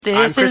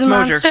This Chris is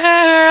Mosier. Monster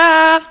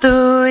of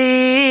the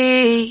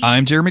Week.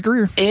 I'm Jeremy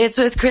Greer. It's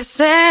with Chris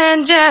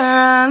and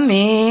Jeremy.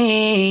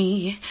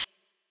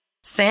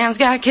 Sam's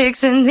got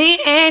kicks and the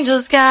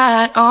Angels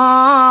got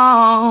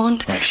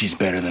owned. Like she's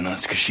better than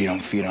us because she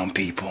don't feed on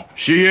people.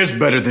 She is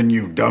better than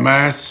you,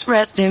 dumbass.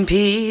 Rest in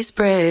peace,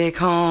 break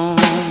home.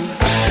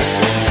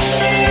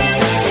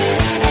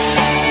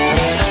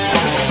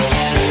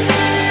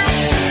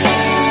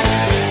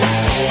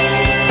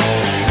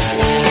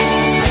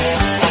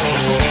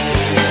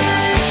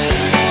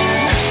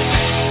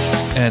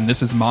 And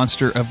this is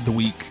Monster of the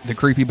Week, the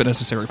creepy but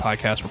necessary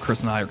podcast where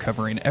Chris and I are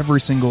covering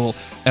every single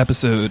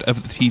episode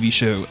of the TV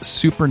show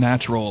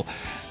Supernatural.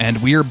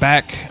 And we are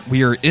back.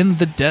 We are in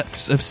the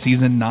depths of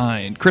season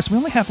 9. Chris, we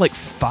only have like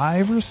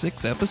 5 or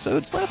 6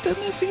 episodes left in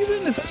this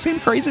season. Does that seem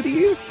crazy to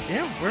you?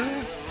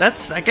 Yeah,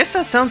 I guess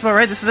that sounds about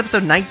right. This is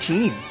episode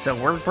 19, so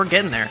we're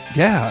getting there.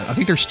 Yeah, I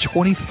think there's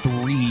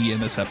 23 in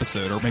this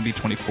episode, or maybe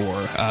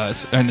 24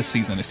 in this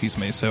season. Excuse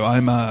me. So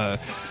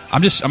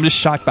I'm just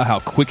shocked by how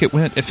quick it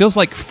went. It feels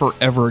like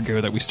forever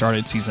ago that we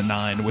started season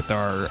 9 with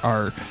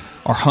our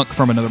hunk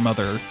from another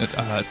mother,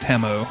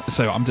 Tamo.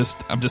 So I'm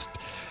just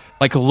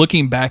like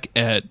looking back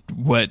at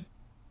what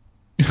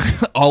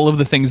all of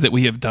the things that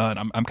we have done.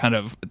 I'm kind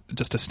of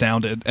just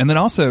astounded. And then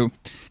also,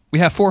 we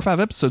have 4 or 5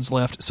 episodes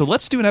left, so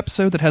let's do an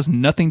episode that has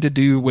nothing to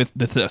do with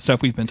the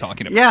stuff we've been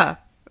talking about. Yeah,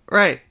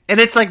 right. And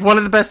it's like one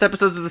of the best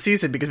episodes of the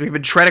season because we've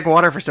been treading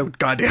water for so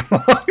goddamn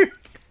long.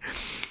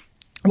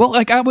 Well,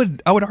 like I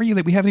would argue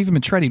that we haven't even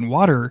been treading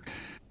water,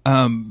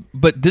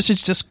 but this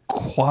is just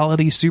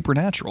quality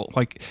Supernatural.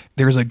 Like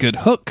there's a good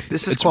hook.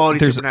 This is quality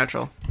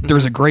Supernatural.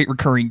 There's a great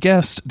recurring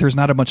guest. There's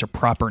not a bunch of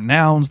proper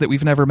nouns that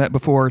we've never met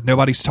before.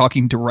 Nobody's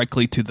talking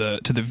directly to the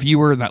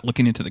viewer, not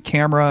looking into the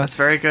camera. That's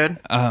very good.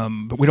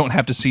 But we don't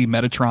have to see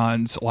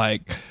Metatron's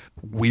like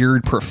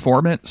weird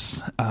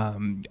performance.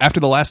 After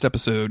the last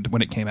episode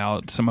when it came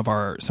out, some of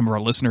our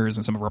listeners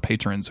and some of our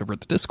patrons over at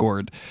the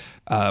Discord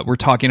were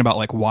talking about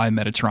like why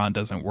Metatron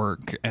doesn't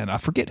work, and I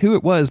forget who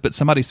it was, but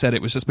somebody said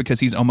it was just because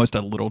he's almost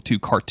a little too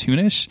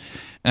cartoonish,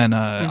 and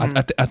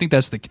I think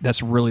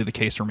that's really the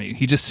case for me.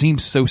 He just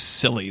seems so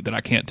silly that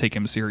I can't take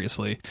him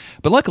seriously.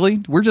 But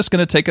luckily, we're just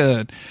going to take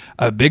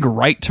a big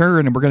right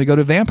turn and we're going to go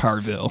to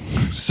Vampireville.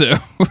 So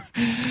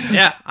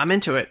yeah, I'm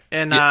into it,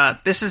 and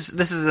this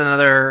is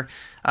another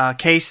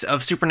case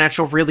of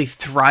Supernatural really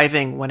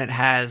thriving when it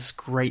has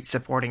great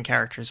supporting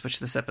characters, which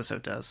this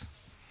episode does.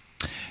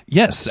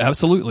 Yes,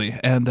 absolutely.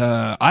 And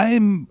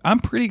I'm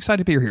pretty excited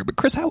to be here. But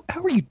Chris, how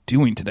are you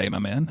doing today, my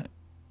man?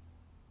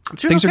 I'm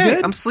doing Things okay. are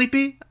good? I'm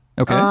sleepy.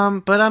 Okay.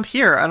 But I'm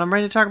here and I'm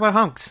ready to talk about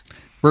hunks.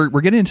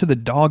 We're getting into the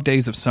dog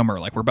days of summer.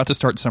 Like we're about to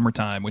start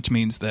summertime, which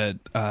means that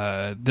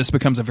this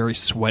becomes a very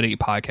sweaty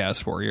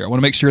podcast for you. I want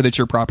to make sure that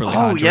you're properly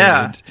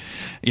hydrated.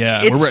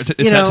 Yeah.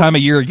 It's that time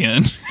of year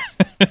again.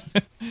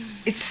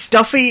 It's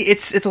stuffy.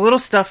 It's a little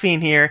stuffy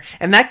in here,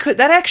 and that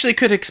actually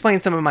could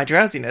explain some of my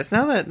drowsiness.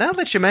 Now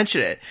that you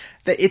mention it,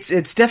 that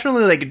it's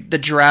definitely like the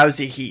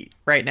drowsy heat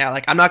right now.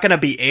 Like I'm not going to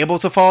be able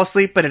to fall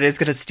asleep, but it is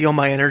going to steal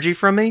my energy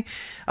from me.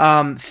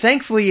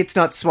 Thankfully, it's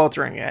not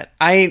sweltering yet.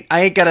 I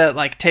ain't gotta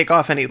like take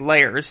off any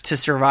layers to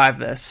survive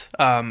this.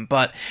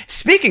 But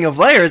speaking of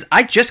layers,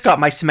 I just got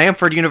my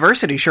Samford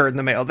University shirt in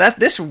the mail.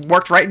 This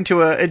worked right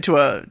into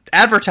a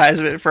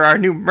advertisement for our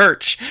new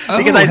merch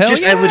because I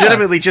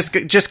legitimately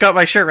just got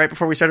my shirt right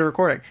before we started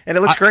recording, and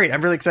it looks great.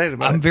 I'm really excited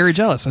about it. I'm very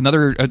jealous.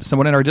 Another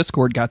someone in our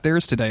Discord got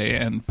theirs today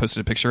and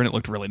posted a picture, and it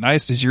looked really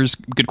nice. Is yours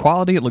good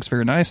quality? It looks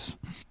very nice.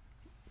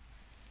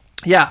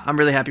 Yeah, I'm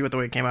really happy with the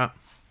way it came out.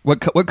 What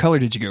color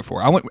did you go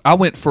for? I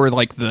went for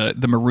like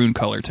the maroon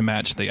color to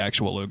match the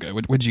actual logo.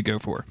 What did you go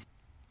for?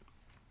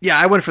 Yeah,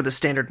 I went for the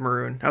standard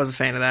maroon. I was a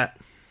fan of that.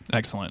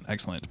 Excellent.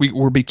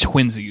 We'll be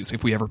twinsies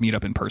if we ever meet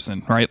up in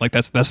person, right? Like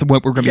that's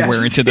what we're going to be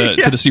wearing to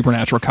the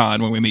Supernatural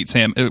Con when we meet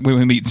Sam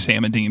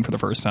and Dean for the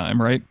first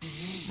time, right?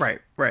 Right.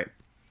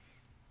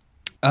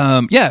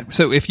 Yeah,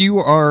 so if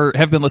you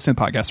have been listening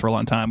to podcasts for a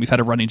long time, we've had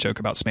a running joke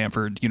about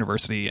Samford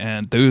University,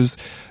 and those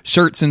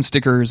shirts and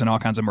stickers and all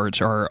kinds of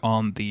merch are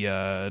on the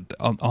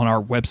on our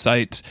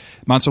website,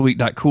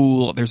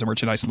 monsterweek.cool. There's a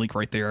merchandise link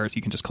right there.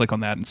 You can just click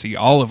on that and see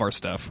all of our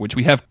stuff, which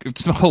we have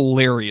some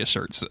hilarious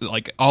shirts.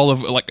 Like I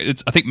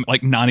think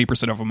like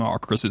 90% of them are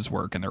Chris's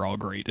work, and they're all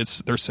great.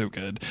 They're so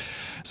good.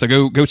 So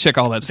go check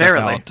all that stuff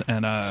out.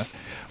 And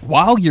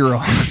while you're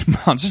on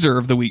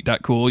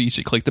monsteroftheweek.cool, you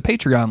should click the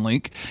Patreon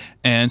link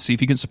and see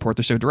if you can support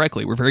the show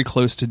directly. We're very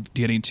close to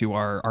getting to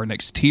our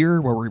next tier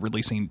where we're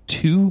releasing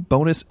 2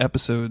 bonus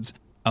episodes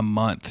a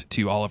month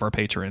to all of our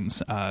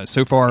patrons.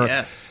 So far,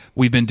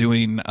 we've been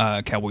doing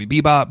Cowboy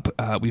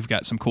Bebop. We've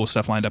got some cool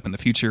stuff lined up in the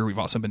future. We've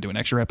also been doing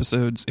extra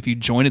episodes. If you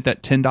join at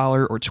that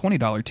 $10 or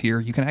 $20 tier,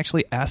 you can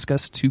actually ask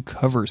us to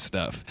cover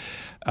stuff.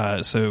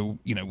 So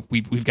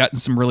we've gotten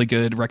some really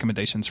good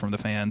recommendations from the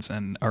fans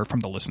or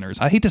from the listeners.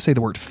 I hate to say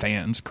the word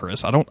fans,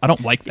 Chris. I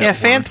don't like that word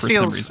fans for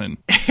feels, some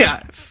reason.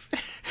 Yeah,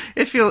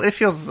 it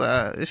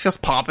feels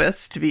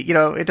pompous to be,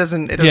 it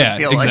doesn't Yeah,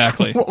 feel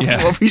exactly. like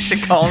Yeah. what we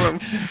should call them.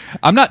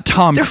 I'm not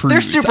Tom They're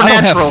Cruise.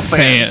 supernatural I don't have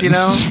fans, you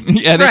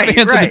know? Yeah, they're Right,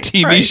 fans of right, the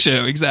TV right.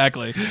 show.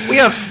 Exactly. We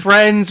have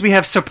friends, we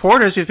have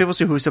supporters, we have people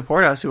who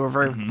support us, who are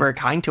very, very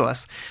kind to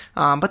us.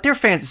 But they're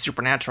fans of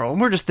Supernatural,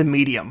 and we're just the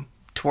medium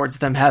towards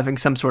them having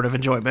some sort of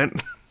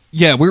enjoyment.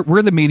 Yeah,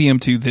 we're the medium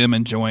to them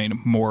enjoying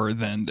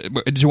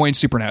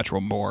Supernatural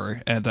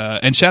more,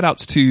 and shout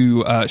outs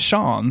to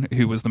Sean,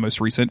 who was the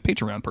most recent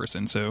Patreon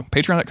person. So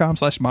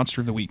patreon.com/monster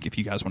of the week if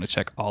you guys want to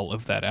check all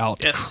of that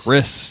out. Yes.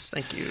 Chris,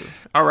 Thank you.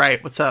 All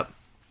right, what's up?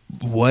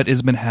 what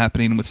has been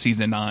happening with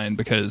season 9?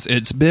 Because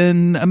it's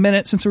been a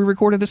minute since we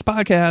recorded this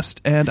podcast,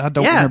 and I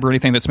don't remember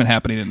anything that's been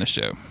happening in this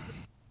show.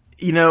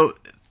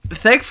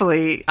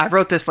 Thankfully, I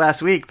wrote this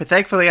last week, but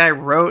thankfully I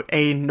wrote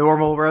a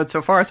normal road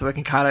so far, so we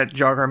can kind of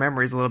jog our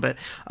memories a little bit.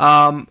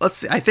 Let's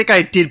see. I think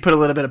I did put a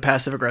little bit of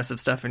passive-aggressive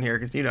stuff in here,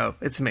 because,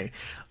 it's me.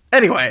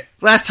 Anyway,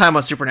 last time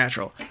on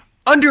Supernatural.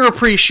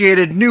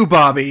 Underappreciated new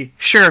Bobby,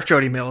 Sheriff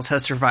Jody Mills,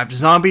 has survived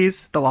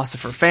zombies, the loss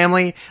of her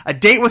family, a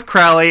date with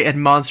Crowley,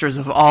 and monsters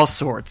of all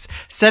sorts,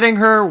 setting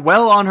her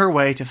well on her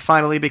way to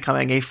finally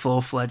becoming a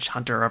full-fledged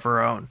hunter of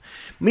her own.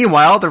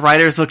 Meanwhile, the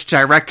writers looked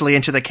directly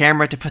into the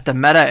camera to put the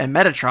Meta and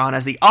Metatron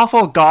as the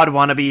awful god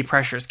wannabe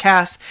pressures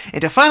Cass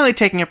into finally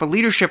taking up a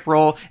leadership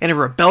role in a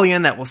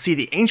rebellion that will see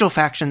the angel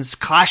factions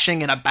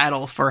clashing in a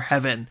battle for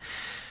heaven.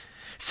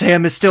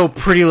 Sam is still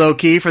pretty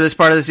low-key for this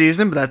part of the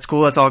season, but that's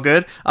cool, that's all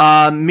good.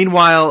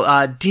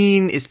 Meanwhile,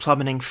 Dean is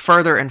plummeting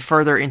further and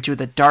further into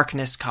the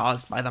darkness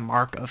caused by the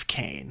mark of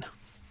Cain.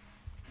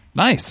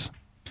 Nice.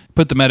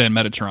 But the Meta and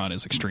Metatron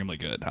is extremely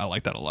good. I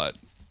like that a lot.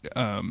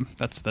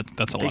 That's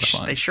a lot of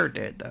fun. They sure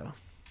did, though.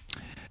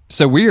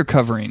 So we are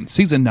covering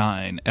Season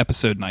 9,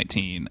 Episode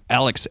 19,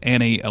 Alex,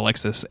 Annie,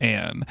 Alexis,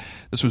 Anne.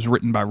 This was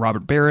written by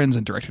Robert Behrens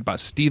and directed by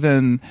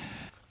Stefan.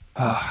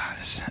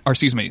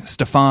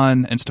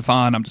 Stefan. And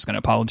Stefan, I'm just going to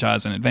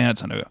apologize in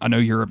advance. I know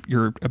you're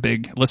a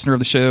big listener of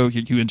the show.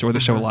 You enjoy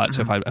the show a lot,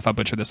 so if I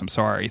butcher this, I'm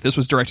sorry. This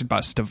was directed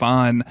by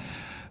Stefan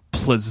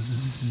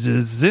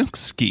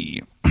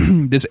Plazinski.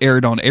 This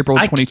aired on April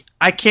 20.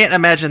 I can't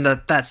imagine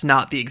that's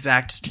not the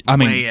exact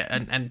way,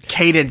 and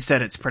Caden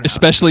said it's pronounced.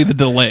 Especially the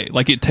delay.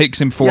 Like, it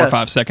takes him 4 Yeah. or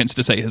 5 seconds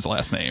to say his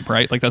last name,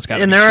 right? Like, that's got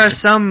to And be there true.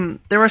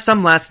 are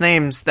some last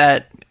names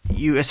that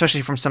you,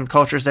 especially from some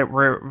cultures, that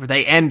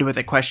they end with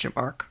a question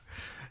mark.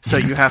 So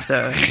you have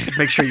to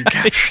make sure you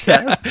capture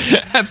that.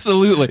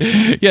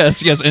 Absolutely.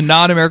 Yes. In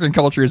non-American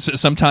cultures,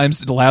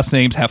 sometimes the last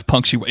names have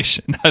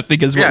punctuation, I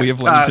think is what we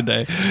have learned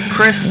today.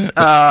 Chris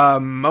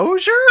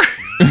Mosier?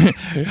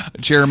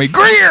 Jeremy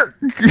Greer!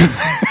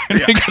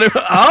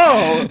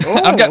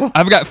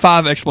 I've got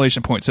 5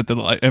 exclamation points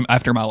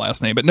after my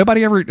last name, but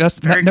nobody ever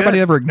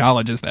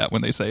acknowledges that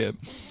when they say it.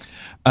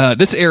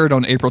 This aired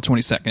on April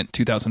 22nd,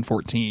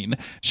 2014.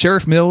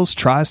 Sheriff Mills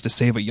tries to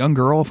save a young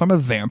girl from a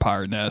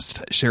vampire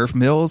nest. Sheriff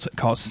Mills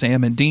calls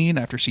Sam and Dean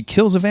after she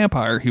kills a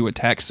vampire who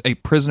attacks a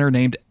prisoner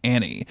named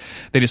Annie.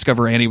 They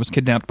discover Annie was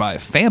kidnapped by a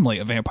family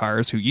of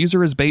vampires who use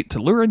her as bait to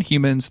lure in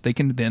humans they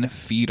can then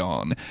feed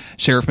on.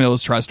 Sheriff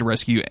Mills tries to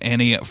rescue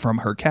Annie from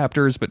her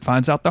captors, but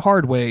finds out the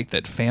hard way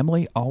that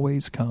family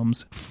always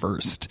comes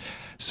first.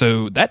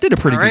 So that did a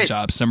pretty good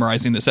job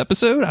summarizing this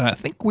episode, and I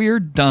think we're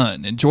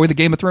done. Enjoy the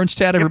Game of Thrones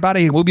chat,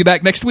 everybody, and we'll be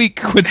back next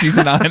week with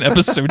Season 9,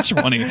 Episode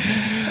 20. They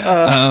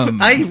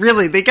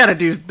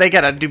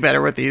gotta do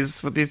better with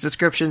these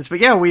descriptions. But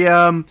yeah,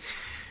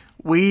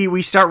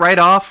 we start right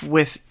off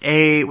with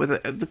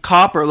the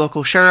cop or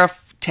local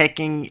sheriff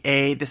taking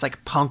this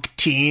like punk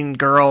teen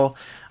girl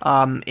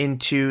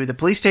into the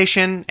police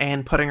station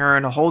and putting her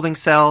in a holding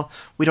cell.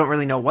 We don't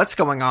really know what's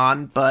going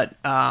on, but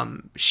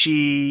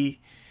she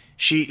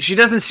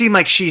doesn't seem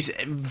like she's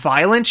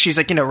violent. She's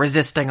like,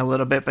 resisting a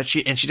little bit, but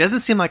she doesn't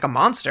seem like a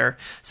monster.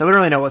 So we don't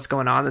really know what's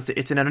going on.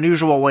 It's an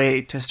unusual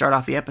way to start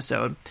off the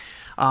episode.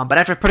 But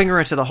after putting her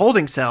into the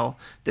holding cell,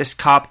 this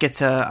cop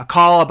gets a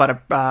call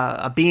about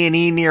a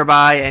B&E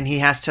nearby, and he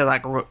has to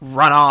like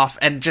run off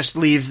and just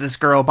leaves this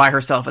girl by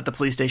herself at the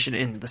police station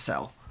in the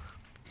cell.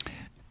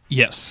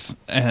 Yes.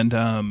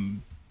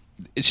 And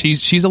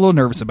she's a little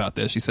nervous about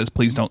this. She says,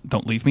 please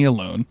don't leave me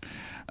alone.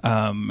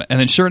 And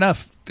then sure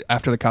enough,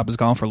 after the cop is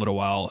gone for a little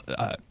while,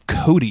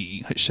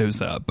 Cody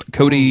shows up.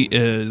 Cody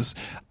is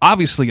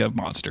obviously a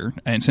monster,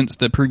 and since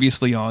the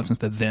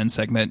then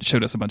segment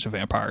showed us a bunch of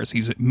vampires,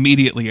 he's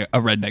immediately a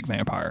redneck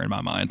vampire in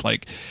my mind.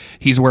 Like,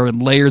 he's wearing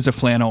layers of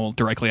flannel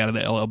directly out of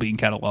the LL Bean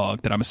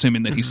catalog that I'm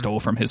assuming that he stole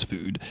from his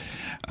food.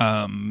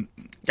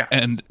 Yeah.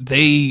 And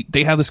they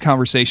have this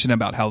conversation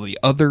about how the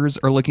others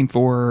are looking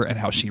for her and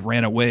how she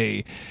ran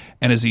away.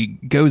 And as he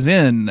goes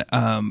in,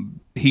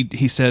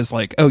 he says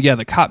like, oh yeah,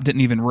 the cop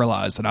didn't even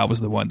realize that I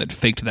was the one that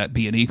faked that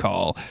B&E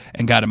call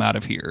and got him out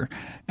of here.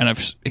 And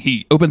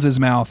he opens his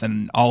mouth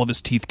and all of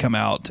his teeth come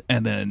out,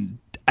 and then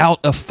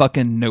out of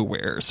fucking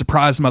nowhere,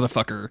 surprise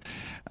motherfucker,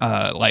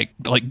 like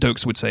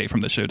Dokes would say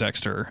from the show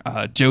Dexter,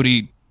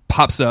 Jody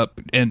pops up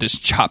and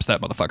just chops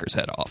that motherfucker's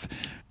head off.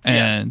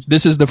 And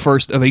this is the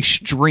first of a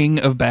string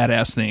of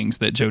badass things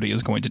that Jodie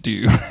is going to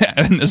do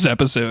in this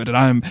episode, and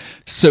I'm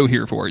so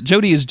here for it.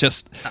 Jodie is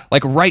just,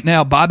 like, right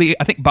now, Bobby,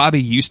 I think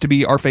Bobby used to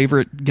be our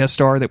favorite guest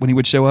star that when he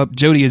would show up,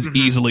 Jodie is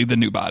easily the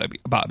new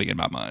Bobby in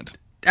my mind.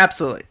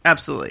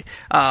 Absolutely.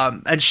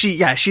 And she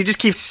just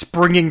keeps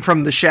springing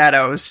from the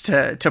shadows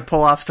to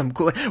pull off some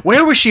cool...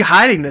 Where was she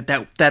hiding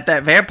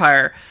that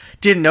vampire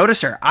didn't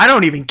notice her? I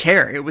don't even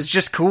care. It was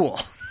just cool.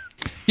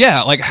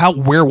 Yeah, like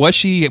where was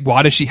she?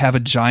 Why does she have a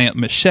giant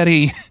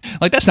machete?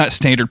 Like, that's not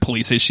standard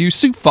police issue.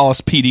 Sioux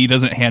Falls PD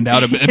doesn't hand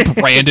out a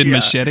branded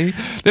machete.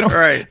 They don't.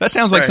 Right. That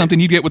sounds like something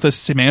you'd get with a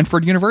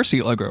Samford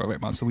University logo. Wait,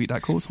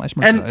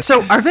 monsterwheat.cool/merchandise. And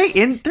so are they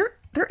in?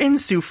 They're in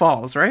Sioux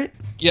Falls, right?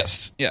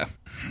 Yes. Yeah.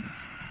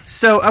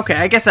 So, okay,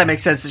 I guess that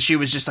makes sense that she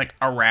was just, like,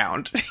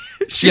 around.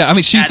 Yeah, I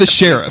mean, she's the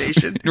sheriff,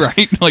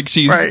 right? Like,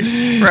 she's... Right.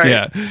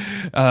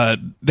 Yeah.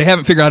 They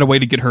haven't figured out a way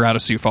to get her out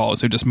of Sioux Falls,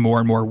 so just more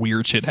and more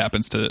weird shit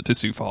happens to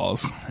Sioux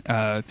Falls.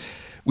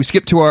 We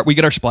skip to we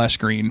get our splash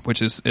screen,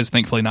 which is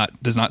thankfully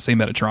does not say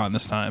Metatron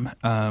this time.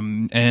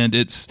 And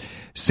it's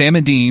Sam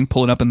and Dean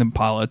pulling up in the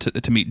Impala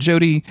to meet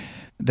Jodie.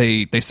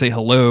 They say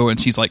hello, and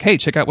she's like, "Hey,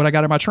 check out what I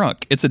got in my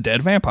trunk. It's a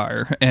dead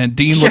vampire." And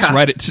Dean looks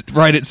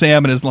right at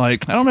Sam and is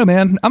like, "I don't know,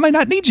 man. I might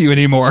not need you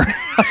anymore."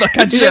 Like,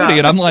 I'm Jodie,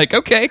 and I'm like,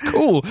 "Okay,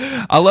 cool.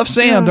 I love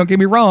Sam. Don't get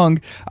me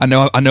wrong. I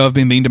know I've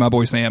been mean to my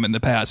boy Sam in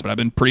the past, but I've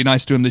been pretty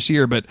nice to him this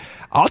year. But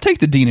I'll take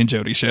the Dean and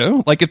Jodie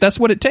show. Like, if that's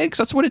what it takes,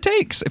 that's what it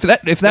takes.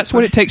 If that's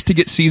what it takes to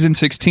get season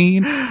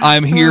 16,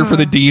 I'm here for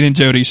the Dean and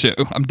Jodie show.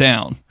 I'm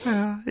down."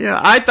 Yeah,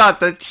 I thought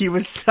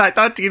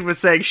Dean was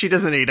saying she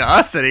doesn't need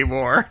us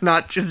anymore,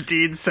 not just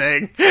Dean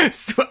saying,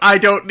 "So I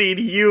don't need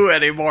you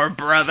anymore,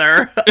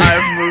 brother.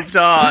 I've moved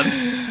on."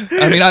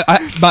 I mean,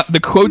 the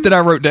quote that I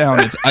wrote down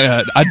is,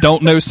 "I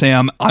don't know,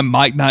 Sam. I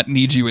might not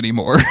need you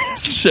anymore."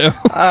 So,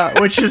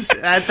 which is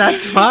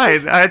that's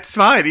fine. It's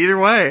fine either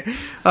way.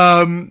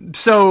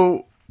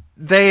 So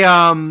they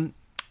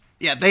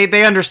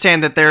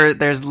understand that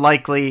there's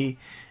likely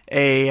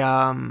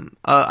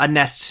a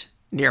nest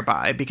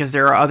nearby because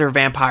there are other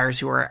vampires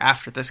who are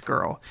after this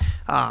girl.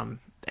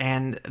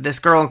 And this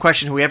girl in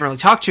question, who we haven't really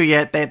talked to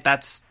yet,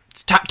 it's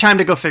time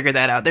to go figure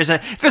that out.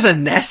 If there's a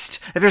nest,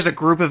 if there's a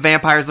group of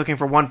vampires looking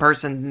for one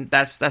person,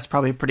 that's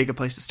probably a pretty good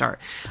place to start.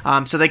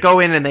 So they go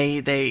in and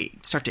they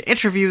start to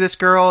interview this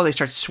girl. They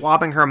start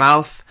swabbing her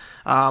mouth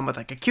with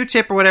like a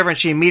Q-tip or whatever, and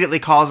she immediately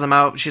calls them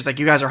out. She's like,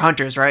 "You guys are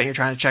hunters, right? You're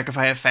trying to check if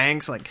I have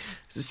fangs? Like,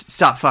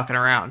 stop fucking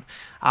around."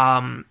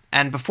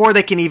 And before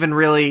they can even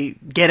really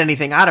get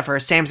anything out of her,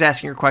 Sam's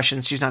asking her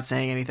questions. She's not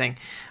saying anything,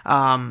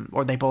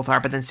 or they both are.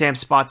 But then Sam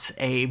spots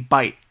a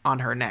bite on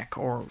her neck,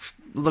 or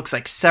looks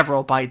like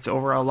several bites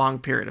over a long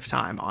period of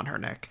time on her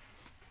neck.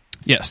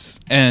 Yes,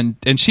 and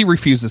she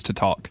refuses to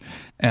talk,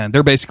 and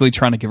they're basically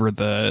trying to give her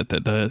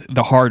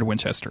the hard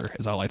Winchester,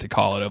 as I like to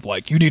call it, of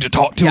like, "You need to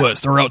talk to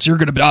us, or else you're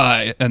gonna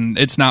die," and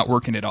it's not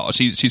working at all.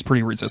 She's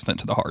pretty resistant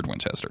to the hard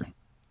Winchester.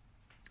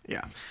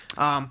 Yeah,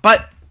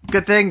 but.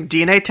 Good thing,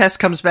 DNA test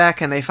comes back,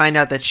 and they find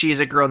out that she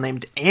is a girl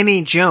named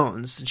Annie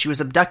Jones, and she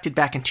was abducted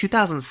back in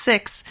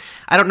 2006.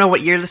 I don't know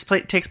what year this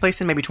takes place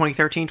in, maybe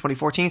 2013,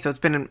 2014, so it's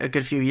been a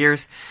good few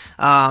years.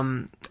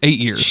 8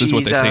 years is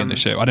what they say in the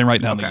show. I didn't write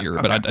down the year,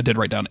 but I did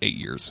write down 8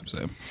 years.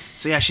 So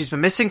yeah, she's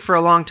been missing for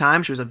a long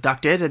time. She was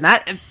abducted, and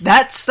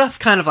that stuff,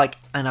 kind of like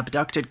an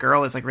abducted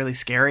girl, is like really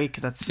scary,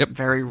 because that's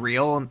very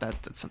real,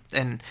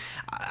 and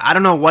I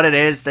don't know what it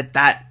is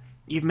that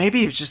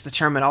maybe it's just the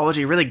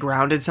terminology really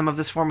grounded some of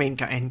this for me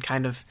and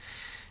kind of,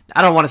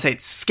 I don't want to say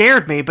it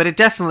scared me, but it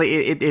definitely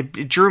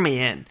it drew me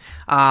in.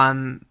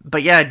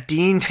 But yeah,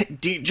 Dean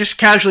just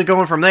casually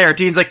going from there.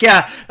 Dean's like,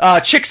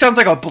 chick sounds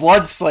like a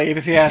blood slave,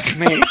 if you ask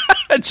me.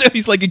 So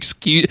he's like,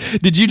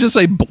 did you just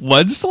say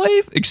blood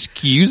slave?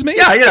 Excuse me?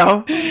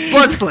 Yeah,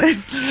 blood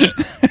slave.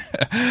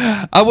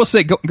 I will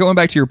say, going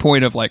back to your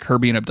point of like her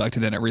being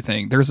abducted and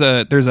everything, there's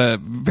a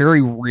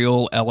very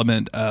real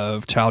element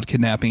of child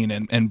kidnapping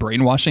and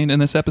brainwashing in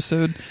this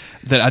episode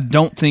that I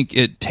don't think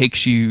it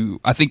takes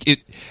you. I think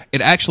it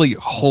actually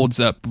holds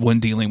up when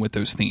dealing with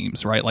those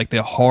themes, right? Like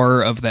the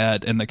horror of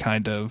that and the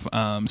kind of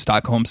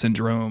Stockholm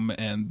syndrome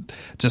and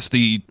just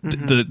the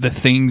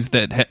things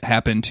that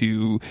happen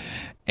to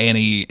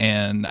Annie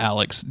and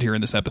Alex during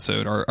this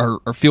episode are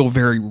feel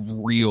very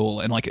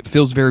real, and like it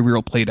feels very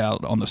real played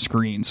out on the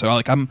screen. So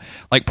I'm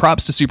like,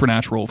 props to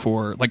Supernatural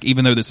for, like,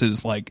 even though this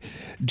is like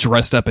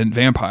dressed up in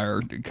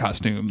vampire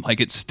costume,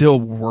 like it still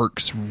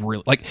works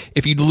real. Like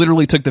if you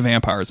literally took the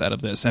vampires out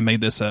of this and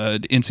made this a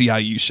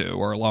NCIU show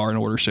or a Law and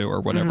Order show or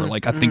whatever,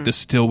 like I think this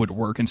still would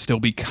work and still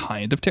be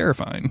kind of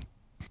terrifying.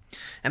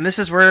 And this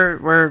is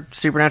where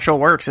Supernatural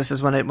works. This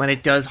is when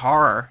it does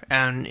horror,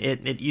 and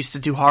it used to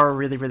do horror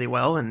really, really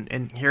well,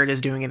 and here it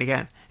is doing it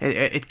again.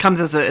 It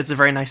comes as a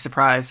very nice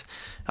surprise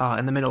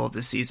in the middle of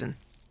this season.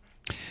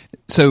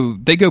 So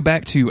they go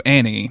back to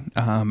Annie,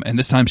 and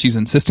this time she's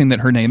insisting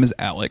that her name is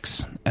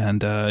Alex,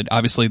 and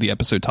obviously the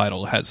episode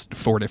title has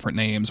 4 different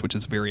names, which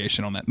is a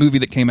variation on that movie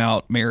that came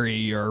out,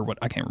 Mary, or what,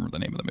 I can't remember the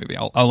name of the movie.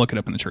 I'll look it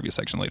up in the trivia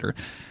section later.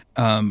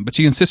 But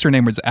she insists her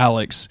name was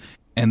Alex,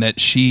 and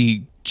that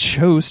she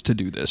chose to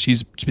do this.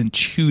 She's been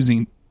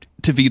choosing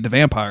to feed the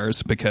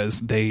vampires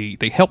because they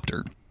helped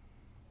her.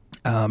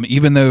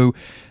 Even though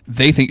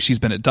they think she's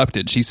been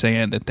abducted, she's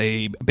saying that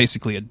they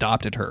basically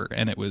adopted her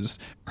and it was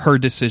her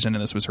decision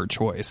and this was her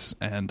choice.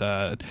 And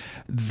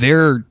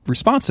their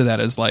response to that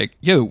is like,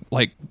 yo,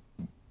 like,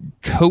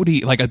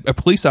 Cody, like a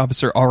police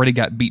officer already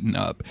got beaten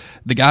up.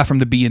 The guy from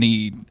the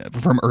B&E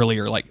from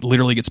earlier, like,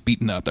 literally gets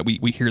beaten up. That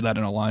we hear that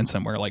in a line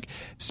somewhere. Like,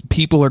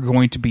 people are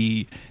going to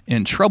be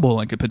in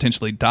trouble and could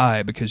potentially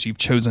die because you've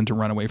chosen to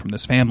run away from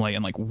this family.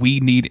 And like, we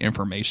need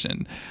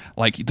information.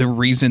 Like, the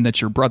reason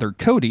that your brother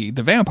Cody,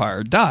 the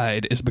vampire,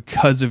 died is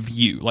because of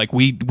you. Like,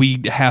 we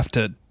have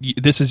to.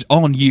 This is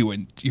on you,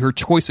 and your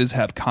choices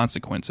have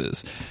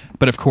consequences.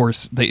 But of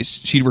course,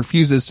 she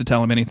refuses to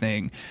tell him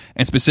anything,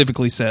 and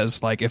specifically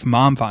says, like, if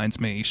Mom finds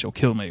me, she'll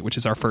kill me, which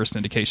is our first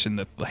indication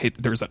that, hey,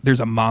 there's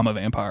a mama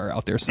vampire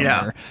out there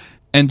somewhere. Yeah.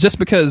 And just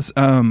because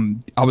I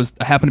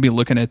happened to be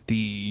looking at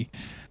the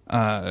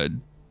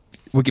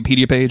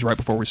Wikipedia page right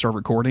before we started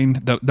recording,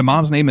 the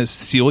mom's name is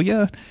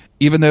Celia,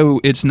 even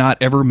though it's not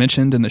ever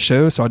mentioned in the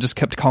show. So I just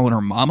kept calling her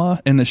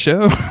Mama in the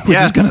show.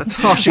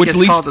 That's all she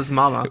gets called is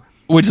Mama.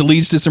 Which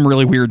leads to some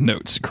really weird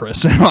notes,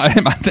 Chris. So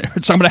I'm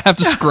going to have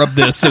to scrub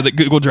this so that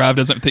Google Drive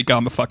doesn't think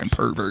I'm a fucking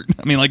pervert.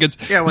 I mean, like, it's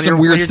some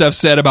weird stuff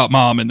said about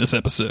Mom in this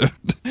episode.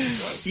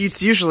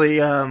 It's usually,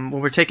 when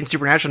we're taking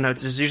Supernatural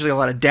notes, there's usually a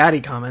lot of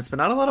daddy comments, but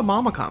not a lot of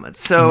mama comments.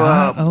 So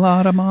not a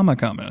lot of mama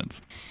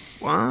comments.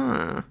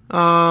 Wow.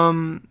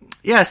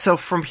 Yeah, so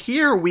from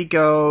here we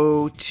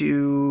go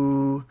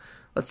to,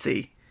 let's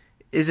see.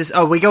 Is this,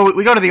 we go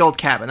to the old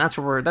cabin. That's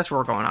where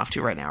we're going off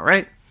to right now,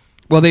 right?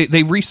 Well,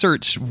 they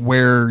research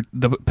where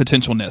the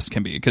potential nest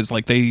can be because,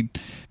 like, the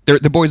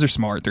boys are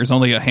smart. There's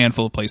only a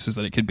handful of places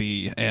that it could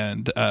be,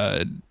 and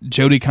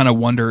Jody kind of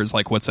wonders,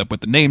 like, what's up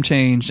with the name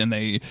change, and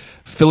they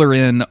fill her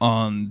in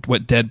on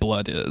what dead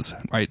blood is,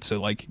 right?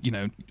 So, like, you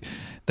know,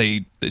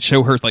 they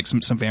show her, like,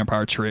 some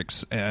vampire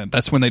tricks, and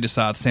that's when they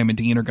decide Sam and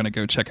Dean are going to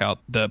go check out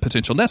the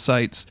potential nest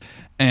sites,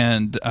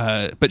 and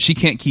but she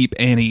can't keep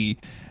Annie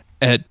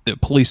at the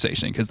police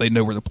station because they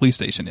know where the police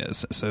station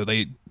is. So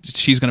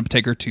she's going to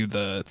take her to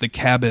the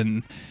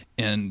cabin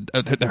in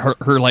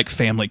her like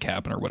family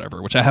cabin or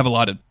whatever, which I have a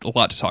lot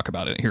to talk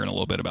about it here in a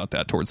little bit about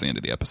that towards the end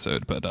of the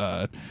episode.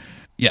 But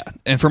yeah.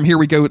 And from here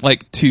we go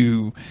like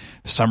to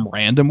some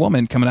random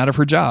woman coming out of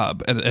her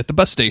job at the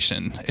bus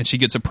station, and she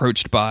gets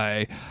approached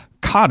by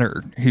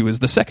Connor, who is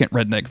the second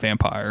redneck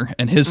vampire,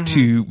 and his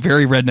two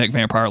very redneck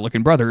vampire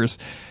looking brothers,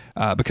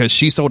 because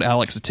she sold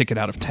Alex a ticket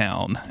out of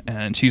town.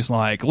 And she's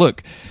like,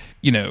 look,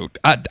 you know,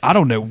 I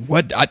don't know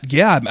what,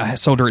 I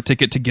sold her a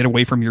ticket to get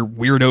away from your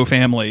weirdo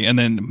family. And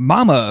then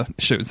Mama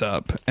shows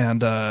up,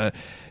 and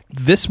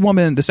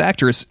this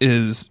actress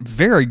is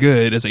very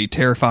good as a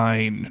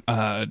terrifying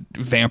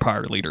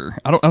vampire leader.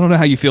 I don't know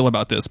how you feel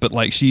about this, but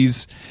like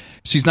she's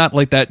not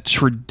like that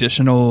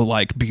traditional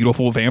like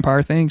beautiful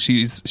vampire thing.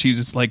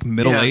 She's like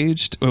middle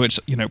aged, which,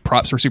 you know,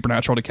 props for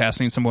Supernatural to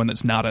casting someone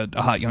that's not a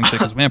hot young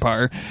chick as a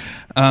vampire.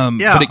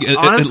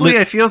 Honestly,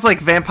 it feels like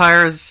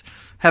vampires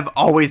have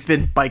always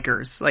been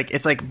bikers. Like,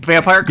 it's like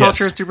vampire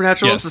culture in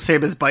Supernatural is the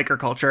same as biker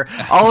culture.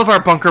 All of our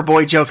bunker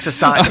boy jokes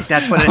aside, like,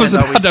 that's what it has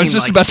always seemed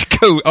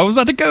like. I was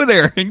about to go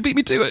there. You beat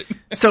me to it.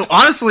 So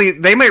honestly,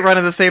 they might run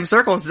in the same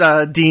circles,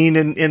 Dean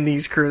and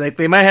these crew. Like,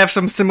 they might have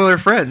some similar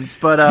friends,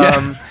 but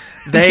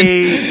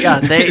they're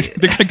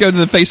gonna go to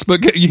the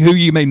Facebook Who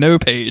You May Know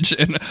page,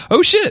 and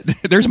oh shit,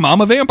 there's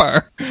Mama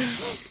Vampire.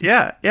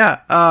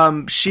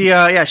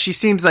 She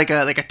seems like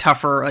a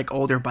tougher, like,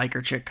 older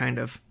biker chick kind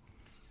of.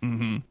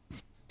 Mm-hmm.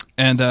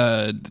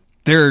 And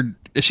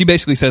she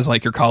basically says,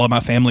 like, you're calling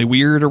my family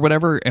weird or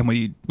whatever, and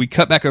we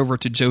cut back over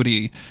to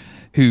Jody,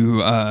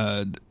 who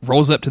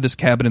rolls up to this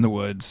cabin in the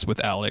woods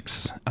with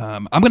Alex.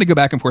 I'm going to go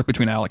back and forth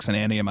between Alex and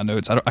Annie in my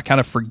notes. I kind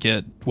of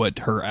forget what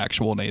her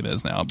actual name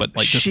is now, but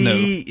like, just know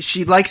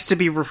she likes to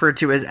be referred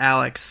to as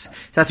Alex.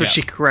 That's what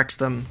she corrects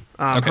them.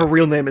 Her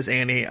real name is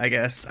Annie, I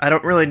guess. I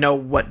don't really know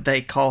what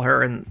they call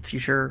her in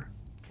future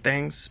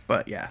things,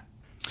 but yeah.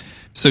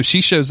 So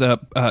she shows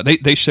up,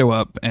 they show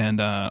up,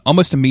 and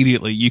almost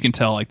immediately you can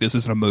tell, like, this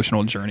is an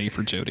emotional journey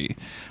for Jody.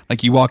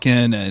 Like, you walk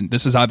in, and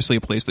this is obviously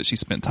a place that she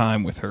spent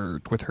time with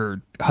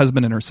her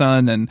husband and her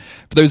son. And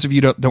for those of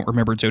you who don't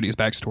remember Jody's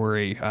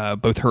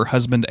backstory, both her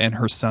husband and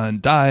her son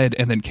died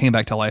and then came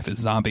back to life as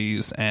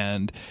zombies.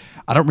 And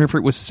I don't remember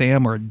if it was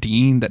Sam or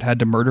Dean that had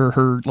to murder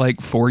her, like,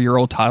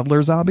 4-year-old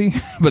toddler zombie,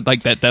 but,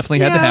 like, that definitely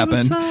had to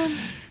happen.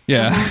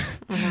 Yeah,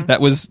 mm-hmm.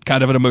 That was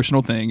kind of an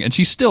emotional thing. And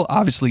she's still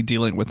obviously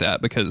dealing with that,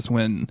 because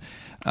when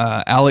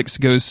Alex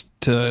goes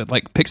to,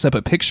 like, picks up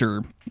a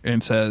picture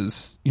and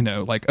says, you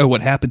know, like, oh, what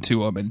happened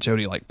to him? And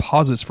Jody, like,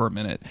 pauses for a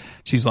minute.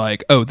 She's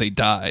like, oh, they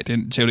died.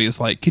 And Jody is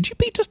like, could you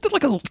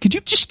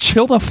just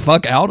chill the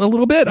fuck out a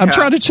little bit? I'm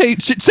trying to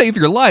save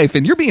your life,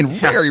 and you're being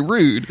very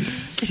rude.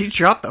 Can you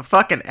drop the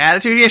fucking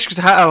attitude? Yeah, she goes,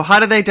 how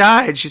did they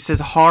die? And she says,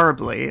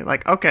 horribly.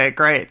 Like, okay,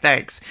 great,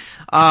 thanks.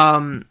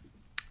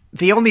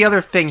 The only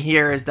other thing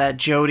here is that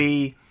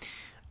Jody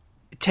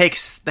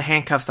takes the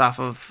handcuffs off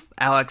of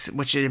Alex,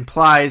 which it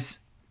implies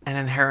an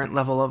inherent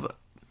level of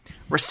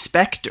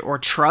respect or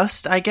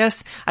trust, I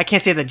guess. I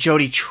can't say that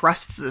Jody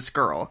trusts this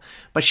girl,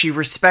 but she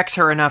respects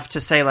her enough to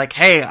say, like,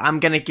 hey, I'm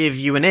going to give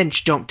you an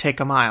inch, don't take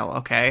a mile,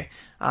 okay?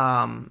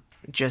 I'm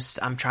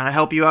trying to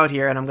help you out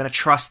here, and I'm going to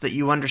trust that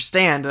you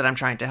understand that I'm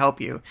trying to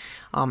help you.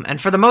 And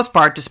for the most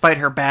part, despite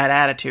her bad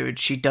attitude,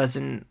 she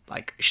doesn't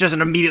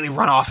immediately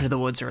run off into the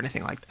woods or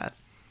anything like that.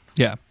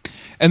 Yeah.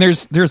 And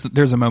there's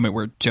a moment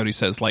where Jody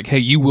says, like, hey,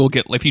 you will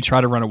get, if you try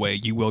to run away,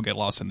 you will get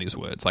lost in these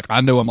woods. Like, I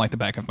know I'm like the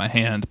back of my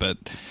hand, but,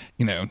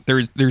 you know,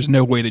 there's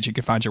no way that you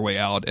can find your way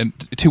out. And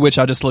to which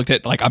I just looked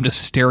at, like, I'm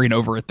just staring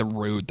over at the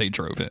road they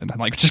drove in. I'm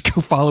like, just go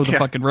follow the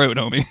fucking road,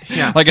 homie.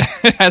 Yeah. Like,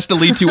 it has to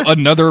lead to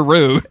another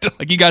road.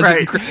 Like, you guys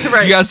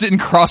you guys didn't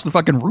cross the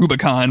fucking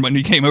Rubicon when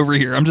you came over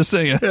here. I'm just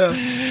saying.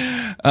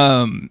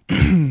 Yeah.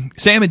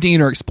 Sam and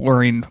Dean are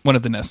exploring one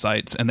of the nest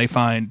sites, and they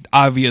find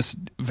obvious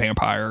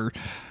vampire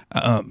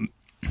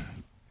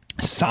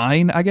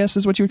sign, I guess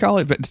is what you would call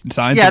it.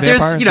 Signs of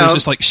vampire. There's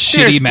just like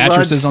shitty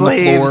mattresses on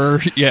the floor.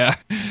 Yeah.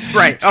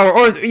 Right.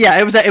 Or yeah,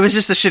 it was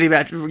just a shitty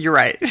mattress. You're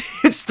right.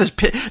 It's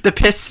the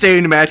piss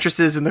stained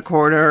mattresses in the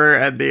corner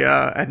and the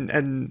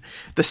and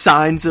the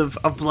signs of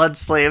blood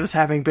slaves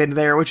having been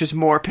there, which is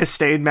more piss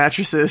stained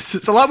mattresses.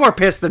 It's a lot more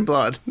piss than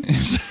blood.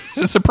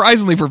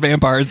 Surprisingly for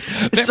vampires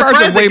are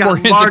way more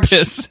into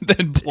piss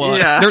than blood.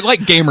 Yeah. They're like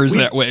gamers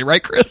that way,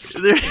 right, Chris?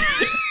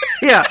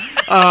 Yeah,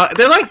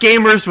 they're like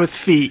gamers with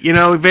feet. You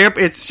know,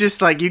 it's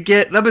just like you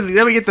get. Let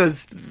me get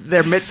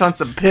their mitts on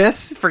some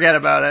piss. Forget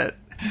about it.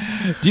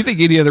 Do you think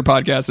any other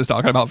podcast is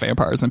talking about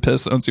vampires and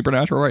piss on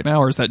Supernatural right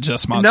now, or is that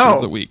just Monster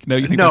of the Week? No,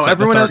 you think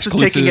everyone else is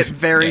taking it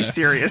very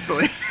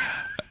seriously.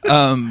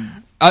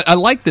 I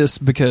like this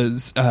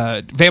because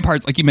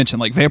vampires, like you mentioned,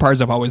 like vampires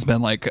have always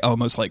been like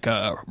almost like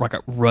a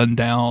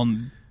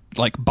rundown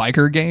like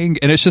biker gang,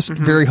 and it's just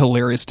very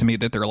hilarious to me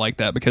that they're like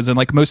that, because in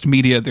like most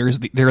media there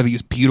are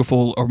these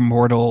beautiful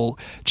immortal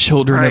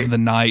children of the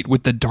night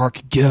with the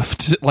dark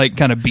gift like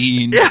kind of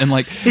beings, and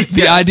like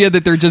the idea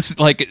that they're just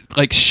like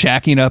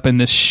shacking up in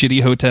this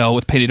shitty hotel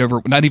with painted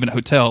over, not even a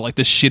hotel, like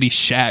this shitty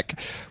shack,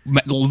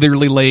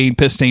 literally laying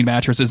piss stained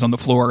mattresses on the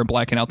floor and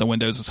blacking out the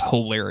windows is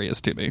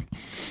hilarious to me.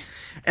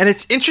 And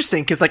it's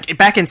interesting because, like,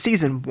 back in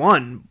season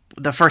 1,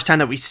 the first time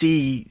that we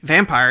see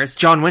vampires,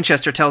 John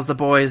Winchester tells the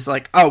boys,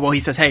 like, oh, well, he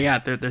says, hey, yeah,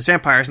 there's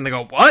vampires. And they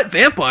go, what?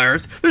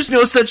 Vampires? There's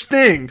no such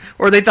thing.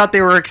 Or they thought they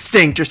were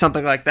extinct or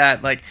something like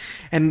that. Like,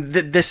 and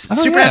this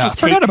Supernatural's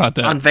take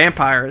on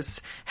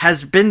vampires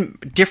has been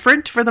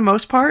different for the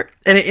most part.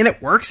 And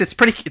it works. It's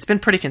been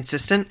pretty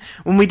consistent.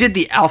 When we did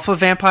the alpha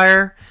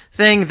vampire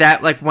thing,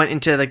 that, like, went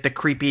into, like, the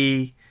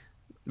creepy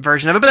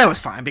version of it, but that was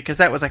fine because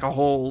that was a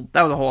whole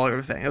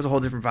other thing. It was a whole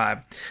different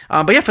vibe.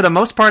 But yeah, for the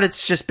most part,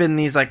 it's just been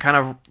these like kind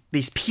of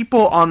these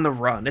people on the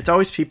run. It's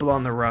always people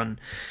on the run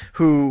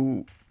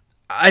who,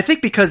 I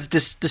think, because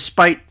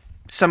despite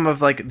some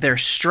of like their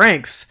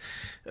strengths,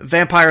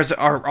 vampires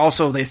are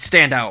also, they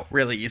stand out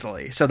really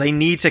easily. So they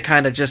need to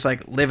kind of just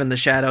like live in the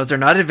shadows. They're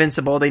not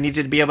invincible. They need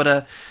to be able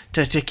to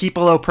keep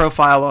a low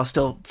profile while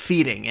still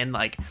feeding. And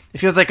like, it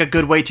feels like a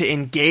good way to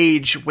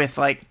engage with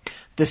like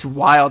this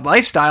wild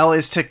lifestyle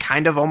is to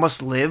kind of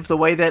almost live the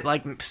way that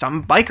like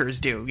some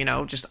bikers do, you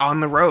know, just on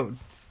the road.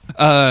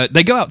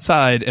 They go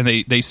outside and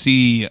they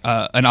see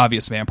an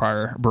obvious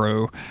vampire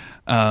bro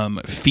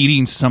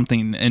feeding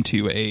something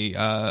into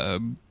a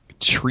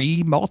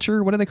tree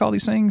mulcher. What do they call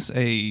these things?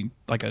 A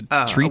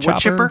tree chopper? Wood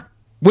chipper?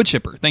 Wood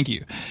chipper, thank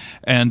you.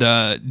 And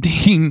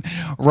Dean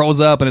rolls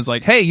up and is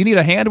like, hey, you need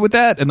a hand with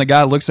that? And the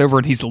guy looks over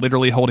and he's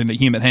literally holding a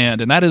human hand.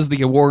 And that is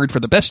the award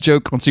for the best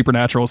joke on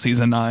Supernatural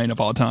season 9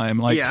 of all time.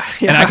 Like, yeah.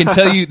 And I can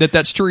tell you that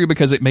that's true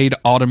because it made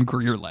Autumn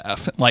Greer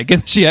laugh. Like,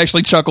 and she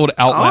actually chuckled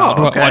out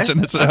loud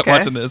watching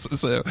this.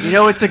 So, you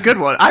know, it's a good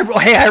one. I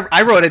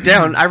wrote it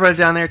down. I wrote it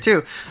down there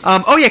too.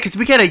 Because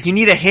we get you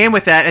need a hand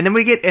with that, and then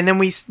we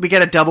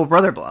get a double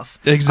brother bluff.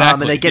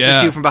 Exactly. And they get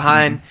this dude from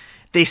behind. Mm-hmm.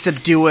 They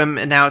subdue him,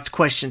 and now it's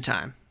question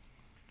time.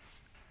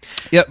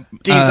 Yep.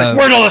 Dean's like,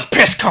 where'd all this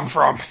piss come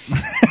from?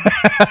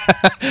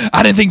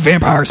 I didn't think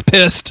vampires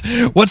pissed.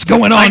 What's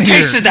going on here? I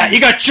tasted that. You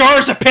got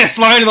jars of piss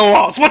lying on the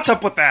walls. What's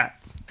up with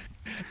that?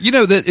 You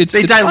know that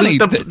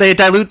they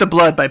dilute the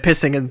blood by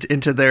pissing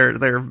into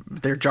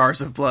their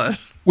jars of blood.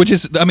 Which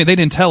is, I mean, they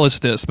didn't tell us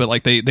this, but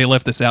like they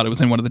left this out. It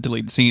was in one of the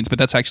deleted scenes, but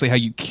that's actually how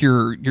you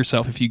cure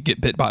yourself if you get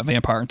bit by a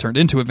vampire and turned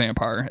into a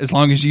vampire. As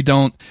long as you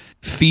don't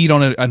feed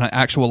on an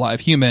actual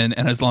live human,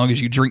 and as long as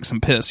you drink some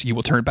piss, you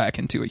will turn back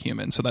into a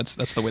human. So that's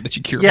the way that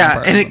you cure.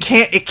 Yeah, and it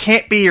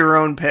can't be your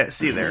own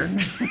piss either.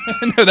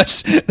 No,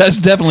 that's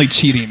definitely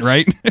cheating,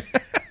 right?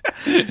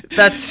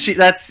 That's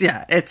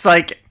yeah. It's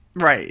like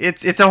right.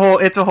 It's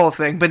a whole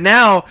thing. But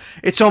now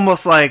it's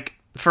almost like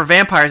for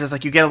vampires, it's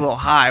like you get a little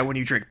high when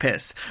you drink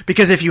piss,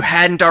 because if you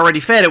hadn't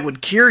already fed, it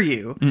would cure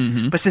you.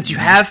 Mm-hmm. But since you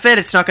have fed,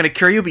 it's not going to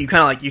cure you. But you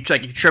kind of like you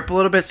trip a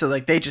little bit. So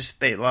like they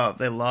love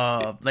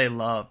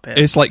piss.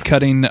 It's like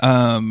cutting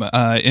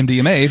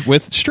MDMA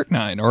with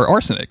strychnine or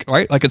arsenic,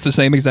 right? Like it's the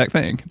same exact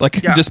thing.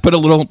 Like just put a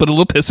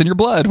little piss in your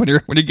blood if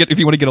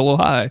you want to get a little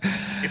high.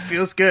 It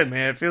feels good,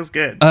 man. It feels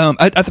good.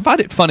 I find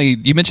it funny.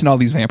 You mentioned all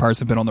these vampires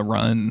have been on the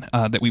run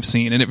that we've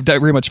seen, and it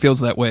very much feels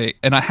that way.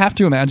 And I have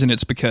to imagine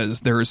it's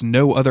because there is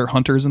no other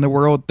hunters in the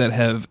world that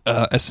have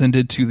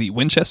ascended to the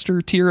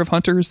Winchester tier of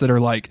hunters that are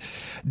like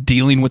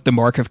dealing with the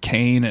mark of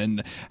Cain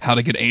and how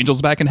to get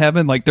angels back in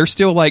heaven. Like they're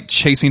still like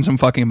chasing some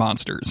fucking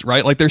monsters,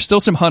 right? Like there's still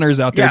some hunters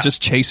out there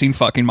just chasing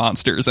fucking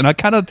monsters, and I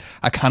kind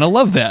of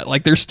love that.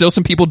 Like there's still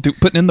some people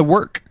putting in the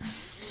work.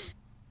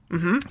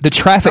 Mm-hmm. The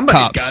traffic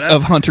cops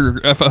of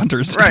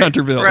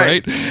Hunterville,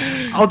 right?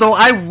 Although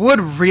I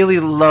would really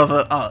love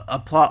a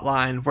plot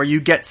line where you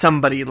get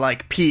somebody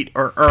like Pete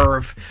or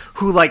Irv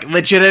who like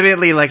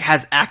legitimately like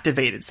has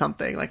activated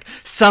something, like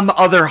some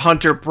other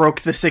hunter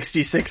broke the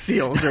 66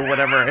 seals or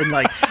whatever, and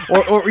like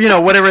or you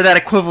know whatever that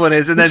equivalent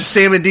is, and then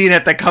Sam and Dean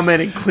have to come in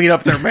and clean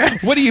up their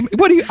mess. What do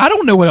you? I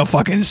don't know what a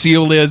fucking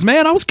seal is,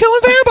 man. I was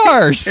killing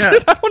vampires. I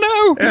don't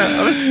know.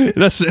 Yeah,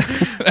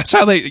 that's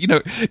how they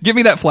give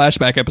me that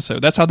flashback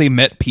episode. That's how they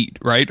met Pete,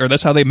 right? Or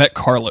that's how they met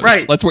Carlos.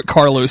 Right. That's what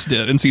Carlos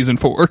did in season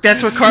 4.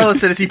 That's what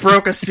Carlos did, is he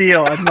broke a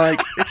seal. And like,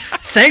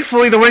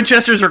 thankfully the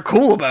Winchesters are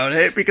cool about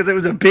it because it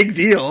was a big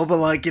deal. But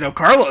like,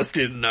 Carlos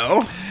didn't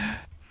know.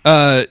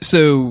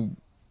 So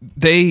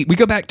we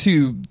go back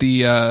to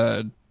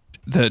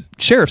the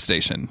sheriff's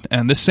station,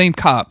 and this same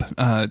cop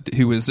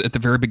who was at the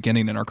very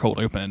beginning in our cold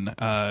open,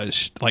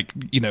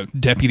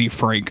 Deputy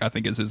Frank, I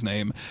think is his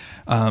name,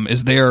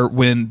 is there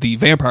when the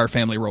vampire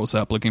family rolls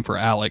up looking for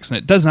Alex, and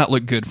it does not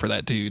look good for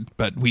that dude,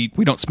 but we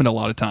don't spend a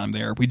lot of time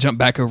there. We jump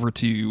back over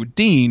to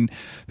Dean,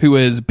 who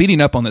is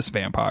beating up on this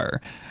vampire,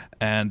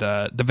 and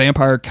the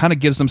vampire kind of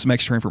gives them some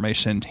extra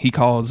information. He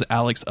calls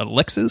Alex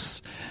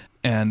Alexis,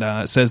 and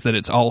says that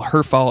it's all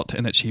her fault,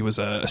 and that she was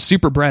a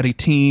super bratty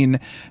teen,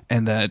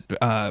 and that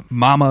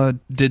Mama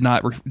did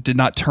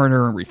not turn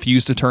her and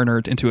refused to turn her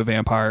into a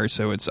vampire.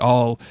 So it's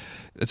all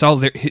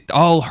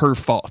her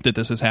fault that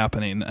this is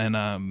happening.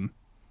 And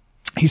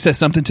he says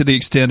something to the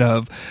extent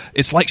of,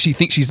 "It's like she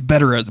thinks she's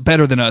better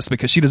than us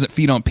because she doesn't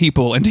feed on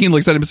people." And Dean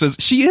looks at him and says,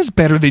 "She is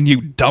better than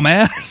you,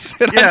 dumbass."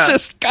 And I'm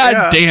just,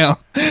 God damn,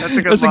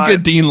 that's a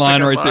good Dean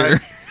line right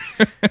there.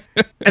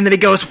 And then he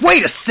goes,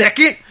 "Wait a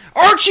second.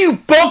 Aren't you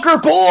Bunker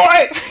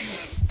Boy?"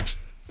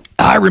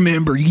 I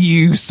remember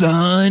you,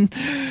 son.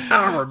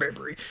 I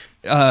remember you.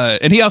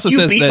 And he also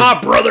says that... You beat my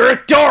brother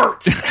at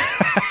darts.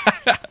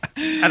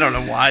 I don't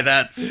know why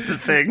that's the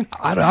thing.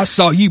 I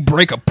saw you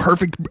break a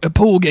perfect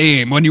pool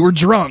game when you were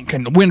drunk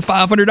and win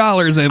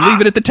 $500 and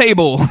leave it at the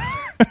table.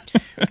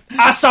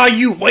 I saw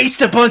you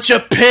waste a bunch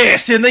of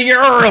piss in the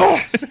urinal.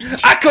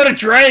 I could have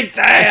drank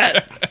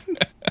that.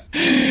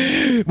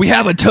 We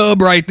have a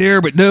tub right there,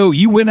 but no,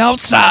 you went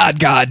outside,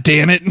 god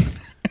damn it.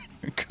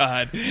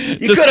 God.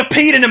 You could have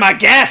peed into my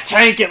gas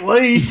tank at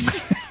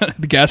least.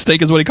 The gas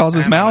tank is what he calls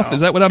his mouth? Know.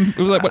 Is that what we're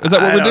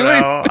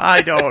doing?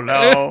 I don't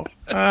know.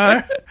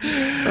 I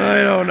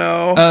don't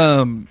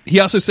know. He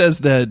also says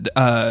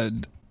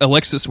that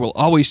Alexis will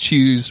always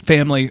choose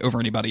family over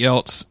anybody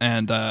else,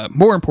 and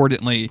more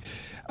importantly,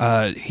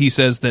 he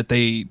says that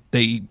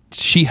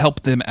she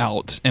helped them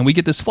out, and we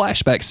get this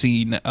flashback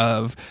scene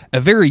of a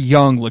very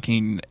young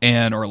looking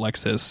Anne or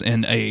Alexis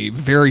in a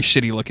very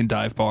shitty looking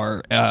dive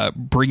bar,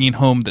 bringing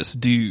home this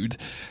dude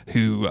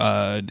who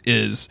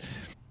is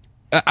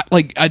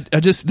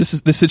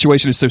this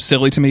situation is so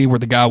silly to me, where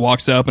the guy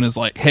walks up and is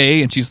like,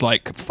 "Hey," and she's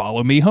like,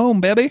 "Follow me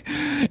home, baby,"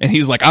 and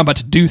he's like, "I'm about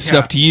to do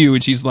stuff to you,"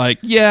 and she's like,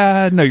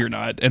 "Yeah, no, you're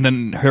not," and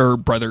then her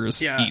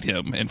brothers eat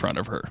him in front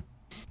of her.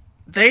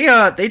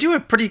 They do a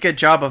pretty good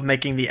job of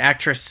making the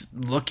actress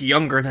look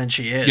younger than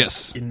she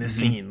is in this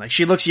scene. Like,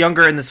 she looks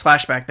younger in this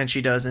flashback than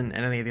she does in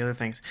any of the other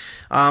things.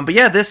 But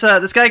yeah, this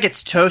guy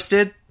gets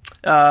toasted.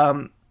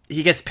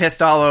 He gets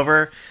pissed all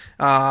over.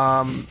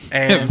 And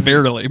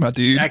verily, my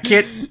dude. I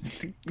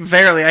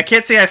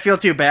can't say I feel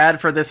too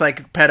bad for this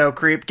like pedo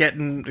creep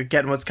getting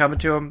what's coming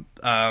to him.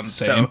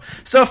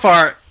 So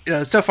far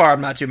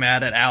I'm not too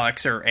mad at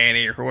Alex or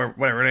Annie or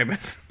whatever her name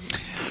is.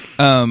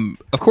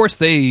 Of course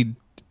they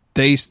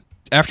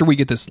after we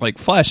get this like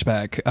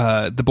flashback,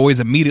 the boys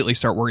immediately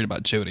start worrying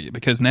about Jody,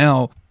 because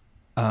now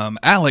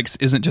Alex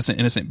isn't just an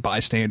innocent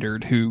bystander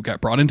who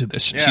got brought into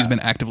this. She's been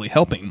actively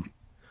helping.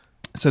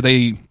 So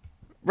we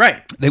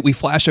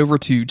flash over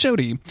to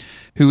Jody,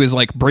 who is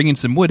like bringing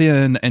some wood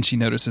in, and she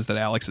notices that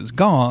Alex is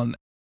gone.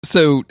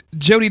 So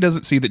Jody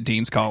doesn't see that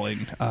Dean's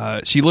calling.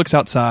 She looks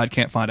outside,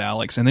 can't find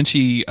Alex, and then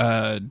she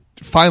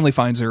finally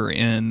finds her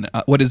in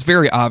what is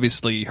very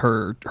obviously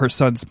her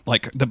son's,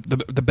 like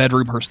the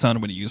bedroom her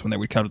son would use when they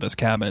would come to this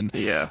cabin.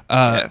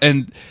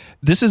 And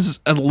this is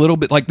a little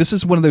bit like, this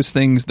is one of those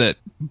things that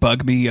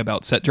bug me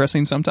about set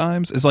dressing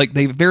sometimes, is like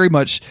they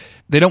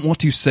don't want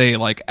to say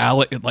like,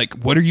 Alec, like,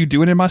 what are you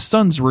doing in my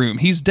son's room?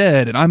 He's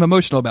dead and I'm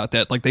emotional about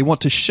that. Like they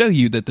want to show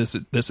you that this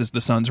is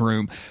the son's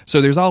room.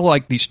 So there's all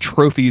like these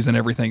trophies and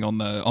everything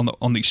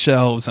on these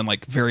shelves, and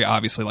like very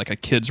obviously like a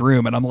kid's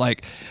room. And I'm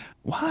like,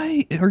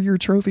 why are your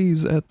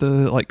trophies at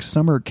the like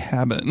summer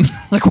cabin?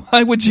 Like,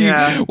 why would you?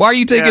 Why are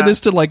you taking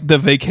this to like the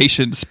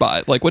vacation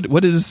spot? Like,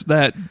 what is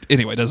that?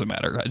 Anyway, it doesn't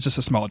matter. It's just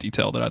a small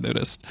detail that I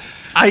noticed.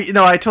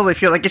 I totally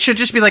feel like it should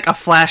just be like a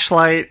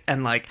flashlight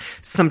and like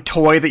some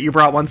toy that you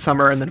brought one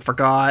summer and then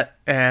forgot,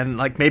 and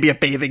like maybe a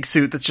bathing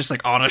suit that's just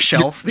like on a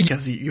shelf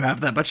because you have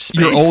that much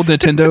space. Your old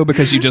Nintendo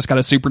because you just got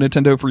a Super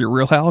Nintendo for your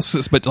real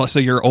house, but let's say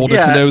your old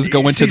Nintendo's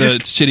going to the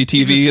shitty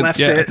TV. You just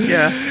left it.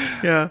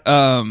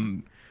 Yeah.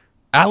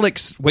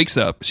 Alex wakes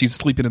up. She's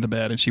sleeping in the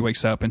bed, and she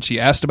wakes up, and she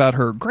asked about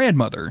her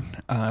grandmother.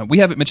 We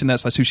haven't mentioned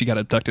that, so that's who she got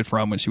abducted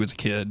from when she was a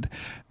kid.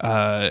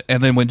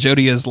 And then when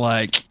Jody is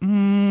like,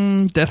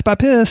 death by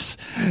piss,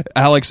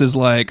 Alex is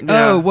like,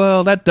 oh,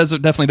 well, that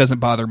definitely doesn't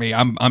bother me.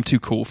 I'm too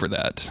cool for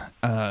that.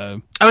 I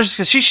was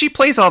just she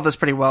plays all this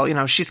pretty well. You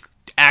know, she's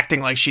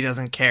acting like she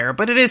doesn't care,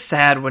 but it is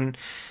sad when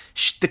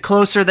the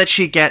closer that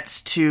she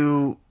gets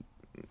to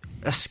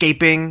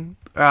escaping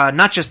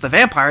not just the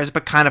vampires,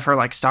 but kind of her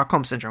like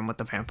Stockholm syndrome with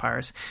the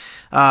vampires,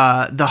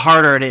 the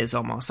harder it is,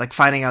 almost like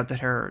finding out that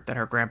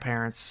her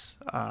grandparents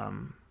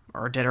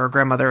or dead, or her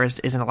grandmother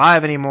isn't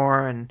alive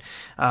anymore, and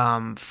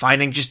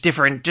finding just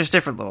different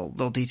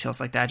little details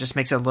like that just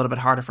makes it a little bit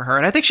harder for her.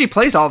 And I think she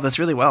plays all of this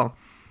really well.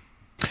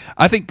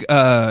 I think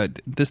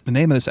the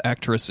name of this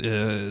actress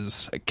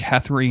is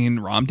Catherine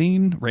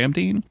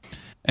Ramdeen.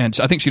 And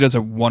I think she does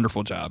a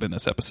wonderful job in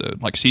this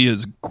episode. Like, she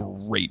is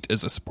great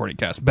as a supporting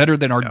cast. Better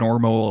than our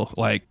normal,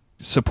 like,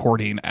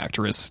 supporting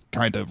actress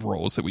kind of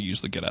roles that we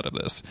usually get out of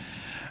this.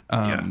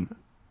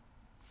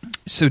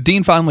 So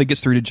Dean finally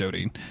gets through to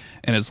Jody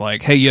and is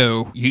like, hey,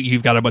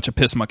 you've got a bunch of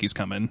piss monkeys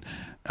coming.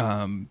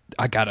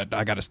 I gotta,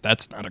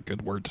 that's not a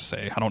good word to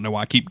say. I don't know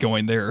why I keep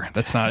going there.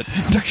 That's not,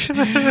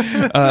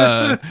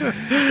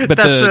 but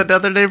that's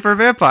another name for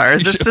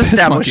vampires. It's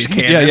established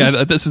canon.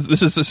 Yeah. This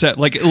is a set,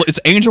 like, it's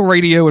Angel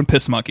Radio and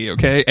Piss Monkey.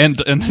 Okay. And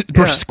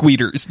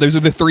Squeeters. Those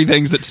are the three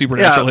things that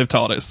Supernatural have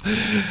taught us.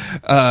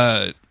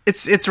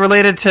 It's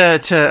related to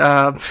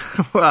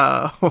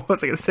what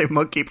was I going to say?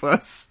 Monkey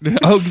Puss.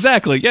 Oh,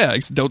 exactly. Yeah.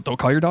 Don't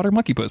call your daughter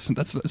Monkey Puss.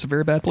 That's a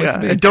very bad place to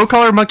be. And don't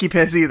call her Monkey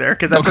Piss either,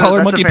 because that's call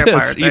her that's Monkey a vampire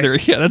Piss thing. either.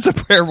 Yeah, that's a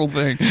terrible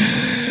thing.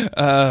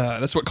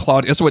 That's what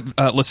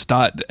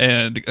Lestat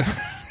and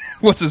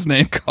what's his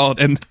name called?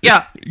 And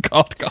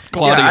called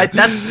Claudia.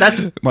 Yeah,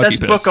 that's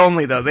book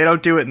only though. They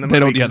don't do it in the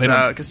movie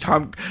because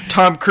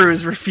Tom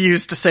Cruise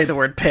refused to say the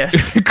word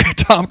piss.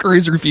 Tom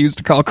Cruise refused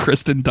to call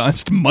Kristen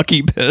Dunst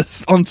Monkey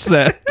Piss on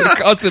set.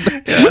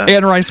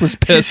 Anne Rice was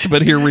pissed,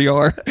 but here we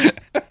are.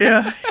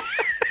 Yeah.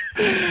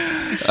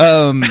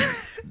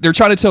 They're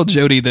trying to tell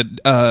Jody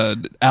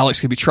that Alex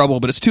could be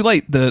trouble, but it's too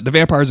late. The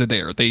vampires are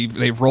there.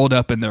 They've rolled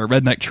up in their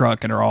redneck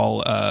truck and are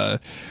all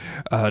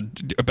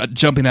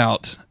jumping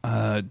out.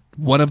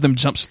 One of them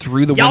jumps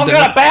through the window. Y'all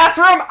got a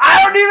bathroom?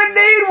 I don't even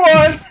need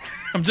one.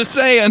 I'm just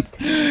saying.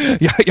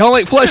 Y'all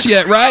ain't flush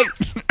yet, right?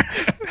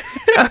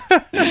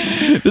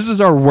 This is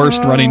our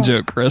worst running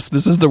joke, Chris.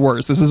 This is the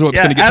worst. This is what's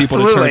going to get people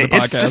to turn the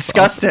podcast. It's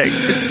disgusting.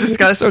 It's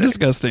disgusting. So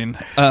disgusting.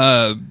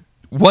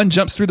 One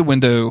jumps through the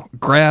window,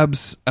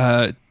 grabs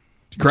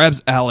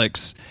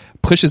Alex,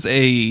 pushes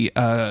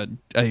a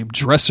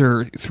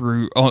dresser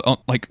through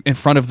like in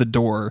front of the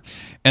door,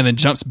 and then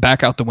jumps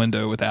back out the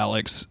window with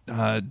Alex.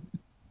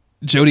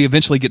 Jody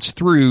eventually gets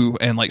through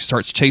and like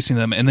starts chasing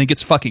them, and then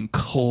gets fucking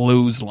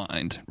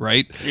clotheslined,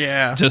 right?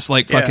 Yeah. Just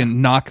like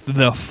fucking knocked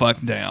the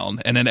fuck down.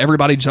 And then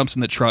everybody jumps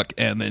in the truck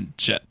and then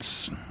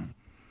jets.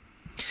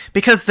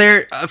 Because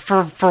they're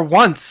for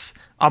once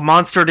a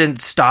monster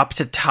didn't stop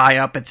to tie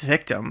up its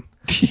victim.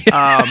 They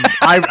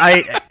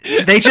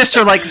just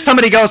are like,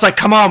 somebody goes like,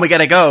 come on, we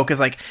gotta go,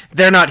 because like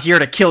they're not here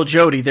to kill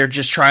Jody, they're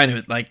just trying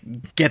to like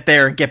get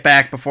there and get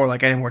back before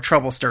like any more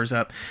trouble stirs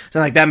up.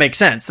 So like that makes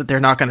sense that they're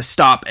not going to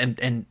stop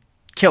and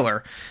kill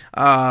her.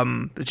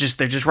 They're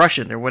just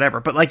rushing or whatever.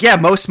 But like, yeah,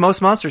 most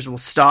monsters will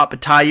stop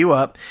and tie you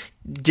up,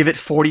 give it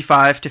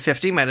 45 to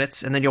 50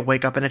 minutes, and then you'll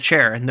wake up in a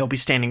chair and they'll be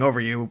standing over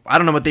you. I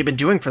don't know what they've been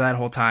doing for that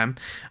whole time,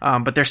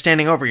 but they're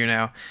standing over you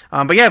now.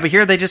 But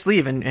here they just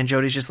leave, and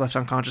Jody's just left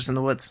unconscious in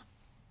the woods.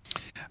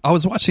 I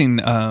was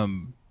watching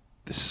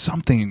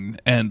something,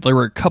 and there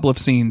were a couple of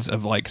scenes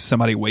of like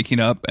somebody waking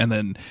up and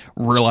then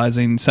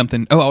realizing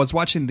something. Oh, I was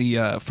watching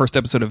the first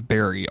episode of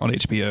Barry on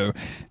HBO,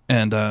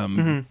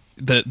 and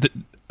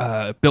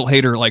Bill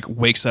Hader like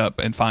wakes up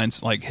and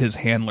finds like his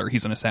handler,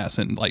 he's an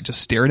assassin, like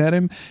just staring at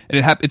him,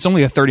 and it's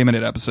only a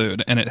 30-minute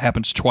episode, and it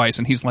happens twice,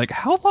 and he's like,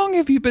 how long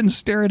have you been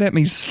staring at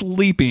me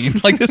sleeping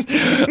like this?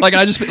 Like,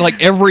 I just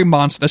like every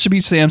monster, that should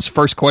be Sam's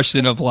first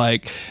question of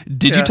like,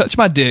 did you touch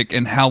my dick,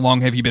 and how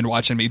long have you been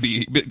watching me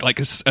be like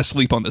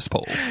asleep on this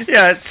pole?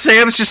 Yeah,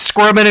 Sam's just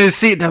squirming in his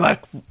seat, and they're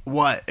like,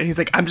 what? And he's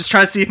like, I'm just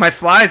trying to see if my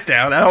fly's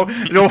down.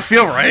 It don't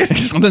feel right.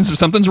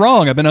 Something's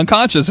wrong. I've been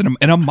unconscious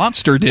in a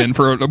monster den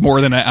for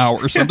more than an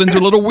hour. Something's a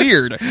little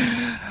weird.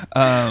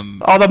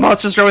 All the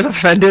monsters are always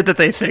offended that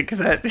they think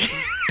that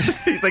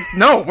he's like,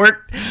 no, we're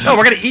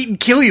gonna eat and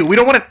kill you. We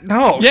don't want to.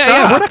 No,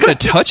 yeah, we're not gonna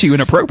touch you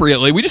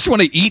inappropriately. We just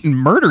want to eat and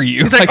murder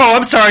you. He's like, oh,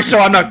 I'm sorry. So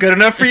I'm not good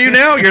enough for you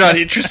now. You're not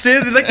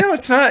interested. He's like, no,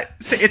 it's not.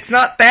 It's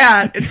not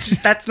that. It's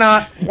just that's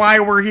not why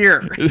we're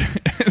here.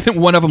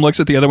 One of them looks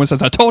at the other one and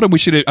says, I told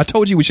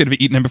you we should have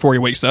eaten him before he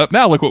wakes up.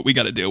 Now look what we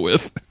got to deal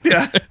with.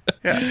 Yeah.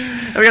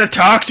 And we got to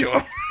talk to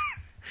him.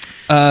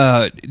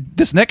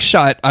 This next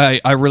shot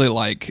I really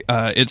like.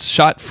 It's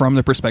shot from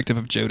the perspective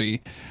of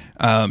Jodie.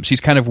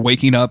 She's kind of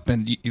waking up,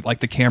 and like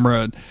the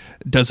camera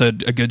does a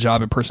good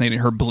job impersonating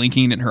her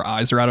blinking, and her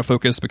eyes are out of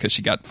focus because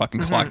she got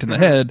fucking clocked in the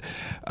head.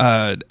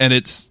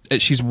 And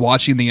she's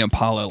watching the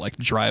Impala like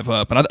drive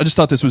up, and I just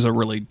thought this was a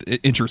really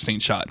interesting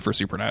shot for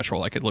Supernatural.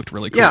 Like, it looked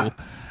really cool. Yeah.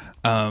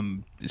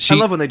 I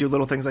love when they do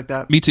little things like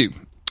that. Me too.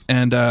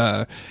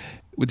 And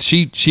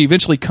she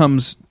eventually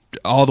comes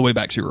all the way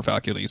back to her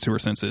faculties, to her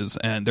senses,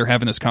 and they're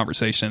having this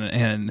conversation,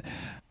 and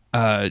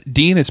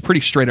Dean is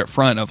pretty straight up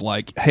front of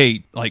like,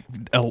 hey, like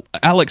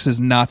Alex is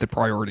not the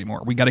priority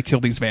anymore. We got to kill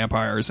these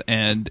vampires,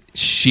 and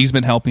she's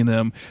been helping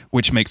them,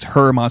 which makes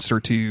her a monster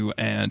too,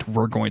 and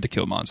we're going to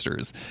kill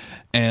monsters.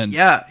 And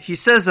yeah, he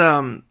says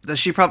that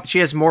she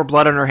has more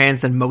blood on her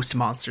hands than most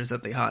monsters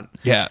that they hunt.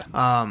 Yeah.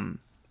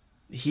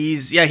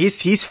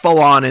 He's full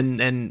on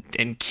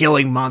in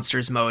killing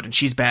monsters mode, and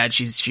she's bad.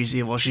 She's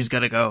evil. She's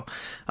gotta go.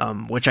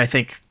 Which I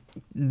think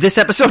this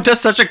episode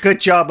does such a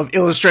good job of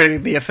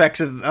illustrating the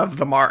effects of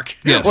the mark,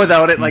 yes,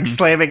 without it like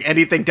slamming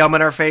anything dumb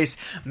in our face.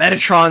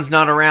 Metatron's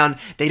not around.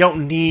 They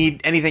don't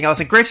need anything else.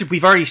 And granted,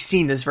 we've already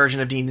seen this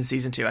version of Dean in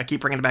season 2. I keep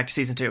bringing it back to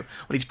season 2 when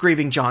he's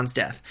grieving John's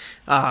death.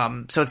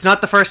 So it's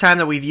not the first time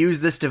that we've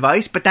used this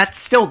device, but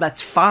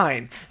that's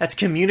fine. That's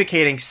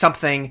communicating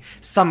something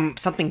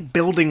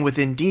building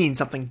within Dean,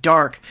 something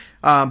dark.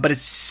 But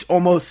it's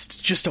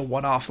almost just a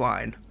one-off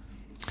line.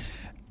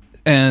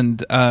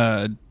 And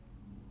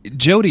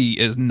Jodie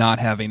is not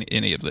having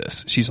any of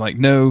this. She's like,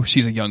 no,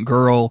 she's a young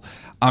girl.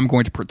 I'm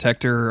going to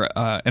protect her.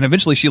 And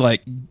eventually she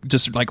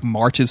just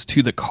marches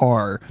to the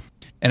car.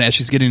 And as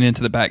she's getting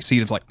into the back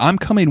seat, it's like, I'm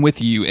coming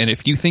with you. And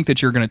if you think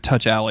that you're going to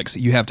touch Alex,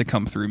 you have to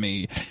come through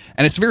me.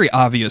 And it's very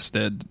obvious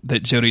that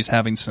Jodie's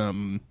having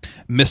some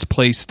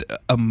misplaced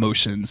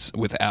emotions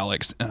with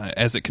Alex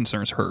as it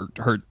concerns her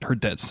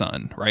dead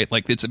son, right?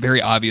 Like, it's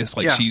very obvious.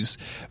 Like, she's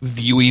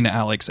viewing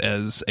Alex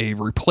as a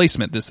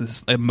replacement. This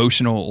is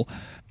emotional.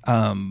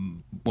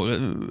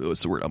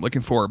 What's the word I'm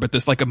looking for? But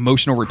this like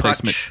emotional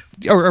replacement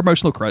or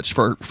emotional crutch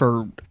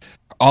for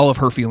all of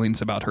her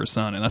feelings about her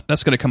son, and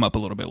that's going to come up a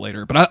little bit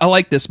later. But I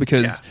like this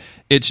because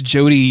it's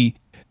Jodie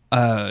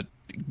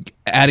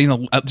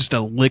adding just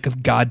a lick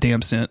of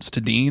goddamn sense to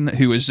Dean,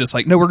 who is just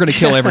like, no, we're going to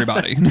kill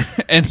everybody.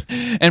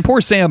 and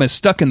poor Sam is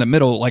stuck in the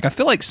middle. Like, I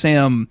feel like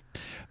Sam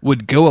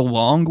would go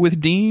along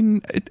with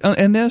Dean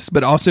in this,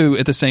 but also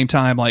at the same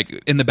time, like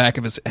in the back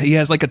of he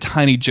has like a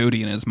tiny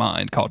Jodie in his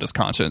mind called his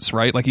conscience,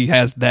 right? Like, he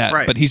has that,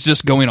 but he's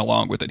just going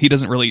along with it. He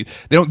doesn't really,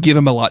 they don't give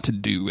him a lot to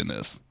do in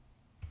this.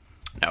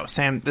 No,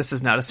 Sam, this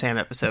is not a Sam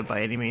episode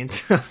by any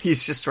means.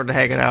 He's just sort of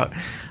hanging out.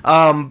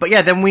 But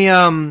yeah, then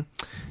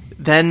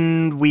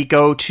we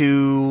go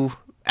to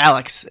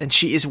Alex, and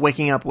she is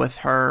waking up with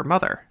her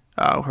mother,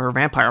 her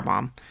vampire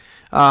mom.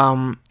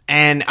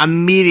 And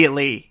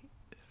immediately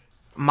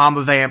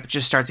Mama Vamp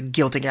just starts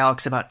guilting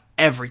Alex about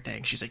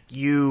everything. She's like,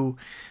 you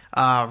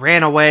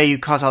ran away, you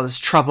caused all this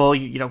trouble,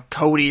 you know,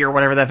 Cody or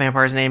whatever that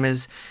vampire's name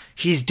is,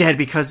 he's dead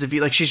because of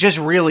you. Like, she's just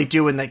really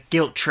doing the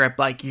guilt trip,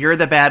 like, you're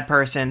the bad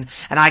person,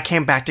 and I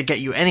came back to get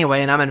you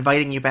anyway, and I'm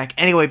inviting you back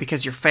anyway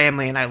because you're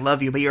family and I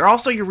love you, but you're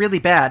really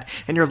bad,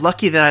 and you're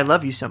lucky that I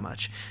love you so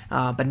much.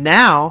 But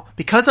now,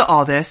 because of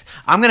all this,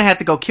 I'm gonna have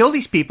to go kill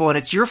these people, and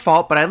it's your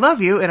fault, but I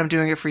love you, and I'm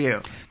doing it for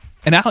you.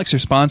 And Alex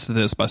responds to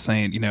this by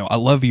saying, you know, I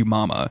love you,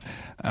 Mama.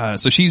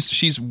 So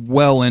she's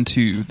well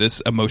into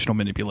this emotional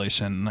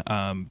manipulation,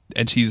 and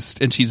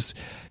she's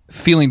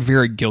feeling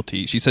very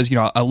guilty. She says, you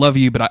know, I love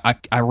you, but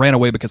I ran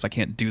away because I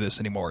can't do this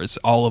anymore. It's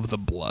all of the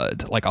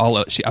blood. Like,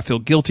 I feel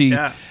guilty.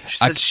 Yeah. She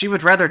said she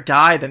would rather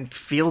die than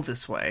feel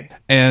this way.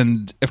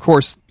 And of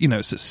course, you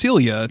know,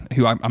 Cecilia,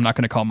 who I'm not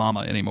going to call Mama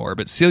anymore,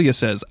 but Celia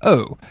says,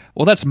 oh,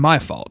 well, that's my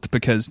fault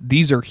because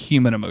these are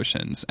human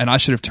emotions and I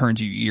should have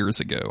turned you years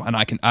ago, and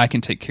I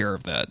can take care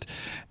of that.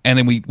 And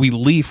then we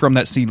leave from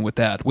that scene with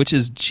that, which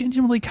is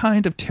genuinely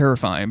kind of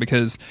terrifying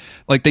because,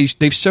 like,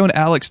 they've shown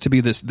Alex to be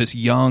this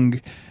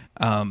young,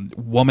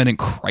 woman in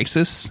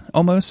crisis,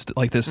 almost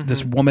like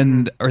this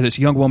woman or this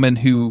young woman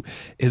who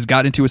has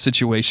got into a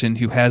situation,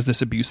 who has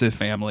this abusive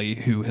family,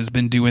 who has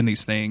been doing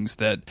these things,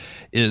 that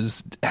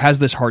has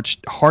this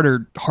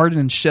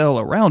hardened shell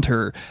around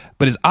her,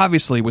 but is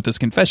obviously, with this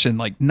confession,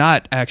 like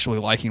not actually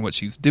liking what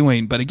she's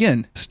doing, but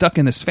again stuck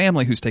in this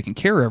family who's taken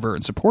care of her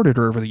and supported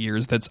her over the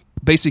years. That's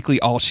basically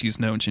all she's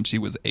known since she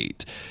was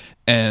 8.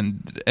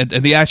 And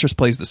the actress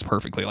plays this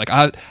perfectly. Like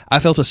I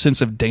felt a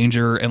sense of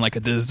danger and like a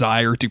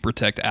desire to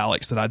protect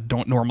Alex that I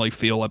don't normally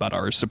feel about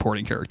our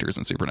supporting characters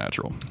in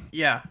Supernatural.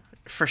 Yeah,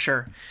 for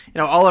sure.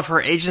 All of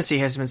her agency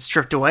has been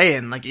stripped away,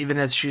 and like even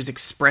as she's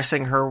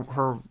expressing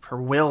her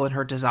will and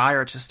her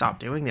desire to stop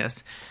doing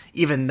this,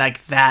 even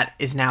like that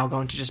is now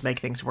going to just make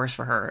things worse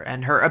for her,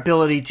 and her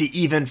ability to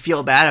even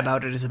feel bad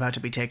about it is about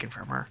to be taken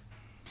from her.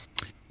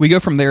 We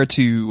go from there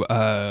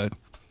to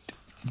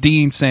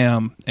Dean,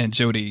 Sam, and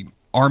Jody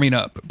arming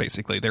up.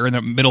 Basically, they're in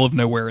the middle of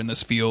nowhere in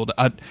this field.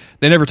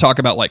 They never talk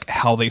about like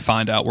how they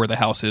find out where the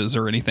house is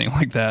or anything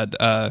like that,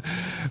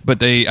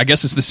 but I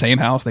guess it's the same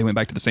house. They went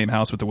back to the same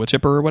house with the wood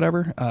chipper or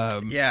whatever.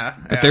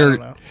 But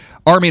they're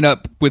arming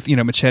up with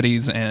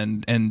machetes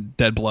and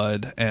dead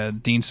blood,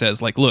 and Dean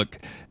says like, look,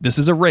 this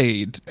is a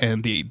raid,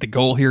 and the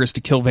goal here is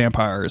to kill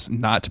vampires,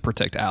 not to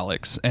protect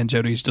Alex. And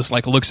Jody's just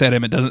like looks at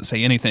him and doesn't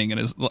say anything,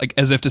 and is like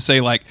as if to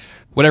say like,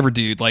 whatever,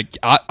 dude, like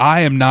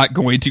I am not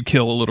going to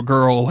kill a little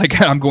girl, like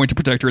I'm going to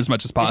protect her as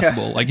much as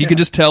possible. You can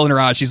just tell in her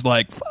eyes she's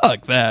like,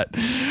 fuck that.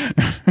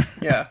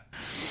 Yeah.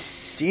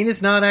 Dean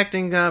is not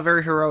acting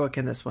very heroic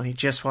in this one. He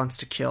just wants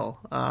to kill,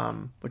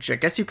 which I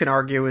guess you can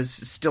argue is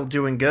still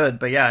doing good.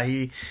 But yeah,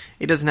 he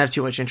doesn't have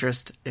too much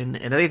interest in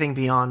anything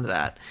beyond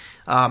that.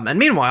 And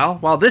meanwhile,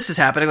 while this is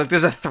happening, like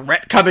there's a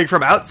threat coming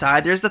from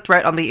outside. There's the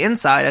threat on the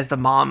inside as the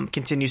mom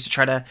continues to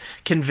try to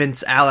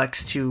convince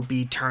Alex to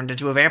be turned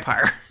into a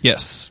vampire.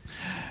 Yes.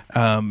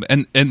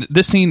 And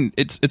this scene,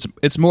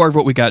 it's more of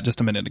what we got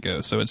just a minute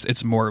ago, so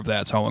it's more of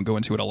that, so I won't go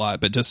into it a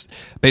lot, but just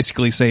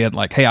basically saying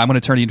like, hey, I'm going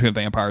to turn you into a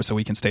vampire so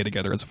we can stay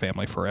together as a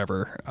family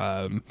forever.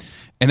 And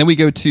then we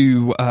go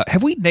to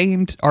have we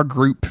named our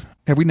group?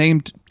 Have we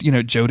named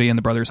Jody and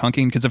the brothers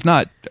Hunking? Because if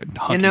not,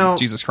 Hunking,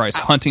 Jesus Christ,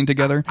 hunting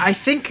together. I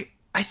think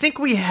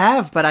we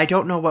have, but I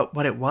don't know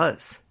what it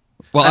was.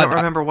 Well, I don't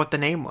remember what the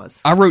name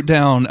was. I wrote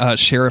down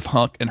Sheriff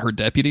Hunk and her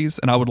deputies,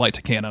 and I would like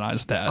to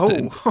canonize that.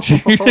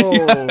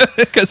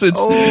 Because it's...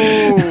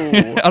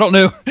 I don't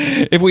know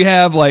if we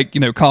have,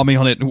 call me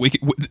on it,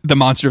 the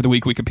Monster of the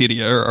Week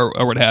Wikipedia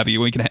or what have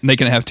you. They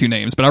can have 2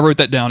 names, but I wrote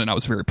that down, and I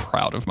was very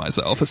proud of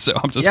myself, so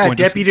I'm just going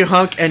Deputy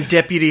Hunk and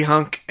Deputy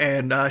Hunk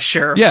and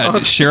Sheriff Hunk.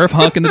 Yeah, Sheriff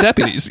Hunk and the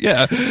deputies,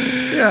 yeah.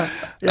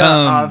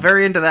 Yeah,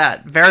 very into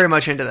that. Very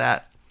much into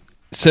that.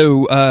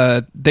 So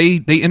they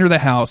enter the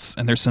house,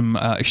 and there's some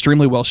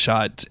extremely well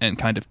shot and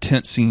kind of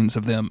tense scenes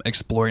of them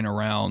exploring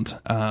around.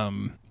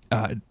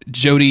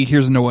 Jody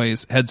hears a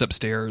noise, heads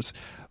upstairs.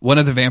 One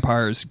of the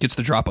vampires gets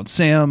the drop on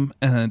Sam,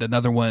 and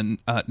another one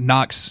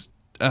knocks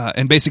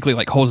and basically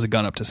holds the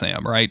gun up to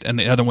Sam, right? And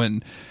the other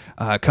one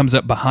comes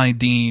up behind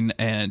Dean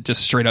and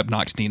just straight up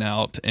knocks Dean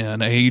out,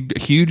 and a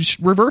huge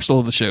reversal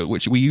of the show,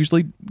 which we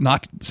usually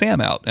knock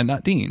Sam out and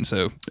not Dean.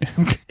 So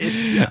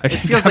it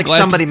feels like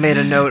somebody made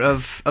a note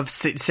of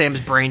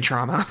Sam's brain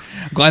trauma.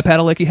 Glad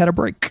Padalecki had a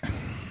break.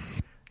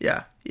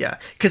 Yeah.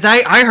 Because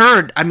I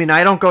heard,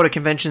 I don't go to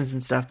conventions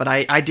and stuff, but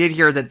I did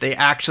hear that they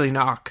actually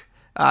knock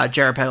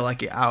Jared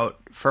Padalecki out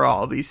for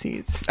all of these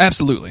scenes.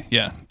 Absolutely.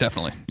 Yeah,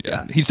 definitely.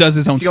 Yeah. He does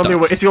his own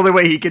stunts. It's the only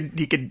way he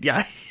could,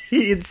 yeah.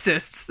 He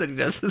insists that he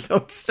does his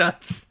own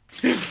stunts.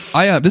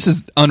 This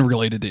is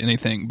unrelated to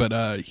anything, but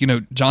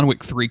John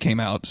Wick 3 came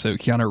out, so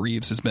Keanu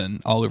Reeves has been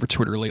all over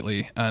Twitter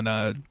lately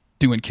and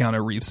doing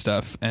Keanu Reeves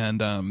stuff, and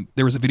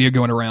there was a video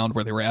going around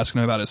where they were asking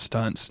him about his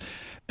stunts,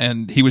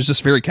 and he was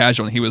just very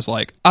casual, and he was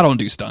like, I don't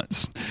do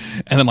stunts,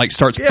 and then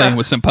starts playing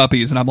with some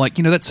puppies, and I'm like,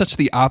 that's such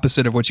the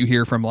opposite of what you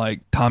hear from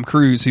Tom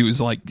Cruise, who's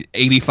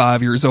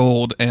 85 years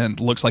old and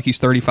looks like he's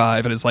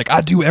 35 and is like, I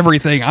do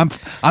everything, I'm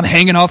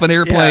hanging off an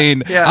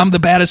airplane, I'm the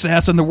baddest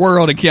ass in the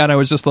world, and Keanu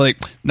was just like,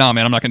 nah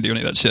man, I'm not gonna do any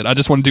of that shit, I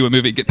just want to do a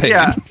movie and get paid.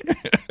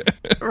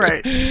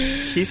 Right.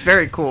 He's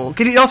very cool.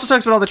 He also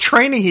talks about all the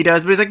training he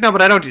does, but he's like, no,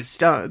 but I don't do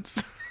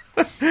stunts.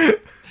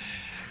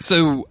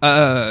 So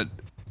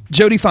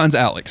Jody finds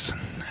Alex.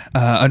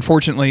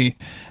 Unfortunately,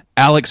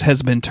 Alex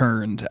has been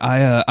turned.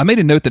 I made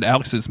a note that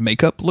Alex's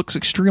makeup looks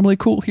extremely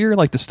cool here.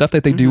 The stuff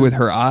that they do with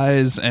her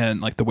eyes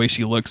and the way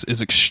she looks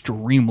is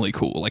extremely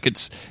cool.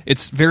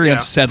 It's very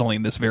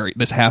unsettling,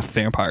 this half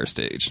vampire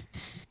stage.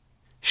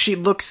 She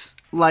looks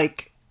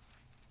like,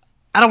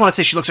 I don't want to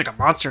say she looks like a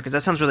monster because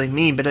that sounds really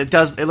mean, but it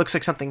looks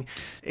like something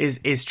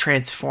is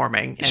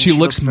transforming. And she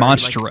looks very,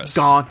 monstrous,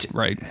 gaunt,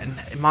 right?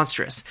 And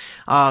monstrous.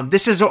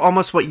 This is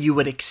almost what you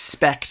would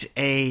expect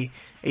a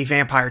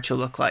vampire to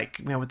look like,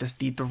 with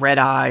the red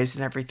eyes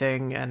and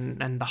everything,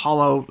 and the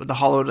hollow,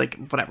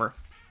 whatever.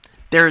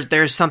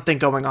 There's something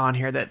going on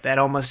here that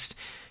almost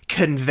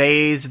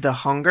conveys the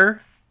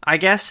hunger, I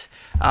guess,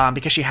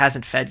 because she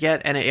hasn't fed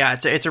yet, and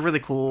it's a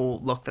really cool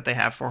look that they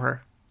have for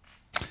her.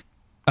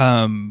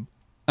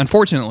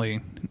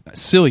 unfortunately,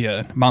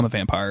 Celia, Mama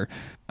Vampire,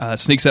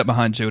 sneaks up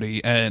behind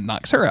Jody and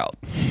knocks her out.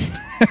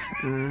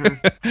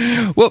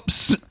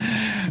 Whoops.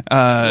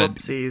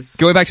 Whoopsies.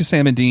 Going back to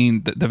Sam and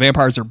Dean, the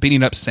vampires are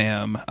beating up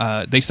Sam.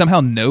 They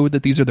somehow know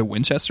that these are the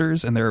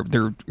Winchesters, and they're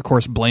of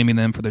course blaming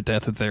them for the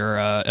death of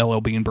their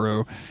LL Bean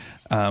bro.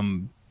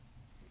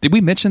 Did we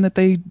mention that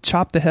they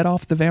chopped the head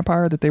off the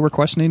vampire that they were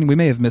questioning? We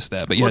may have missed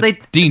that, but yeah,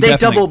 Dean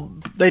definitely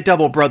they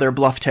double brother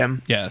bluffed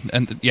him. Yeah,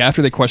 and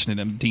after they questioned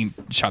him, Dean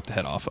chopped the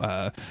head off.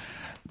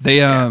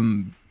 They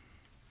want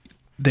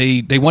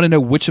to know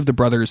which of the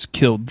brothers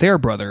killed their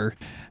brother,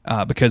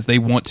 because they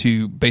want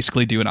to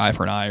basically do an eye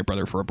for an eye,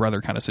 brother for a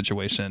brother kind of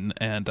situation.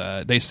 And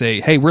they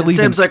say, "Hey, we're leaving."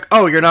 Sam's like,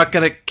 "Oh, you're not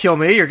gonna kill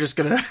me. You're just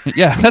gonna."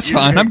 Yeah, that's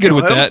fine. I'm good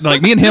with him? that.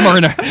 Like me and him are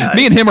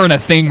in a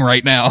thing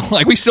right now.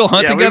 Like we still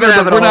hunt together,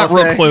 but we're not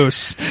real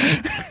close.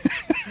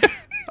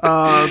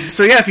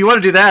 So yeah, if you want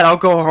to do that, I'll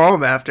go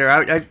home after.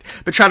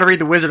 I've been trying to read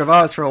The Wizard of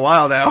Oz for a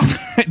while now.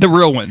 The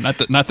real one, not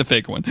the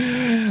fake one.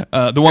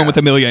 The one with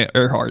Amelia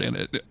Earhart in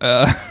it.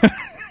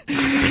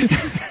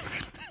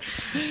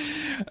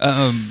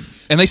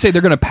 And they say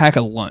they're going to pack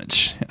a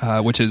lunch,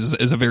 which is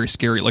a very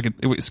scary, like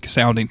it was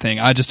sounding thing.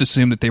 I just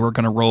assumed that they were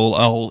going to roll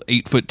all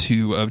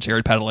 8'2" of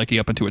Jared Padalecki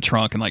up into a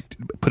trunk and like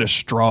put a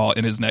straw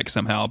in his neck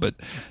somehow, but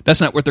that's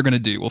not what they're going to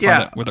do. We'll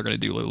find out what they're going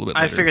to do a little bit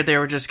later. I figured they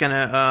were just going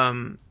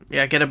to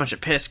get a bunch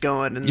of piss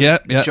going and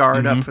jar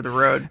it up for the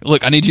road.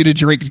 Look, I need you to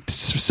drink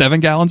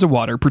 7 gallons of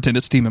water, pretend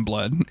it's steaming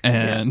blood,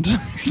 and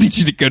I need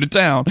you to go to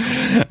town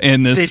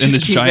in this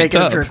keep giant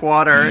making tub. Them drink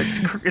water. It's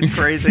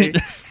crazy.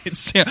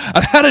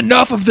 I've had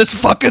enough of this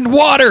fucking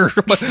water.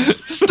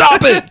 Stop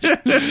it.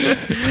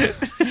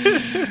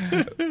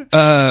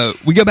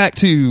 We go back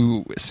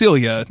to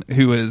Celia,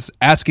 who is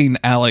asking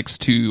Alex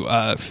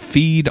to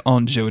feed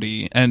on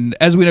Jody. And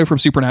as we know from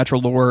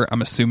supernatural lore,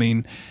 I'm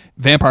assuming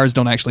vampires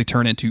don't actually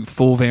turn into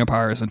full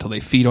vampires until they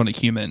feed on a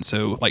human.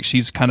 So like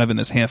she's kind of in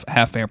this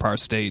half vampire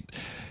state.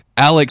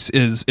 Alex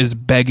is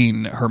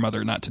begging her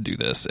mother not to do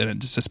this, and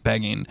it's just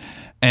begging.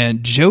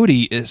 And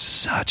Jody is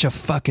such a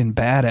fucking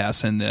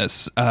badass in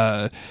this.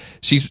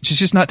 She's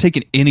just not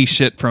taking any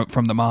shit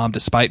from the mom,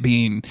 despite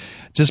being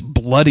just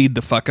bloodied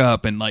the fuck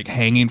up and like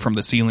hanging from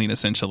the ceiling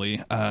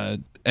essentially.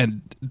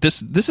 And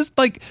this is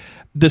like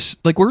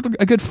we're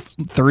a good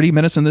 30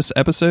 minutes in this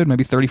episode,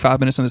 maybe 35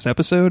 minutes in this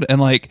episode,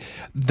 and like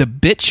the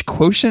bitch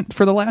quotient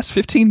for the last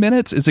 15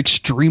 minutes is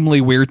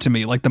extremely weird to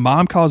me. Like the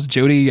mom calls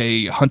Jody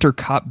a hunter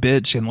cop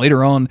bitch, and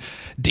later on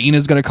Dean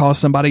is going to call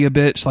somebody a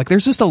bitch. Like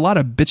there's just a lot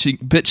of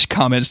bitch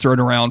comments thrown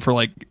around for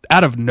like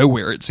out of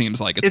nowhere. It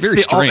seems like it's very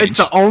strange. It's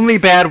the only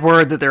bad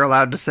word that they're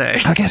allowed to say.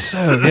 I guess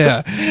so.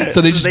 Yeah. So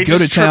they just go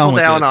to town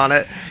with down it. on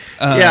it.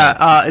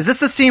 Is this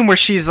the scene where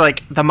she's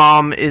like, the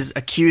mom is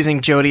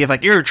accusing Jody of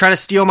like, you're trying to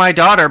steal my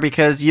daughter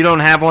because you don't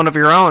have one of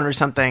your own or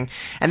something?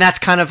 And that's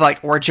kind of like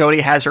where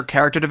Jody has her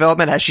character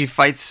development as she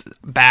fights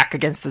back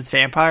against this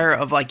vampire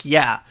of like,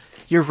 yeah,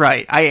 you're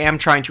right. I am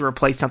trying to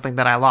replace something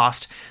that I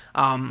lost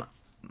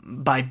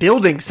by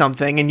building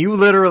something, and you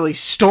literally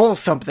stole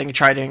something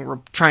trying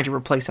to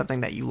replace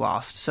something that you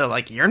lost. So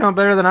like, you're no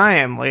better than I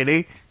am,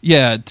 lady.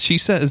 Yeah, she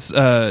says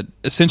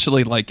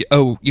essentially like,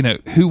 oh,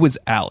 who was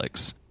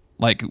Alex?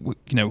 Like,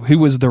 who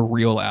was the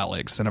real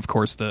Alex? And of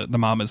course, the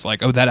mom is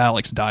like, oh, that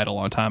Alex died a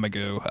long time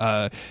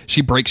ago.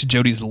 She breaks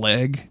Jody's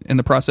leg in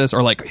the process,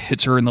 or like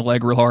hits her in the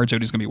leg real hard.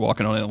 Jody's going to be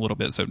walking on it a little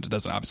bit, so it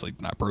doesn't, obviously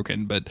not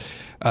broken, but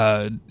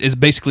is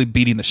basically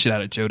beating the shit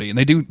out of Jody. And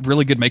they do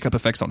really good makeup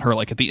effects on her.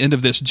 Like at the end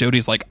of this,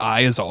 Jody's like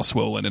eye is all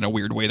swollen in a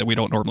weird way that we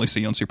don't normally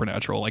see on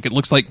Supernatural. Like it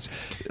looks like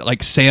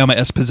Sam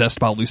as possessed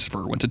by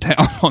Lucifer went to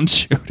town on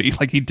Jody,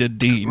 like he did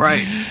Dean.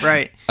 Right.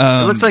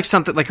 It looks like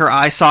something like her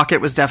eye socket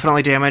was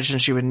definitely damaged,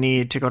 and she would need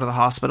to go to the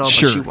hospital, but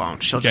she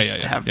won't. She'll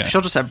just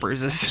have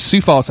bruises.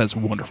 Sioux Falls has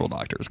wonderful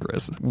doctors,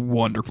 Chris.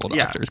 Wonderful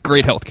doctors.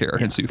 Great healthcare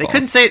in Sioux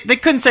Falls. They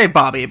couldn't say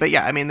Bobby, but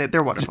yeah, I mean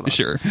they're wonderful.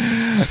 Sure.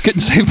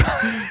 Couldn't say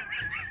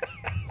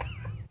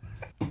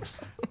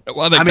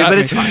well, but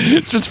it's fine.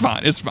 It's just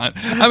fine. It's fine.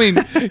 I mean,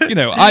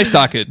 eye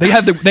socket. They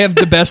have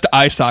the best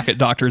eye socket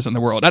doctors in the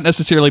world. Not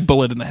necessarily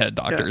bullet in the head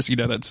doctors.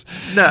 Yeah.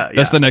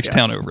 That's the next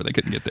town over. They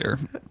couldn't get there.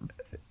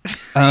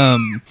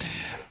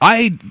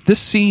 This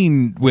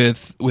scene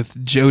with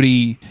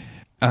Jody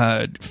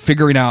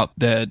figuring out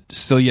that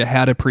Celia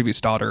had a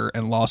previous daughter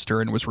and lost her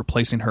and was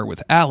replacing her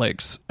with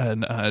Alex,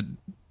 and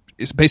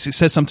it basically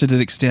says something to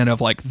the extent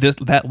of like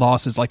that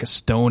loss is like a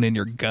stone in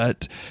your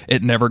gut.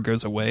 It never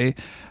goes away.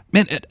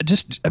 Man,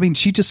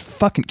 she just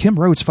fucking Kim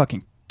Rhodes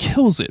fucking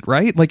kills it,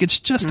 right? Like it's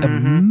just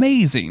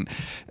amazing.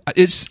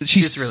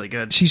 She's really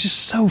good. She's just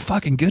so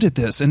fucking good at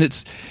this, and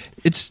it's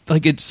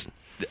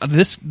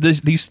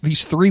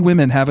these three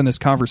women having this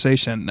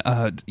conversation,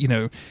 not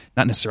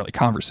necessarily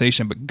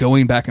conversation, but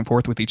going back and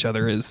forth with each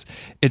other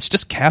it's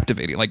just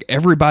captivating. Like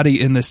everybody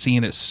in this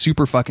scene is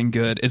super fucking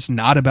good. It's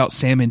not about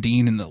Sam and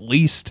Dean in the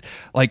least.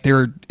 Like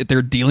they're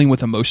dealing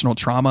with emotional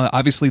trauma.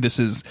 Obviously this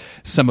is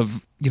some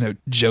of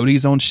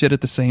Jodie's own shit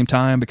at the same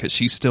time, because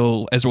she's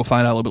still, as we'll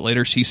find out a little bit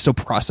later, she's still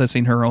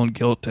processing her own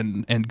guilt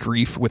and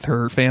grief with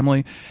her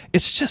family.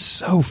 It's just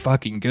so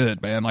fucking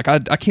good, man. Like I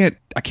can't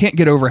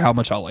get over how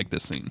much I like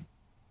this scene.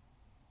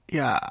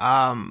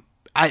 Yeah,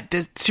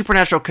 this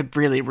Supernatural could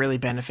really, really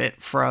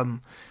benefit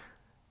from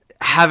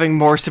having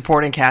more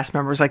supporting cast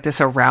members like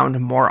this around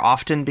more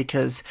often,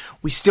 because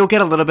we still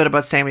get a little bit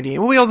about Sam and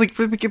Dean. We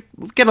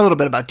get a little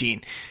bit about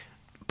Dean.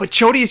 But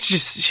Jodie is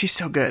she's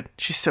so good.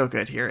 She's so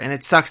good here. And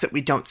it sucks that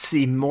we don't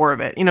see more of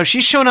it.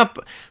 She's shown up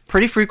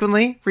pretty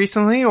frequently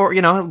recently, or,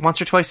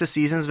 once or twice this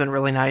season has been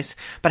really nice.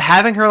 But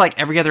having her like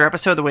every other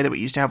episode, the way that we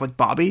used to have with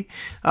Bobby,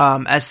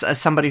 as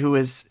somebody who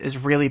is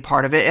really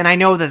part of it. And I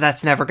know that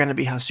that's never going to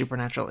be how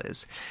Supernatural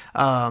is.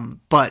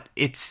 But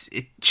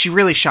she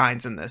really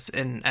shines in this,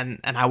 and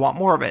I want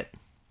more of it.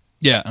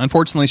 Yeah.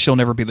 Unfortunately, she'll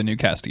never be the new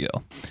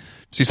Castiel.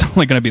 She's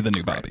only going to be the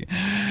new Bobby.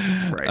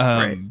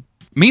 Right.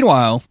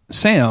 Meanwhile,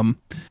 Sam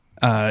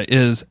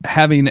is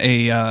having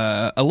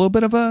a little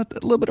bit of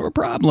a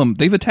problem.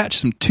 They've attached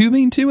some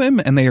tubing to him,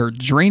 and they are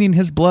draining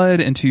his blood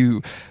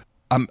into.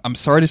 I'm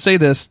sorry to say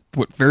this,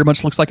 what very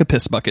much looks like a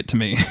piss bucket to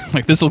me.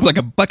 Like, this looks like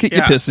a bucket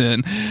you piss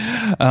in.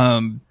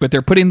 But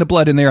they're putting the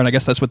blood in there, and I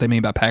guess that's what they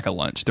mean by pack a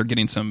lunch. They're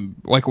getting some,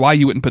 like, why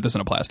you wouldn't put this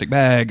in a plastic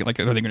bag? Like,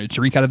 are they going to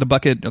drink out of the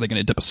bucket? Are they going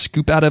to dip a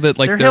scoop out of it?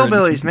 Like, they're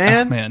hillbillies,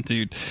 man. Oh, man,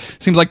 dude.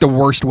 Seems like the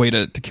worst way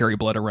to carry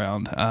blood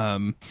around.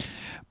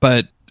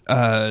 But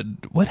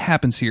what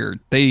happens here?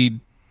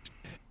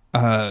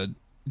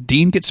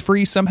 Dean gets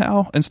free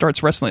somehow and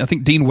starts wrestling. I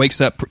think Dean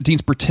wakes up.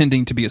 Dean's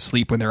pretending to be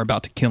asleep when they're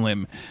about to kill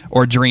him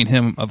or drain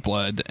him of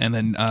blood, and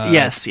then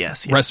yes.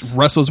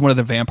 wrestles one of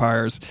the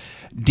vampires.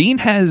 Dean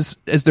has,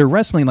 as they're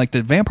wrestling, like,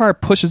 the vampire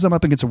pushes him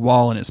up against a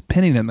wall and is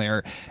pinning him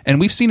there. And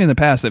we've seen in the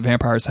past that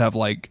vampires have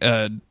like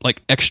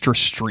extra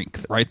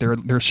strength, right?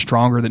 They're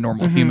stronger than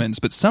normal humans,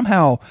 but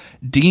somehow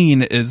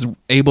Dean is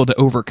able to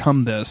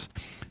overcome this.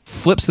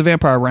 Flips the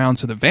vampire around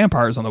so the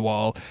vampire's on the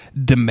wall,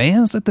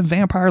 demands that the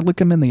vampire look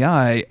him in the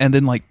eye, and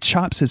then like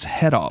chops his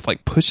head off,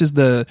 like pushes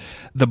the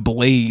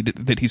blade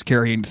that he's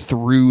carrying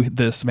through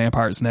this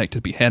vampire's neck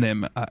to behead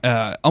him,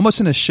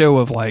 almost in a show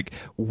of like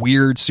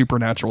weird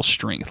supernatural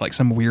strength, like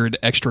some weird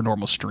extra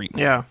normal strength.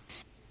 Yeah.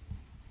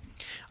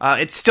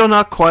 It's still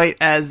not quite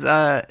as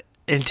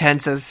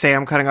intense as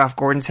Sam cutting off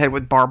Gordon's head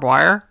with barbed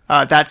wire.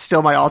 That's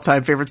still my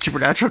all-time favorite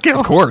Supernatural kill.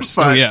 Of course.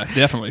 Oh yeah,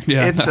 definitely.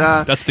 Yeah. It's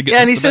that's the good.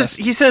 Yeah, and he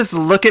says,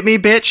 "Look at me,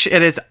 bitch."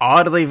 And it's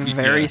oddly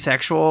very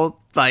sexual.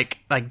 Like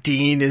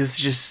Dean is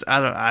just I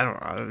don't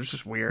know. It's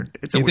just weird.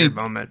 It's a weird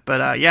moment.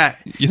 But yeah.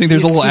 You think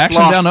there's a little action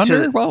down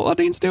under while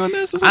Dean's doing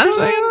this? Is what you're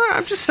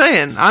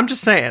saying? I'm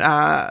just saying.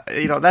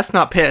 That's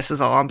not piss. Is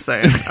all I'm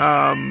saying.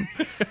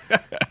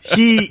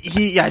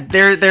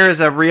 There is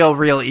a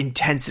real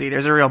intensity.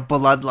 There's a real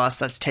bloodlust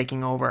that's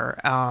taking over.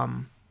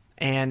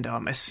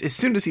 As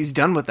soon as he's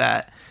done with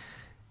that,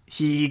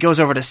 he goes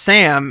over to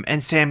Sam,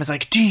 and Sam is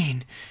like,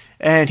 "Dean,"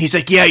 and he's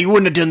like, "Yeah, you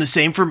wouldn't have done the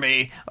same for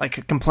me,"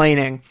 like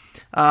complaining.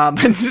 And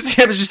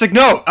Sam is just like,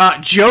 "No,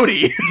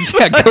 Jodie."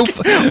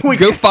 Yeah,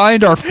 go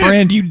find our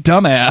friend, you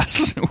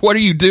dumbass. What are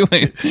you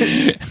doing?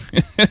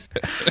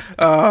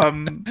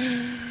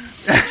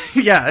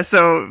 Yeah,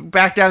 so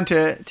back down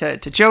to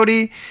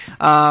Jodie,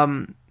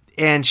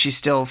 and she's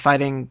still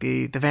fighting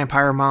the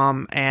vampire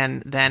mom,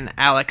 and then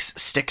Alex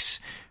sticks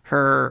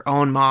her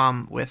own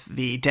mom with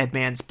the dead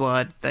man's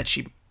blood that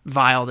she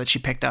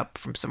picked up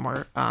from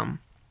somewhere, and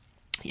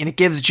it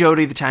gives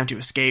Jodie the time to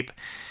escape,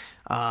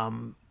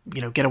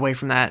 get away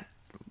from that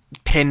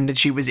pin that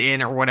she was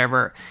in or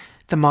whatever.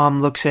 The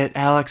mom looks at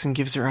Alex and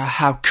gives her a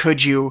 "how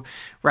could you"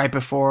 right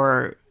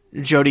before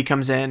Jodie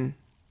comes in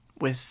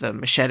with the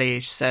machete.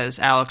 She says,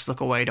 "Alex,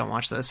 look away, don't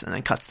watch this," and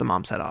then cuts the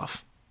mom's head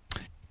off.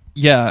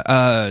 Yeah,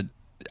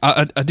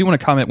 I do want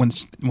to comment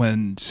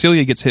when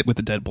Celia gets hit with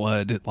the dead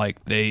blood,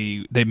 like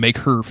they make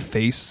her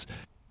face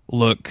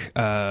look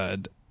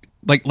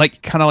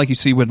like kind of like you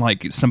see when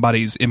like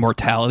somebody's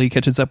immortality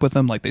catches up with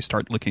them, like they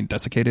start looking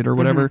desiccated or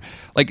whatever.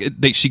 Like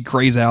she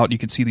grays out, you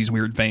can see these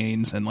weird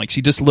veins, and like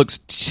she just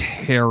looks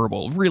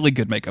terrible. Really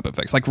good makeup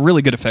effects, like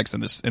really good effects in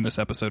this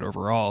episode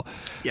overall.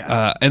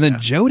 Yeah. And then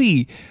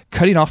Jodie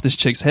cutting off this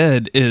chick's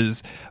head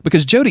is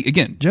because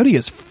Jodie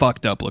is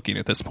fucked up looking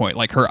at this point.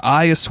 Like her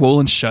eye is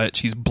swollen shut,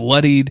 she's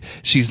bloodied,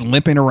 she's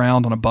limping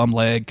around on a bum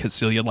leg because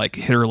Celia like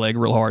hit her leg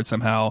real hard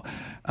somehow.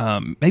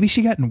 Maybe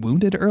she got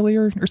wounded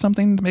earlier or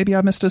something. Maybe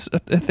I missed a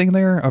thing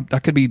there. I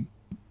could be.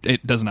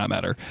 It does not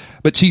matter.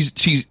 But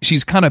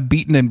she's kind of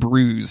beaten and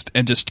bruised,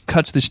 and just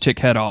cuts this chick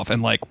head off.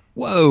 And like,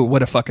 whoa,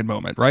 what a fucking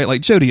moment, right?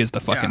 Like Jodie is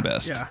the fucking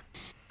best. Yeah.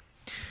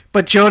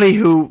 But Jodie,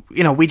 who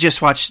we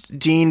just watched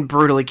Dean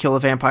brutally kill a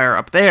vampire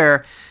up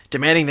there,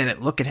 demanding that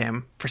it look at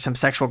him for some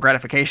sexual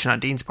gratification on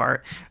Dean's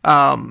part.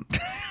 But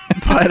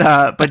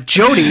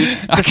Jodie,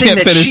 I can't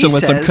finish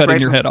unless I'm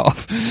cutting your head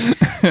off.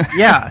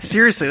 Yeah,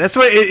 seriously, that's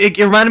what it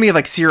reminded me of,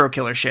 like serial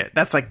killer shit.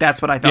 That's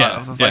what I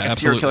thought of like a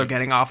serial killer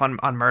getting off on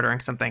murdering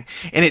something,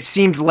 and it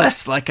seemed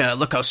less like a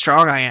look how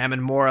strong I am,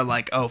 and more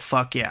like, oh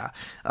fuck yeah.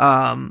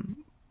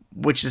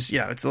 which is,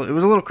 it was a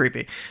little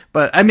creepy.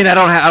 But I mean, I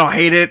don't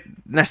hate it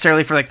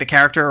necessarily for like the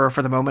character or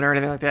for the moment or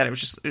anything like that. It was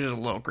just a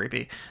little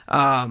creepy.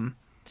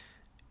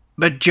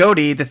 But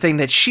Jody, the thing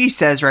that she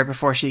says right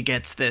before she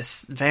gets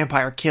this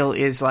vampire kill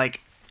is like,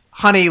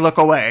 honey, look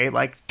away.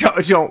 Like,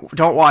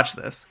 don't watch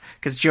this.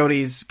 Because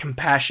Jody's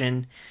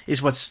compassion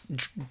is what's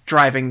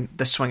driving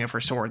the swing of her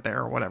sword there,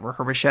 or whatever,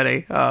 her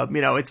machete.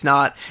 It's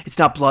not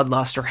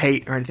bloodlust or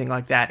hate or anything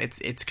like that.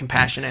 It's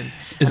compassion and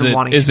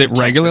wanting to protect this girl. Is it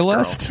regular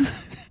lust?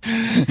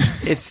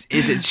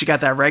 She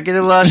got that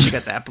regular lust, she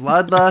got that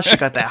bloodlust, she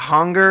got that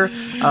hunger,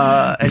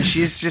 and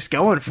she's just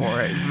going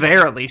for it.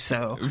 Verily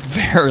so.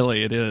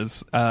 Verily it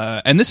is.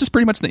 And this is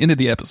pretty much the end of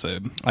the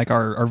episode. Like,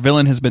 our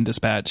villain has been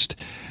dispatched.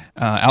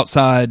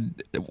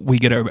 Outside, we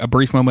get a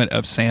brief moment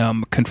of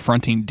Sam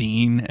confronting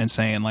Dean and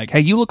saying, like,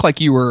 hey, you look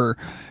like you were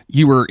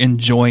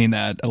enjoying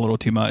that a little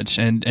too much.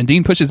 And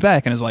Dean pushes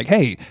back and is like,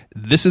 hey,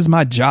 this is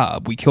my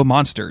job. We kill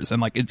monsters. And,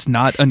 like, it's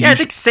not unusual. Yeah, I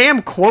think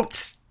Sam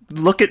quotes,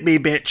 "Look at me,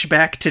 bitch,"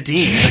 back to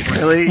Dean. Like,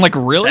 really? Like,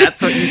 really?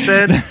 That's what you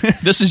said?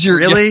 This is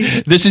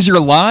your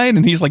line?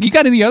 And he's like, you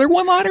got any other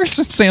one-liners?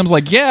 Sam's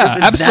like, yeah,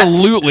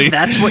 absolutely.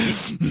 That's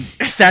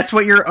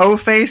what your O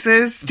face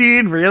is,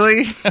 Dean?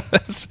 Really?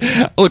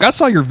 Look, I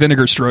saw your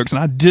Vinegar Strokes,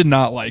 and I did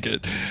not like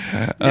it.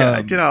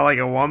 I did not like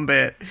it one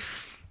bit.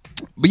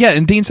 But yeah,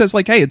 and Dean says,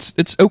 like, hey,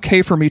 it's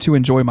okay for me to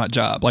enjoy my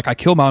job. Like, I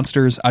kill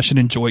monsters, I should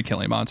enjoy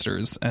killing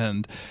monsters.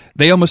 And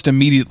they almost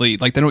immediately,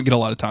 like, they don't get a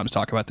lot of time to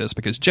talk about this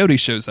because Jody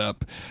shows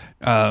up,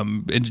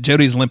 and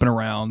Jody's limping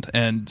around,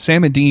 and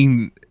Sam and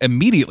Dean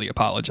immediately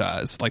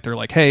apologize. Like, they're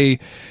like, hey,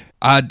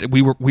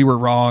 we were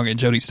wrong, and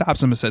Jody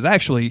stops him and says,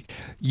 actually,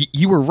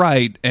 you were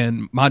right,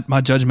 and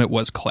my judgment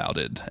was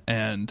clouded,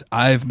 and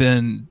I've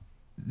been,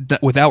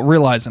 without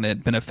realizing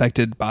it, been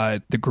affected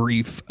by the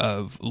grief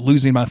of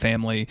losing my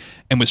family,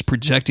 and was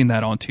projecting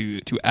that onto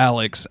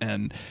Alex,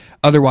 and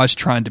otherwise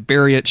trying to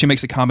bury it. She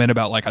makes a comment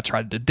about, like, I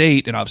tried to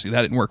date, and obviously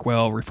that didn't work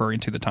well, referring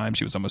to the time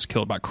she was almost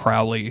killed by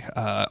Crowley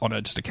on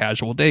just a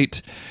casual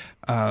date.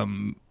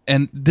 And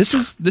this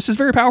is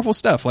very powerful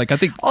stuff. Like, I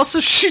think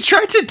also she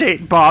tried to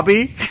date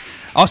Bobby.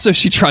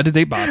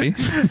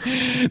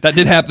 That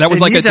did happen. That was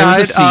like there was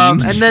a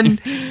scene, and then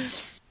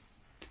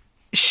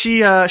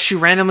she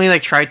randomly,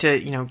 like, tried to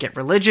get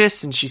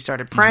religious, and she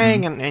started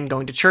praying and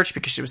going to church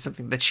because it was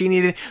something that she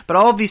needed. But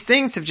all of these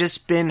things have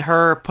just been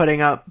her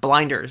putting up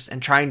blinders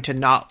and trying to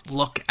not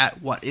look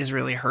at what is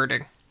really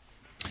hurting.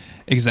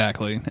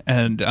 Exactly,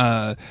 and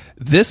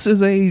this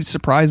is a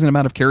surprising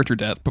amount of character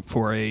depth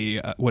for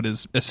what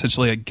is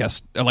essentially a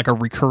guest, like a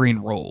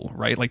recurring role,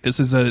 right? Like, this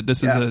is a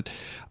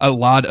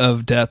lot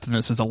of depth, and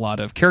this is a lot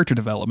of character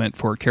development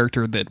for a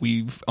character that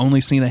we've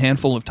only seen a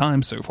handful of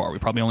times so far.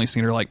 We've probably only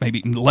seen her, like,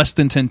 maybe less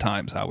than 10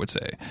 times, I would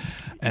say.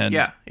 And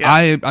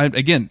I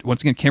again,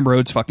 Kim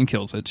Rhodes fucking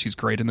kills it. She's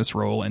great in this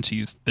role, and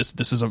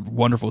this is a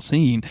wonderful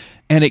scene,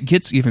 and it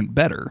gets even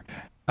better.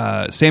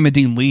 Sam and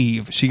Dean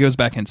leave. She goes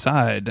back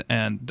inside,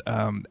 and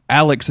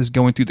Alex is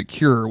going through the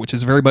cure, which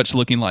is very much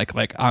looking like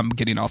I'm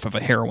getting off of a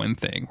heroin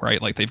thing, right?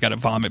 Like, they've got a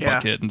vomit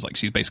bucket, and, like,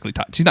 she's basically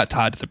she's not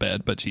tied to the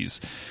bed, but she's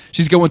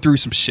going through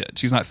some shit.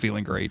 She's not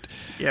feeling great.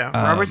 Yeah,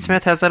 Robert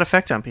Smith has that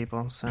effect on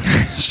people. So.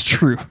 It's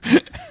true.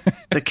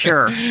 The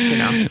cure,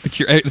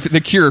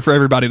 the cure for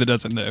everybody that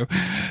doesn't know.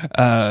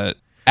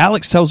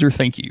 Alex tells her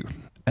thank you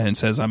and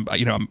says, I'm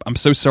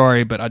so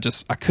sorry, but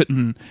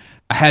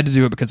I had to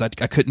do it because I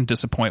couldn't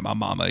disappoint my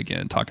mama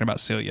again, talking about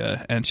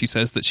Celia. And she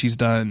says that she's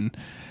done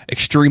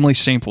extremely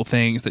shameful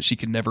things that she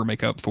could never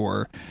make up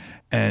for.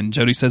 And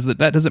Jody says that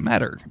doesn't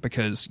matter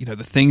because,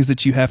 the things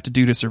that you have to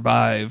do to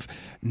survive,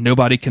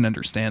 nobody can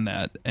understand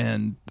that.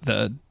 And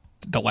the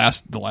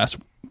last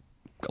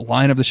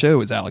line of the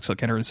show is Alex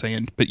looking at her and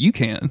saying, but you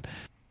can.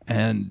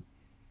 And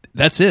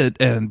that's it.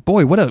 And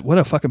boy, what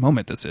a fucking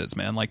moment this is,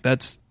 man. Like,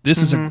 this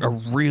is a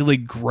really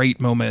great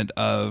moment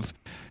of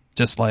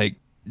just, like,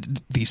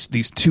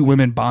 these two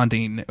women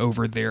bonding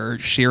over their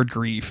shared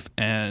grief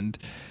and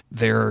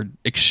their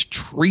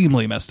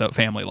extremely messed up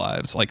family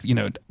lives. Like,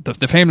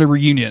 the family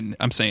reunion,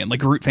 I'm saying, like,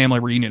 group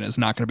family reunion is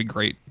not going to be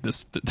great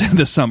this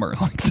summer.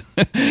 Like,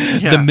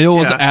 the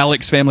Mills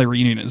Alex family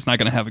reunion is not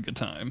going to have a good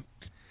time.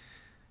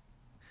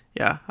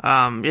 Yeah.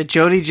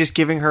 Jody just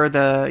giving her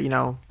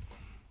the,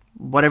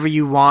 whatever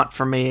you want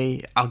from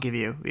me, I'll give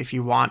you. If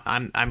you want,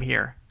 I'm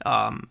here.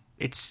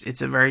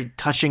 It's a very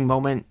touching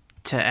moment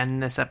to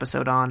end this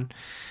episode on,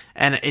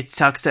 and it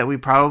sucks that we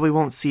probably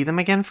won't see them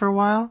again for a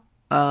while.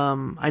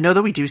 I know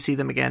that we do see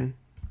them again,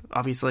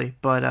 obviously,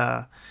 but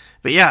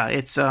yeah,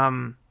 it's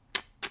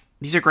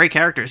these are great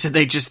characters.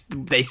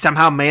 They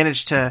somehow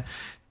managed to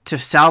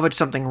salvage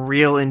something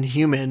real and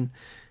human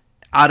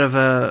out of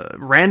a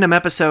random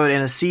episode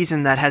in a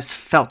season that has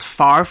felt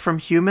far from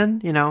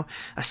human,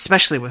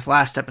 especially with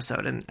last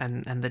episode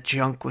and the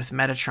junk with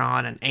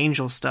Metatron and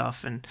Angel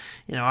stuff. And,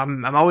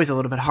 I'm always a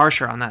little bit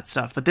harsher on that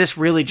stuff, but this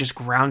really just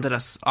grounded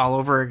us all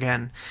over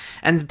again.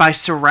 And by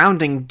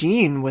surrounding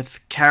Dean with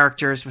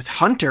characters, with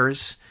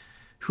hunters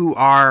who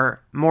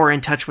are more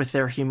in touch with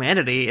their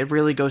humanity, it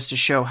really goes to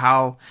show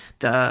how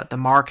the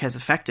mark has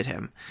affected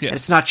him. Yes. And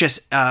it's not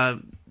just,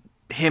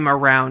 him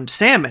around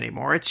Sam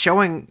anymore. It's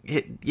showing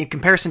in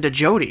comparison to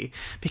Jody,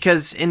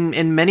 because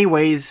in many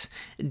ways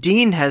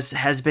Dean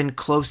has been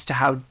close to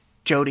how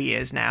Jody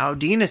is now.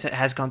 Dean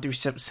has gone through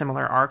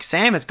similar arcs.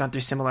 Sam has gone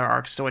through similar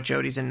arcs to what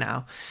Jody's in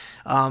now.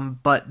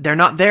 But they're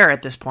not there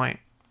at this point.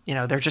 You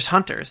know, they're just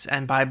hunters.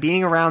 And by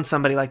being around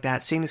somebody like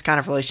that, seeing this kind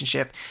of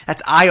relationship,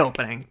 that's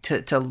eye-opening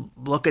to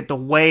look at the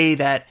way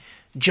that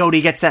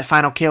Jody gets that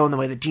final kill and the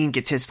way that Dean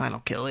gets his final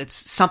kill. It's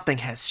something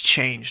has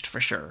changed for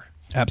sure.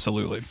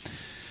 Absolutely.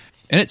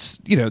 And it's,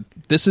 you know,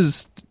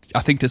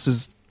 I think this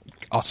is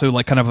also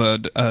like kind of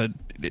a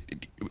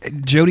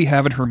Jody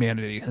having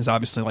humanity is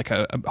obviously like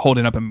a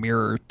holding up a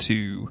mirror to,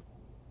 you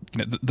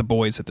know, the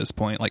boys at this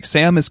point. Like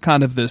Sam is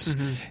kind of this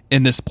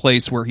in this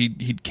place where he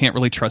can't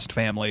really trust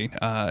family,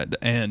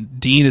 and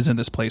Dean is in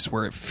this place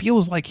where it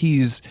feels like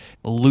he's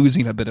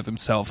losing a bit of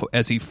himself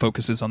as he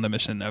focuses on the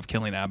mission of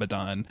killing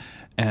Abaddon.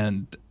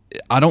 And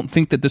I don't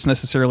think that this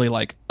necessarily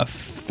like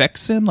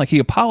affects him. Like he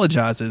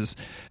apologizes,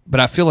 but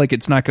I feel like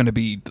it's not going to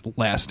be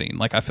lasting.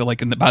 Like I feel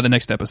like by the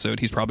next episode,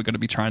 he's probably going to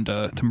be trying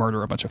to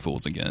murder a bunch of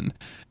fools again.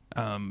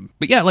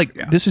 But yeah,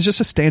 this is just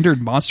a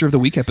standard Monster of the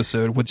Week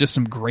episode with just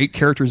some great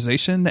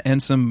characterization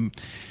and some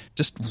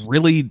just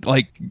really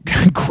like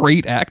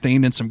great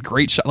acting and some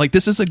great shot. Like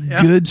this is a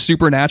good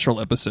Supernatural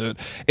episode.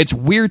 It's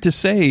weird to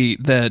say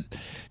that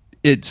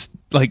it's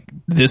like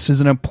this is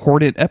an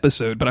important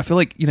episode, but I feel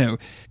like, you know,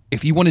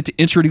 if you wanted to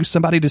introduce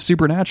somebody to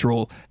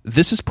Supernatural,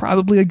 this is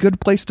probably a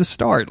good place to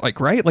start. Like,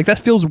 right? Like that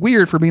feels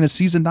weird for being a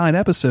season 9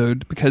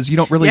 episode because you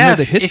don't really know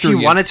the history. If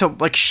you wanted to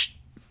like,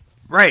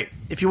 right.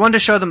 If you wanted to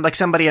show them like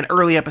somebody an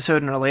early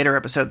episode and a later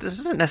episode, this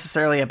isn't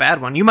necessarily a bad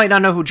one. You might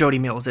not know who Jody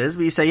Mills is,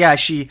 but you say, yeah,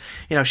 she's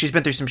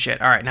been through some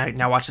shit. All right,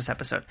 now watch this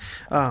episode.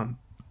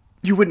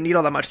 You wouldn't need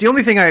all that much. The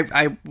only thing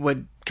I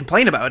would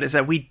complain about is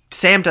that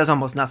Sam does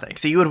almost nothing.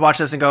 So you would watch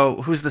this and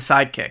go, who's the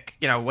sidekick?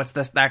 You know, what's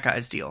that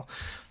guy's deal?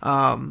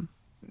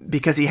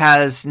 Because he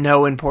has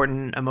no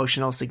important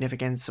emotional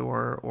significance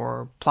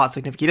or plot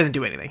significance. He doesn't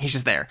do anything. He's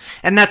just there.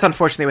 And that's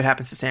unfortunately what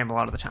happens to Sam a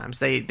lot of the times.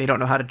 They don't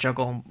know how to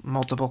juggle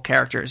multiple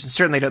characters. And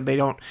certainly they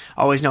don't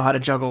always know how to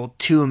juggle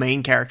two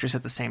main characters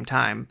at the same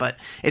time. But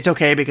it's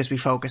okay because we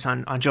focus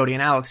on Jody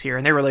and Alex here.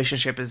 And their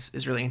relationship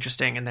is really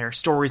interesting. And their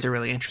stories are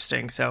really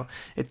interesting. So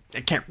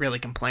I can't really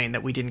complain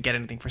that we didn't get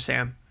anything for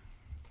Sam.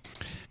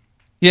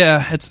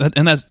 Yeah,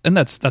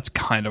 that's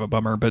kind of a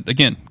bummer. But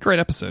again, great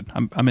episode.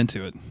 I'm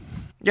into it.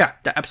 Yeah,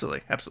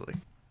 absolutely.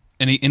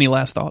 Any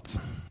last thoughts?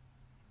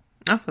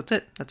 No, that's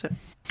it.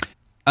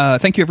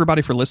 Thank you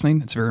everybody for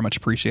listening. It's very much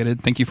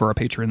appreciated. Thank you for our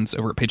patrons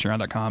over at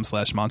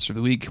patreon.com/monster of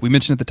the week. We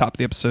mentioned at the top of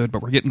the episode,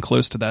 but we're getting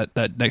close to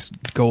that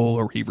next goal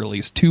where we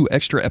release 2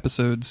 extra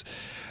episodes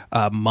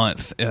a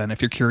month. And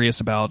if you're curious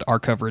about our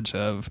coverage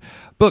of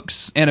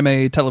books,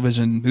 anime,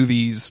 television,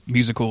 movies,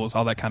 musicals,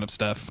 all that kind of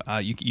stuff,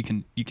 you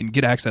can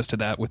get access to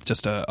that with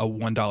just a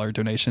 $1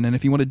 donation. And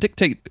if you want to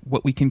dictate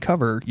what we can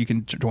cover, you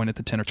can join at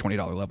the $10 or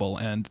 $20 level.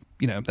 And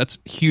you know, that's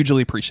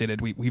hugely appreciated.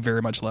 We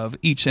very much love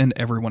each and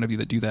every one of you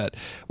that do that.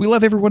 We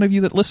love every one of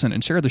you that listen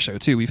and share the show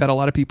too. We've had a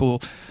lot of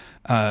people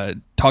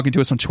talking to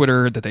us on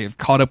Twitter that they've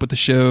caught up with the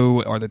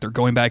show or that they're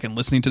going back and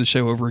listening to the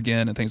show over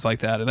again and things like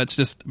that. And that's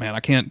just, man,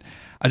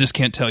 I just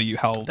can't tell you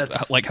how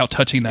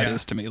touching that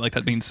is to me. Like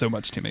that means so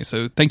much to me.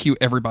 So thank you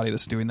everybody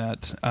that's doing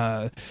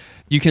that.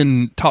 You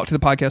can talk to the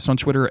podcast on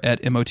Twitter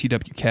at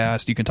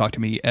MOTWcast. You can talk to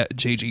me at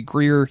JG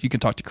Greer. You can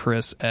talk to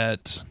Chris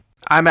at...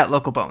 I'm at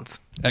Local Bones.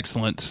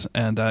 Excellent.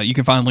 And you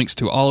can find links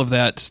to all of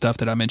that stuff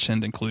that I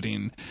mentioned,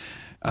 including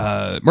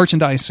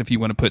merchandise. If you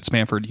want to put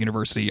Spanford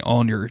University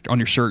on your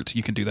shirt,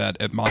 you can do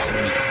that at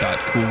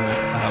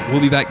monsterweek.cool.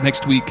 We'll be back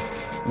next week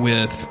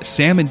with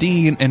Sam and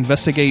Dean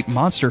investigate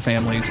monster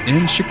families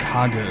in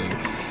Chicago.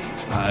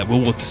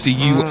 We'll see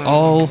you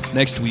all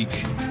next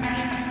week.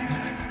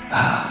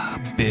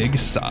 Big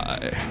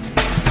sigh.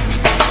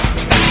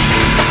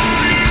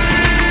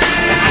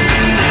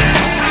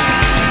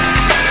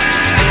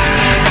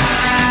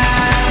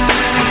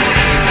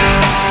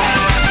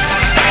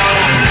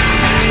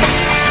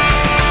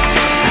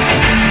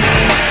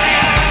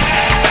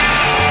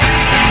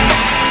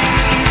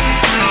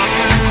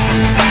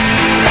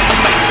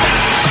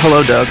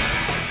 Hello, Doug.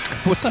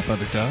 What's up,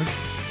 other Doug?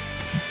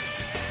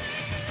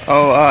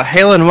 Oh,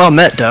 hail and well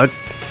met, Doug.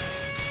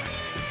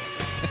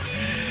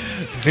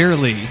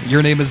 Verily,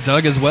 your name is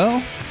Doug as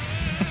well?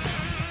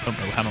 I don't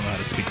know how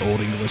to speak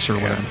Old English or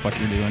whatever the fuck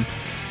you're doing.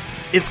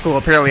 It's cool.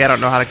 Apparently, I don't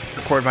know how to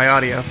record my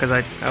audio because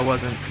I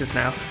wasn't just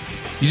now.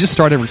 You just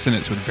start every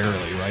sentence with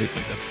verily, right?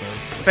 Like that's the...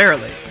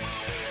 Verily.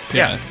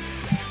 Yeah.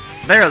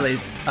 Verily,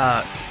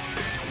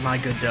 my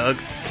good Doug.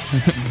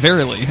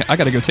 Verily, I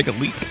gotta go take a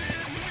leak.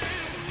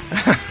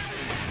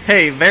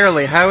 Hey,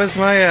 Verily, how's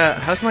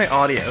my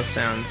audio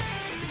sound?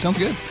 It sounds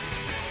good.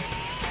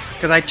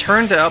 Because I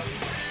turned up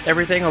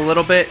everything a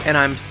little bit, and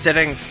I'm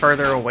sitting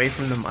further away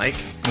from the mic.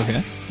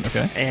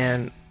 Okay.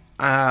 And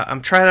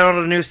I'm trying out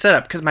a new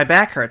setup because my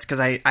back hurts because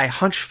I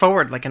hunch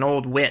forward like an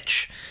old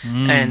witch,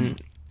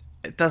 and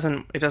it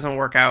doesn't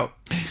work out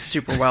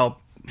super well.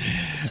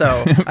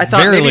 So I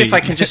thought Verily, maybe if I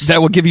can just that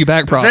will give you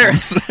back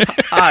problems.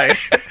 Hi,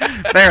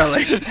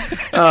 barely.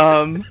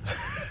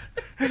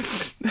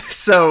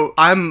 So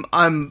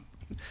I'm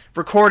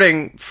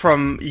recording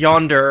from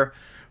yonder,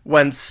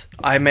 whence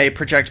I may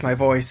project my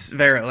voice.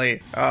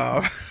 Verily,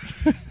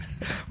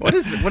 what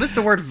does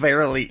the word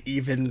 "verily"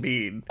 even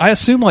mean? I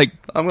assume I'm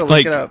gonna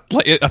look it up.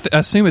 I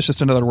assume it's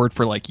just another word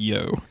for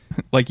yo.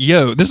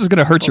 Yo, this is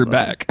gonna hurt your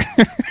back.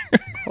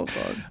 Hold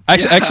on.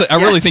 Actually, I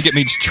really yes. think it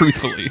means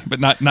truthfully, but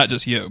not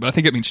just yo. But I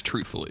think it means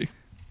truthfully.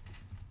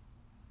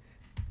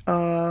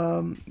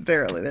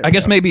 Verily. I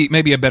guess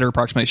maybe a better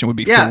approximation would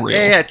be for real.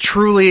 Yeah.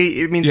 Truly,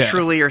 it means Yeah.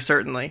 truly or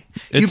certainly.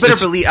 You It's- better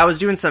it's- believe. I was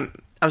doing some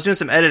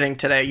editing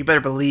today. You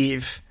better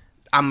believe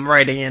I'm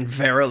writing in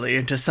verily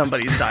into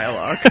somebody's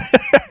dialogue.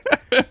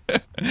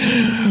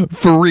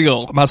 For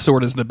real, my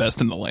sword is the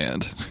best in the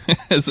land.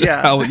 Is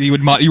Yeah. how you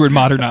would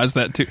modernize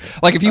that too.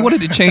 Like if you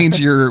wanted to change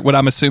your what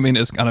I'm assuming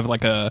is kind of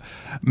like a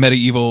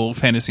medieval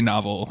fantasy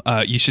novel,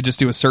 you should just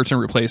do a search and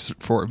replace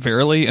for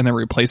verily, and then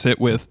replace it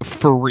with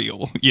for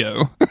real.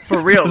 Yo, For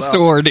real, the though.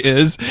 sword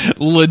is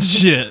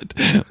legit.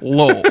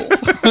 Lol.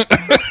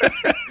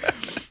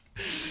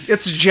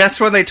 It's just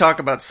when they talk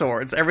about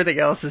swords. Everything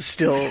else is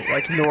still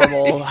like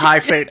normal high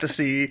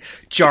fantasy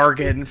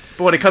jargon.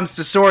 But when it comes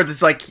to swords,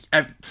 it's like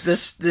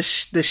this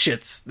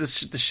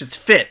shit's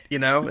fit. You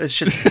know, this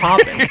shit's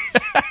popping.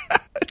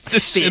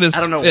 This shit is I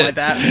don't know fit. why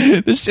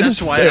that. This shit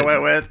That's is why fit. I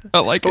went with. I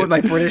like but it. with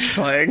my British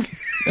slang.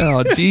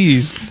 Oh,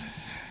 jeez.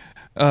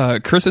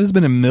 Chris, it has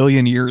been a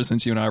million years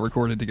since you and I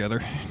recorded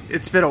together.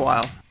 It's been a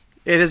while.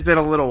 It has been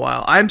a little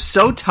while. I'm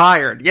so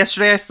tired.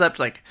 Yesterday I slept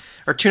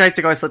 2 nights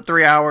ago I slept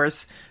 3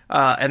 hours,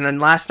 and then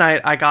last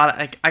night I got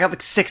like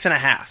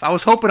 6.5. I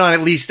was hoping on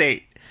at least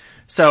 8.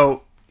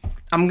 So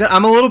I'm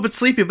a little bit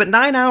sleepy, but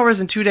 9 hours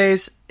in 2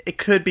 days, it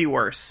could be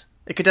worse.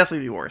 It could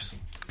definitely be worse.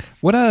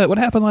 What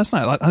happened last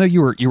night? I know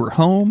you were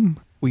home.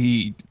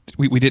 We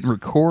didn't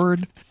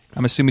record.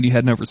 I'm assuming you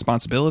had no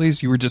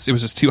responsibilities. It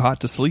was just too hot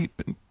to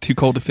sleep, too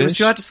cold to fish. It was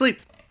too hot to sleep.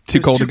 Too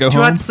It was cold to go too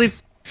home? hot to sleep.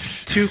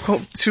 Too cool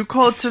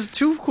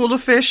to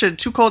fish, and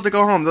too cold to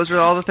go home. Those were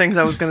all the things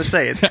I was going to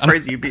say. It's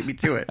crazy you beat me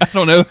to it. I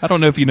don't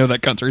know if you know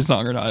that country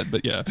song or not,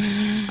 but yeah,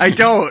 I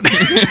don't.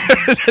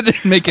 that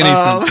didn't make any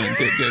sense.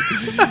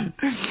 Then.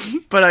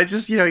 Good. But I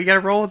just, you got to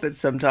roll with it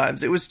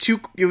sometimes. It was too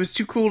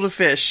cool to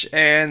fish,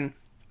 and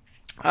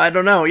I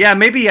don't know. Yeah,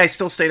 maybe I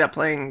still stayed up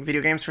playing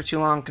video games for too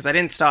long because I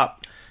didn't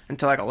stop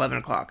until 11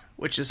 o'clock,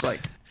 which is when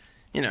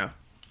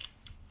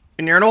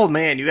you're an old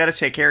man, you got to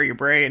take care of your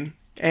brain.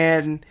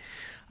 And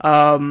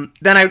then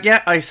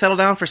I settled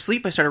down for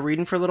sleep. I started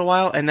reading for a little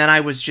while, and then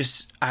I was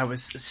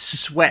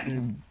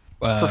sweating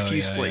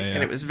profusely, yeah.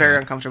 and it was very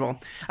uncomfortable.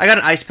 I got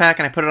an ice pack,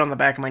 and I put it on the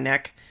back of my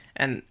neck,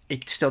 and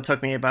it still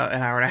took me about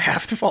an hour and a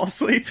half to fall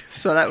asleep,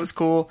 so that was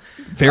cool.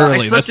 Verily, I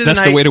slept that's through the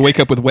night. way to wake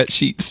up with wet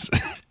sheets.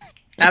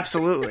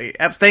 Absolutely.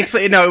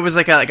 Thankfully, no, it was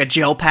like a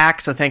gel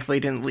pack, so thankfully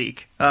it didn't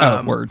leak.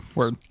 Word.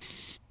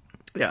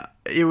 Yeah,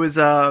 it was.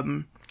 I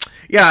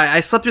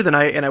slept through the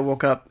night, and I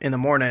woke up in the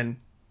morning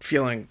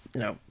feeling,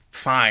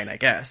 fine, I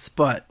guess.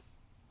 But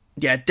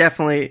yeah,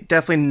 definitely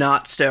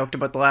not stoked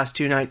about the last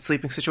 2 nights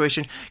sleeping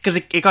situation because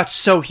it got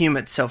so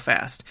humid so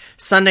fast.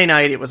 Sunday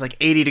night it was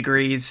 80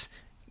 degrees.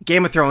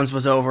 Game of Thrones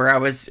was over.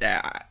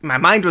 My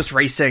mind was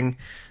racing.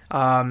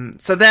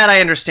 So that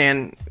I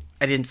understand.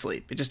 I didn't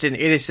sleep. It just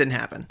didn't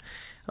happen.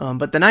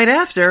 But the night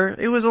after,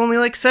 it was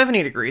only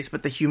 70 degrees.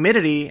 But the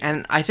humidity,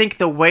 and I think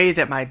the way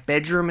that my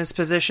bedroom is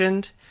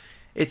positioned,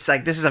 it's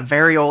this is a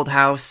very old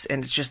house,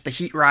 and it's just the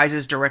heat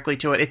rises directly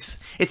to it.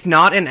 It's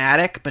not an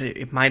attic, but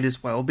it might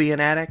as well be an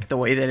attic. The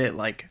way that it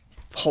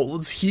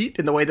holds heat,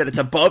 and the way that it's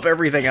above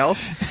everything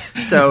else.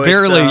 So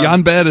Verily,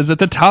 yon bed is at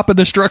the top of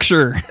the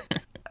structure.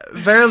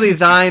 Verily,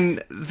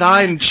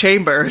 thine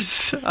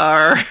chambers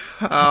are.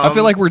 I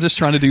feel like we're just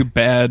trying to do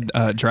bad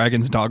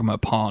Dragon's Dogma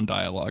pawn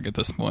dialogue at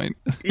this point.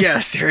 Yeah,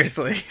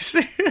 seriously.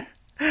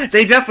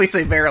 They definitely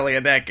say verily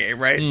in that game,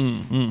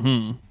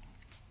 right?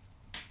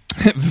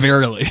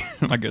 Verily,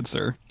 my good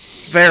sir.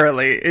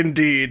 Verily,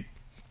 indeed.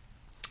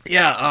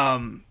 Yeah,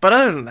 but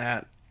other than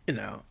that,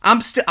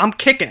 I'm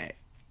kicking it.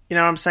 You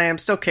know what I'm saying? I'm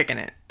still kicking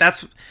it.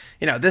 That's,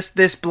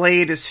 this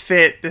blade is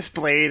fit. This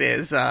blade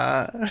is,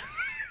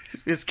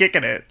 is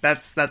kicking it.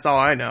 That's all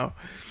I know.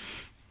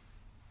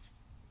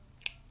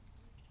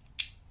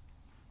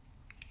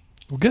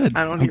 Well, good.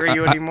 I don't hear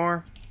you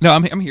anymore. No,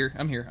 I'm here.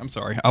 I'm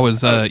sorry. I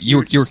was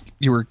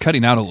you were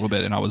cutting out a little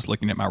bit, and I was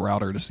looking at my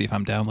router to see if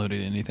I'm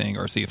downloading anything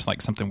or see if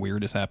something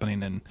weird is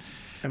happening. And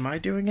Am I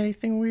doing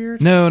anything weird?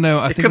 no,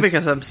 I It think could be it's,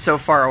 because I'm so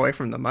far away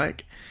from the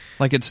mic.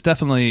 it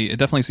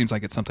definitely seems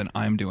like it's something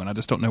I'm doing. I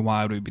just don't know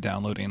why I would be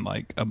downloading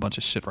a bunch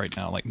of shit right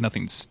now.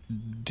 Nothing's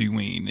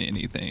doing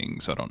anything,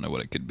 so I don't know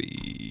what it could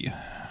be.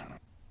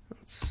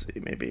 Let's see,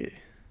 maybe.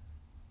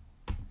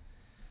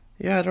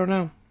 Yeah, I don't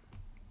know.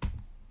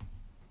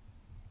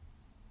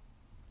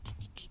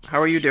 How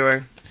are you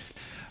doing?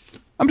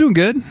 I'm doing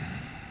good.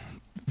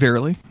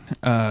 Verily.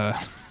 I'm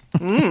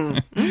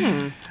doing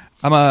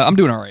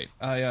all right.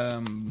 I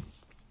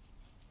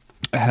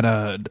had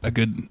a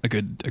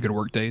good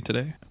work day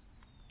today.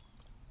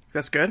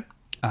 That's good.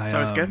 That's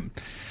always good.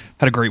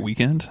 Had a great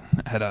weekend.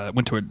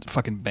 Went to a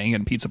fucking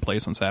banging pizza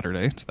place on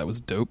Saturday, so that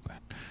was dope.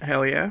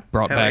 Hell yeah.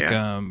 Brought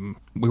back.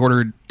 We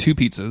ordered 2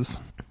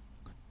 pizzas,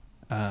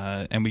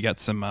 and we got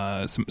some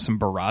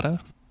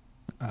burrata,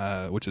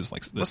 which is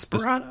like this.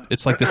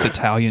 It's like this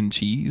Italian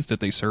cheese that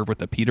they serve with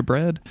the pita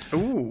bread.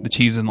 Ooh. The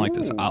cheese in like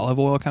this olive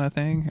oil kind of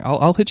thing.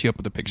 I'll hit you up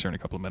with a picture in a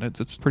couple of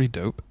minutes. It's pretty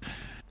dope.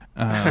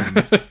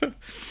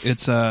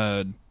 It's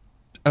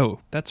oh,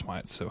 that's why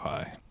it's so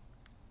high.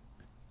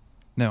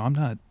 No, I'm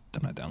not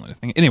downloading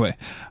anything. Anyway,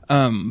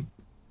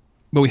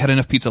 but we had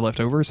enough pizza left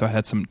over, so I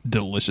had some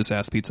delicious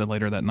ass pizza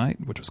later that night,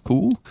 which was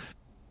cool.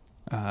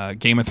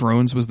 Game of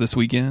Thrones was this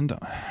weekend,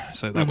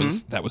 so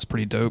that was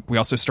pretty dope. We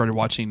also started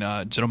watching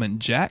Gentleman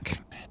Jack,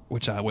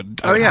 which I would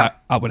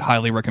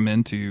highly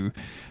recommend to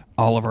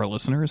all of our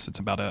listeners. It's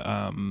about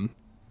a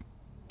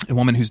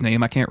woman whose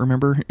name I can't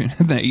remember in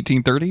the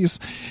 1830s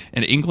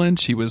in England.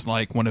 She was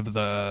like one of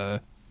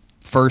the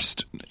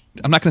first,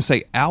 I'm not going to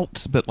say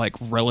out, but like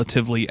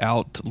relatively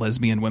out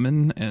lesbian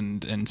women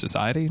in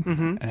society.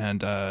 Mm-hmm.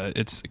 And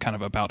it's kind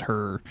of about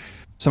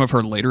some of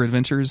her later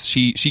adventures.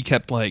 She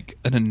kept like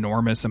an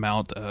enormous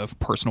amount of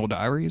personal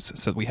diaries.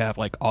 So we have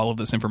like all of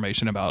this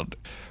information about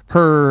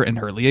her and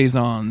her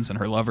liaisons and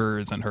her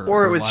lovers and her.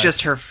 Or it was life.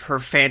 just her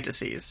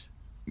fantasies.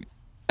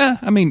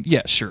 I mean,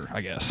 yeah, sure,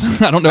 I guess.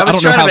 I don't know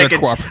how they're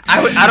cooperating.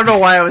 I don't know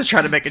why I was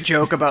trying to make a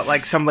joke about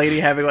like some lady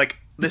having like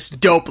this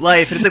dope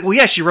life, and it's like, well,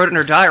 yeah, she wrote it in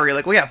her diary.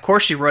 Like, well, yeah, of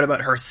course she wrote about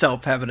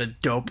herself having a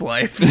dope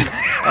life.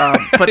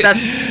 But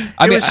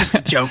it was just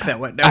a joke that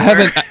went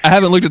nowhere. I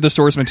haven't looked at the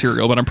source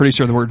material, but I'm pretty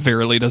sure the word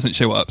verily doesn't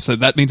show up, so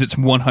that means it's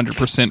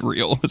 100%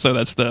 real. So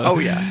that's the oh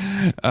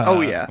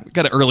yeah.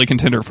 Got an early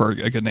contender for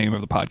a good name of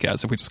the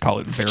podcast if we just call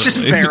it verily. Just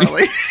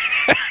verily.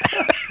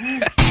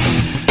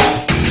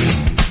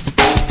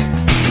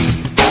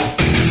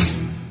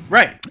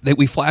 Right.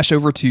 We flash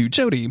over to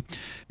Jody,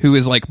 who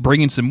is like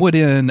bringing some wood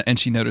in, and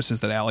she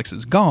notices that Alex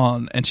is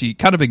gone, and she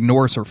kind of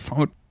ignores her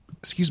phone.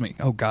 Excuse me.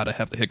 Oh God, I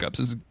have the hiccups.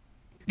 This is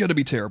gonna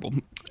be terrible.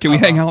 Can we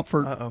hang out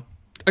for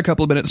a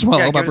couple of minutes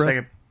while give it a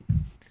second.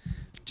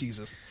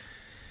 Jesus.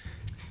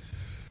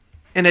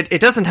 And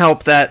it doesn't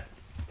help that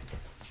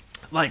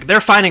like they're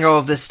finding all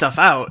of this stuff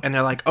out, and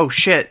they're like, oh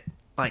shit,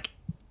 like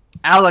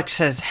Alex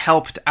has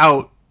helped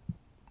out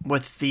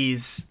with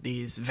these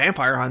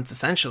vampire hunts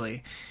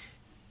essentially.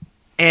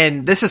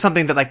 And this is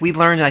something that like we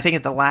learned, I think,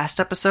 at the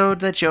last episode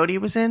that Jody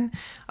was in,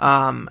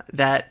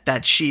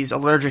 that she's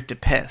allergic to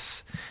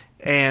piss.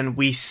 And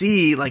we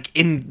see like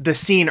in the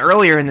scene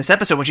earlier in this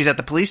episode when she's at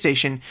the police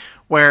station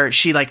where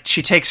she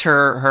takes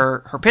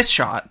her piss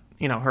shot.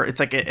 You know, it's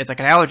like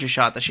an allergy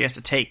shot that she has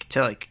to take to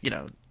like, you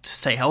know, to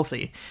stay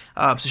healthy,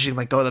 so she can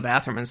like go to the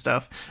bathroom and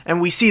stuff.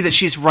 And we see that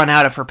she's run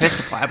out of her piss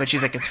supply, but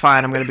she's like, it's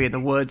fine, I'm going to be in the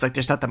woods. Like,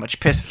 there's not that much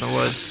piss in the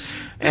woods.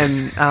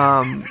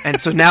 And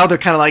so now they're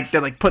kind of like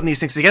they're like putting these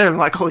things together. And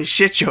like, holy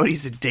shit,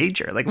 Jody's in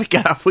danger. Like, we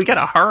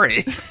gotta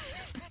hurry.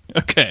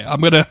 Okay, I'm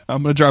gonna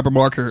drop a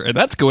marker, and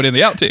that's going in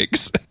the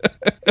outtakes.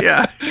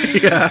 Yeah.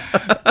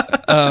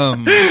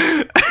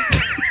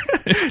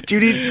 Do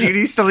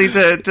you still need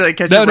to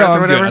catch your breath or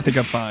whatever? Good. I think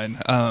I'm fine.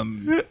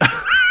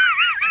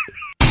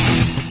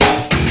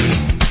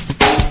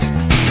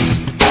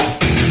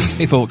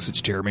 Hey folks,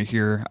 it's Jeremy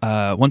here.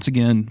 Once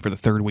again, for the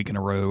 3rd week in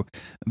a row,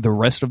 the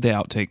rest of the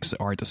outtakes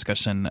are a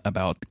discussion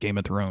about Game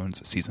of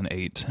Thrones Season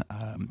 8.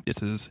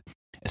 This is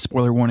a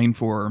spoiler warning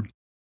for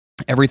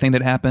everything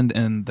that happened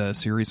in the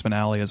series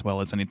finale, as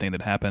well as anything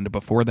that happened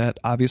before that,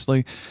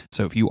 obviously.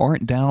 So if you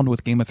aren't down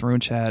with Game of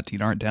Thrones chat, you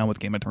aren't down with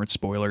Game of Thrones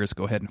spoilers,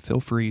 go ahead and feel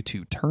free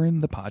to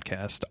turn the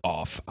podcast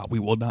off. We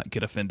will not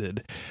get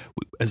offended,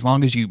 as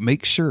long as you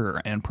make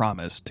sure and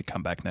promise to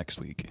come back next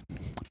week.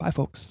 Bye,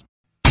 folks.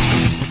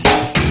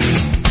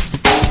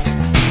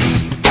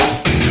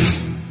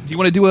 Do you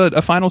want to do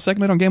a final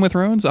segment on Game of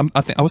Thrones? I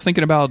was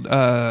thinking about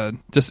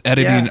just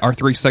editing our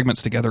 3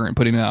 segments together and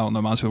putting it out on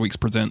the Monster of the Weeks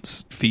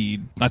Presents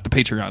feed, not the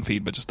Patreon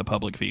feed, but just the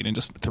public feed, and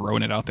just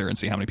throwing it out there and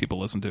see how many people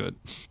listen to it.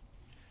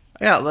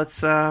 Yeah,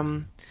 let's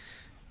do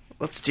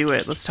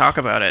it. Let's talk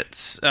about it.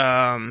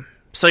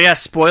 So yeah,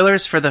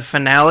 spoilers for the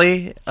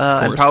finale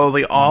and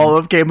probably all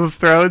of Game of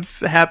Thrones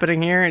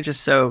happening here, and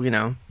just so you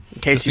know. In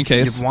case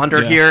you've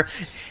wandered here.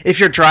 If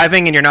you're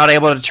driving and you're not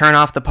able to turn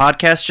off the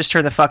podcast, just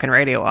turn the fucking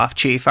radio off,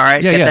 Chief, all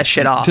right? Get that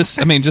shit off.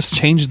 Just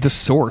change the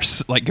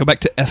source. Like, go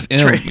back to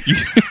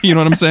FM. You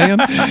know what I'm saying?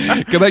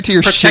 Go back to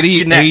your protect shitty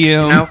your neck, AM. You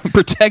know?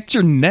 Protect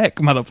your neck,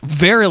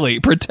 Verily,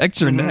 protect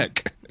your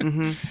neck.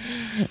 Mm-hmm.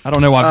 I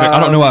don't know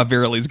why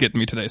Verily's getting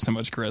me today so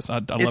much, Chris. I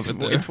love it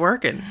there. It's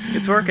working.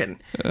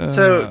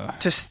 So,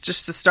 just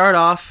to start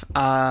off,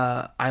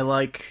 I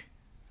liked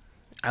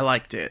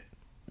it.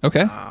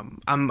 Okay.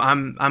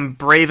 I'm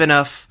brave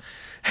enough.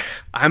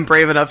 I'm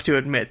brave enough to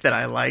admit that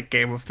I like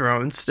Game of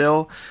Thrones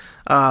still.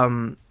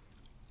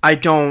 I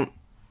don't.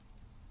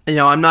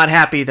 I'm not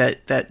happy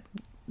that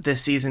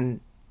this season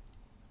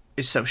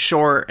is so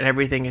short and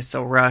everything is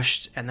so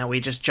rushed, and that we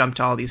just jumped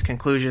to all these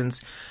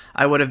conclusions.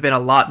 I would have been a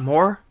lot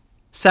more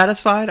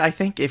satisfied, I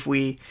think, if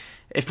we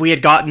if we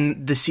had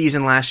gotten the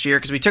season last year,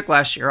 because we took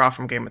last year off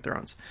from Game of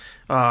Thrones,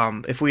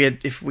 if we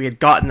had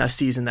gotten a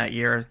season that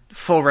year,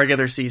 full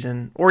regular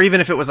season, or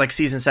even if it was like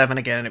season 7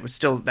 again and it was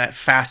still that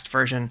fast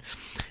version,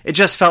 it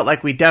just felt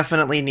like we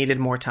definitely needed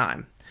more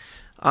time.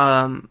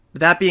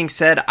 That being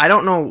said, I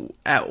don't know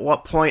at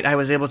what point I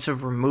was able to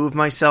remove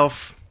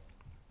myself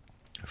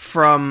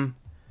from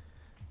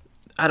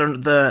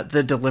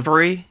the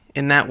delivery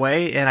in that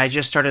way, and I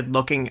just started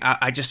looking.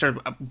 I just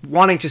started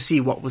wanting to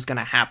see what was going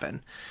to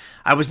happen.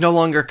 I was no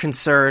longer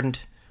concerned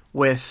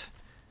with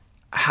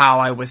how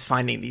I was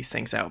finding these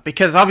things out,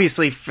 because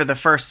obviously for the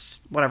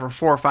first 4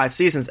 or 5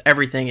 seasons,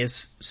 everything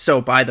is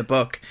so by the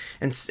book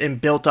and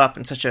built up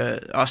in such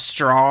a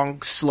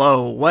strong,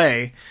 slow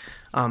way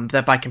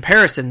that by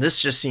comparison,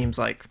 this just seems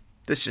like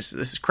this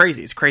is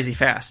crazy. It's crazy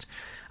fast.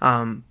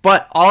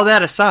 But all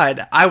that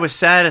aside, I was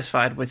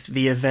satisfied with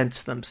the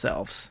events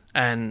themselves,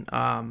 and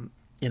I'm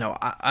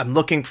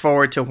looking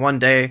forward to one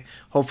day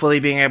hopefully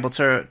being able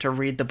to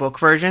read the book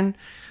version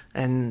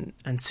and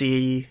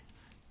see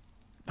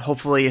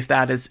hopefully if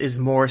that is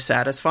more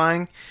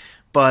satisfying.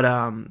 But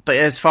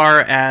as far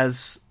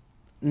as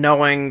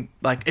knowing,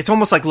 like, it's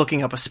almost like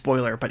looking up a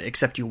spoiler, but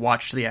except you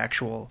watch the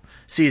actual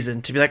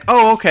season to be like,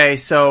 oh, okay,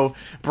 so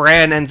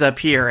Bran ends up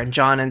here and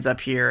Jon ends up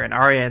here and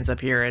Arya ends up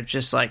here, and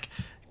just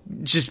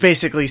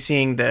basically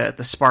seeing the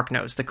Spark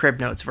Notes, the Crib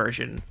Notes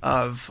version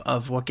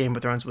of what Game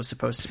of Thrones was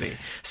supposed to be.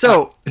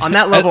 So on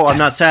that level, I'm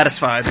not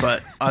satisfied,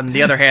 but on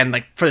the other hand,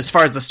 like, for as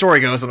far as the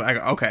story goes, I go,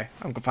 okay,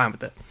 I'm fine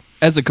with it.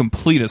 As a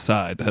complete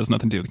aside, that has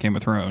nothing to do with Game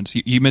of Thrones.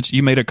 You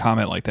made a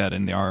comment like that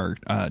in our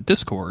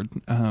Discord,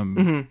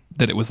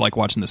 that it was like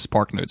watching the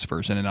Spark Notes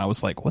version, and I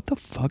was like, "What the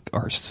fuck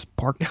are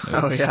Spark Notes?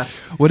 Oh yeah,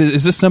 what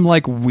is this? Some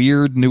like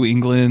weird New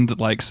England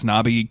like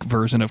snobby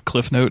version of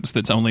Cliff Notes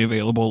that's only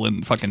available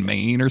in fucking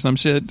Maine or some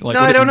shit?" Like,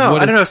 no, I don't know.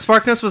 I don't know.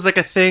 Spark Notes was like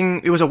a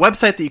thing. It was a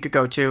website that you could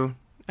go to,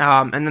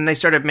 and then they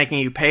started making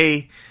you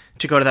pay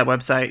to go to that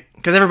website,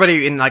 because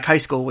everybody in like high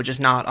school would just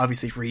not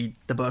obviously read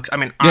the books. I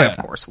mean, I of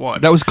course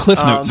would. That was Cliff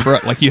Notes for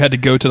like you had to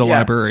go to the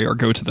library or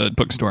go to the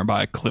bookstore and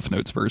buy a Cliff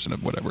Notes version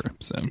of whatever.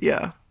 So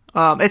yeah,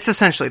 it's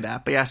essentially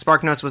that. But yeah,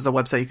 Spark Notes was the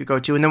website you could go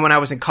to, and then when I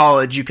was in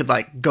college, you could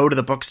like go to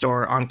the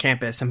bookstore on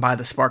campus and buy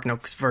the Spark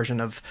Notes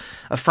version of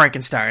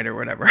Frankenstein or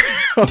whatever.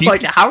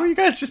 Like, how are you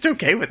guys just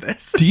okay with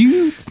this? Do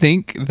you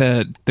think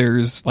that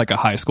there's like a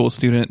high school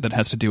student that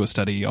has to do a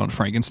study on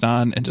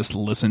Frankenstein and just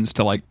listens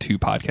to like 2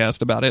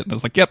 podcasts about it and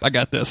is like, "Yep, I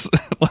got this."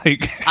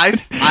 Like, I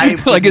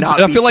like it's.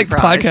 I feel like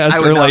podcasts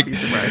are like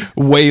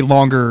be way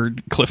longer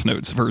Cliff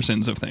Notes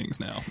versions of things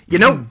now. You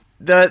know,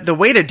 the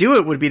way to do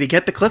it would be to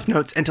get the Cliff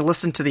Notes and to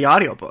listen to the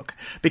audiobook,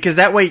 because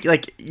that way,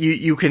 like,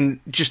 you can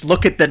just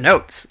look at the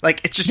notes.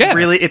 Like, it's just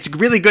it's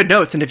really good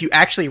notes. And if you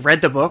actually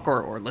read the book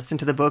or listened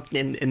to the book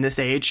in this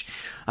age,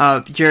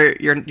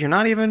 you're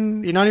not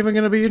even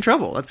going to be in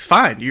trouble. That's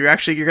fine. You're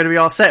going to be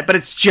all set. But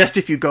it's just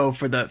if you go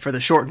for the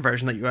shortened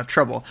version that you have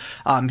trouble.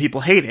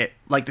 People hate it,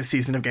 like the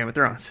season of Game of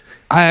Thrones.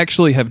 I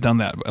actually have done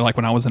that. Like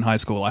when I was in high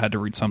school, I had to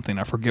read something.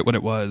 I forget what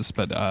it was,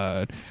 but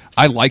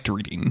I liked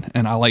reading,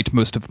 and I liked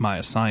most of my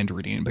assigned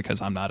reading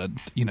because I'm not a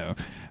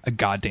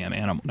goddamn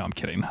animal. No, I'm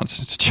kidding. That's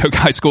just a joke.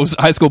 High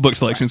school book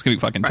selection is going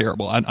to be fucking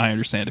terrible. I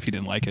understand if you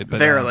didn't like it, but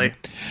verily.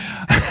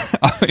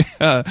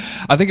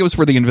 I think it was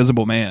for The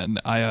Invisible Man.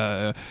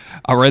 I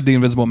read The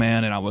Invisible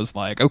Man and I was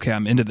like, okay,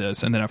 I'm into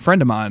this. And then a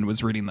friend of mine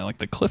was reading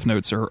the Cliff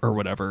Notes or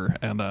whatever,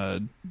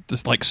 and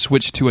just like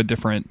switched to a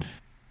different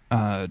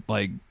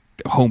like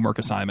homework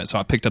assignment. So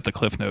I picked up the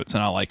Cliff Notes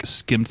and I like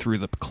skimmed through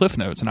the Cliff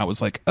Notes, and I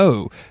was like,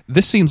 oh,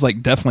 this seems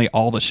like definitely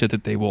all the shit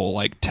that they will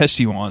like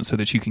test you on so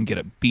that you can get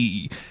a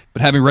B.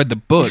 But having read the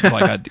book,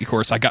 like of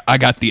course I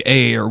got the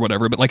A or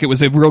whatever, but like it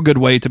was a real good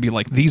way to be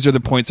like, these are the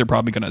points they're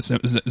probably going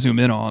to zoom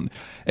in on,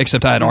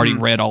 except I had already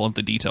read all of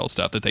the detail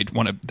stuff that they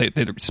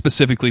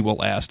specifically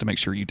will ask to make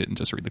sure you didn't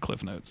just read the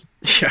Cliff Notes.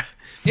 Yeah.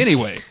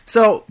 Anyway.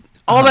 So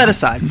all that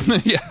aside.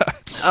 Yeah.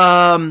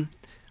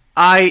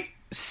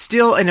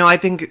 I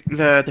think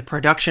the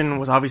production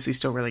was obviously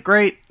still really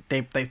great.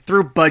 They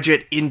threw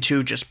budget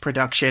into just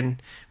production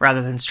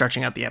rather than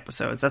stretching out the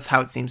episodes. That's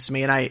how it seems to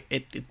me. And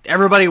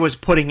everybody was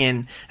putting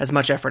in as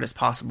much effort as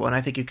possible. And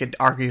I think you could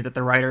argue that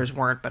the writers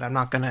weren't, but I'm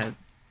not going to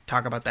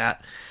talk about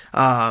that.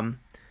 And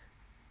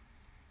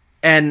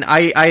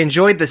I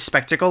enjoyed the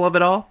spectacle of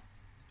it all.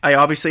 I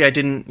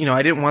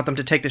didn't want them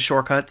to take the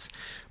shortcuts,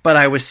 but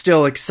I was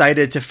still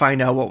excited to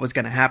find out what was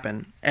going to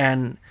happen.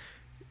 And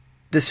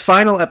this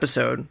final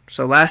episode,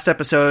 so last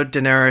episode,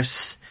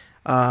 Daenerys,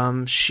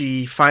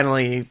 she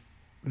finally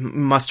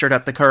mustered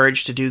up the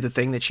courage to do the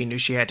thing that she knew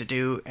she had to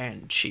do,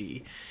 and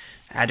she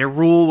had to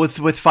rule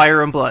with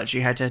fire and blood.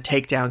 She had to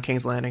take down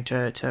King's Landing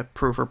to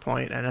prove her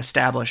point and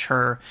establish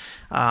her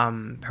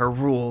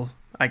rule,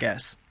 I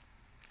guess.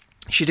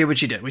 She did what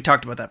she did. We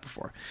talked about that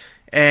before.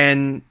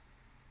 And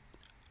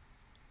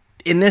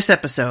in this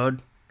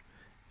episode,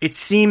 it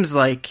seems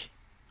like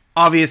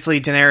obviously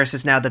Daenerys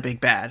is now the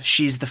big bad.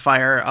 She's the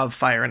fire of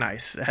fire and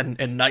ice,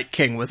 and Night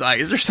King was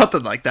ice or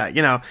something like that.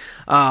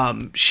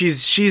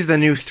 She's the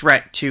new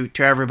threat to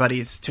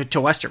everybody's to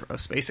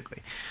Westeros,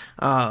 basically.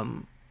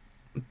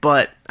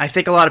 But I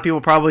think a lot of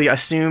people probably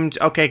assumed,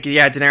 okay,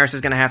 yeah, Daenerys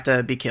is going to have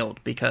to be killed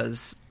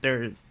because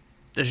there's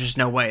just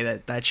no way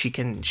that she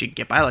can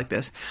get by like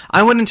this.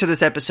 I went into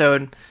this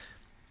episode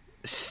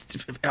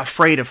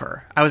afraid of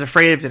her. I was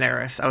afraid of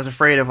Daenerys. I was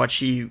afraid of what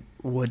she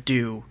would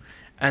do.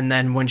 And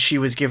then when she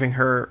was giving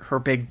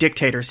her big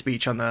dictator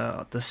speech on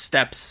the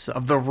steps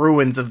of the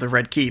ruins of the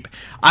Red Keep,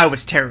 I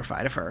was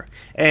terrified of her.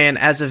 And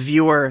as a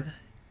viewer,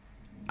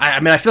 I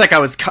mean, I feel like I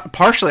was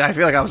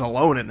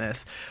alone in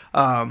this.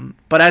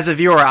 But as a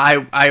viewer,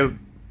 I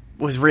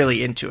was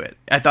really into it.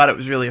 I thought it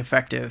was really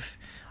effective.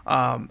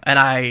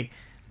 And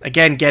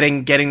again,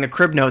 getting the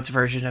Crib Notes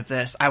version of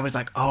this, I was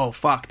like, oh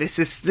fuck, this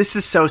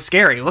is so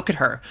scary. Look at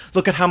her.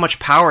 Look at how much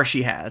power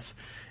she has.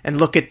 And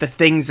look at the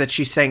things that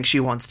she's saying she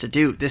wants to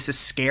do. This is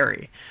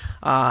scary.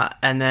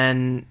 And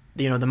then,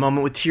 the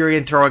moment with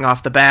Tyrion throwing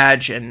off the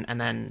badge and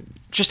then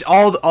just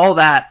all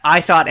that, I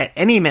thought at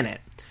any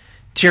minute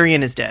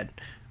Tyrion is dead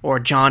or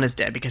Jon is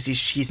dead because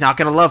he's not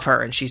going to love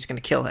her and she's going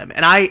to kill him.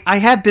 And I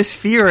had this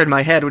fear in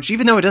my head, which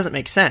even though it doesn't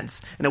make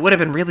sense and it would have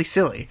been really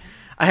silly,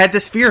 I had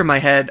this fear in my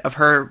head of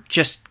her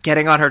just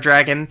getting on her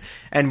dragon,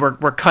 and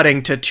we're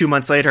cutting to 2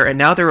 months later, and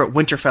now they're at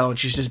Winterfell, and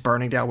she's just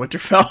burning down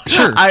Winterfell.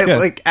 Sure,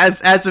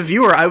 as a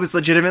viewer, I was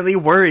legitimately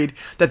worried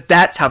that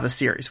that's how the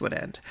series would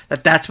end.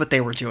 That's what they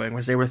were doing,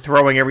 was they were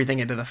throwing everything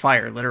into the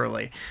fire,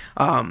 literally.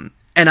 And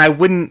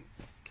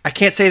I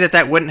can't say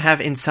that wouldn't have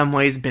in some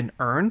ways been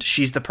earned.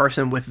 She's the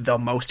person with the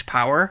most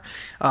power,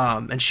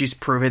 and she's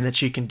proven that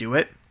she can do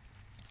it.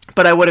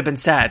 But I would have been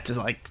sad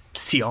to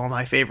see all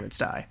my favorites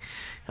die.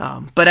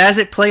 But as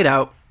it played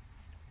out,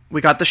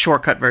 we got the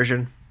shortcut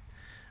version.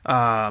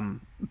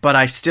 But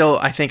I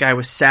think I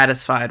was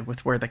satisfied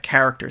with where the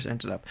characters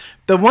ended up.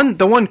 The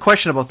one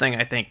questionable thing,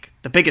 I think,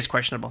 the biggest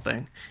questionable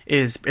thing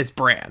is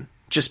Bran.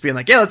 Just being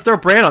like, yeah, let's throw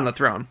Bran on the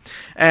throne.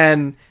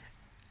 And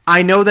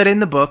I know that in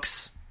the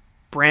books,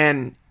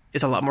 Bran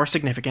is a lot more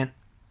significant.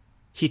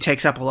 He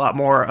takes up a lot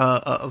more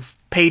of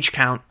page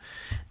count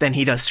than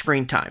he does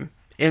screen time.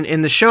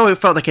 In the show, it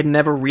felt like it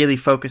never really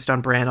focused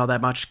on Bran all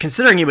that much,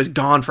 considering he was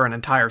gone for an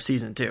entire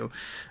season too.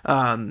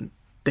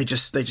 They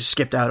just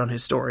skipped out on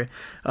his story.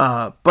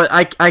 But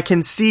I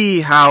can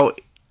see how,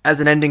 as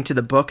an ending to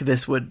the book,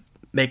 this would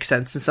make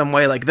sense in some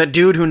way. Like, the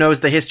dude who knows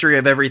the history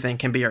of everything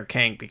can be our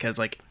king,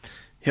 because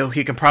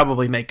he can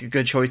probably make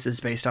good choices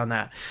based on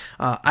that.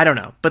 I don't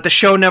know. But the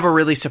show never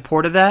really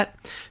supported that.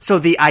 So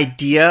the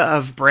idea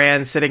of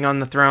Bran sitting on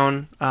the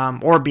throne,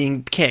 or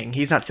being king,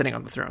 he's not sitting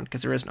on the throne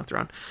because there is no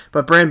throne,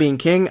 but Bran being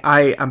king,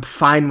 I'm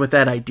fine with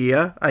that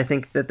idea. I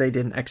think that they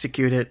didn't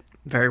execute it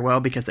very well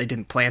because they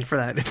didn't plan for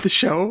that in the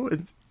show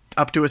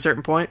up to a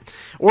certain point.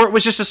 Or it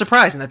was just a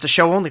surprise and that's a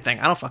show only thing.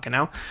 I don't fucking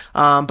know.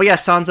 But yeah,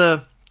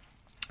 Sansa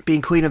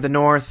being Queen of the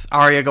North,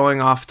 Arya going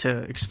off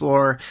to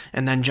explore,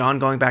 and then Jon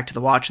going back to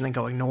the Watch and then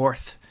going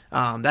north.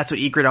 That's what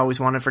Ygritte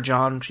always wanted for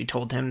Jon. She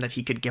told him that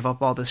he could give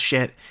up all this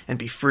shit and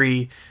be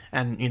free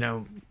and,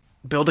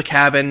 build a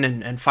cabin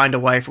and find a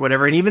wife or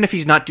whatever. And even if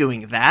he's not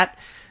doing that,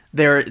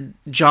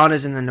 Jon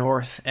is in the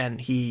north and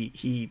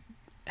he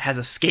has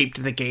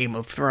escaped the Game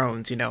of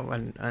Thrones,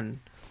 and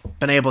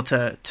been able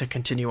to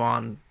continue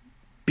on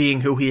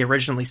being who he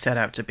originally set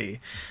out to be.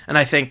 And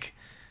I think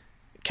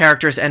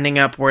characters ending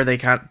up where they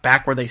got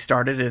back where they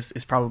started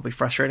is probably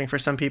frustrating for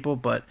some people,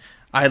 but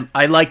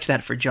I liked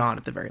that for Jon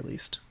at the very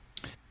least.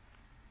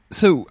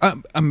 So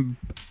I'm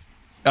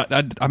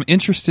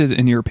interested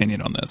in your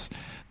opinion on this,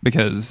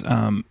 because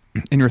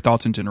in your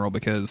thoughts in general,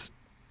 because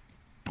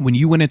when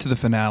you went into the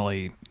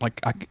finale,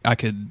 I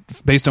could,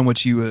 based on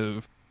what you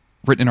have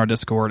written in our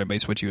Discord and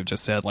based on what you have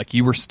just said,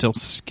 you were still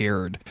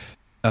scared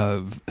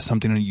of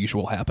something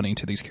unusual happening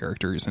to these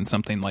characters and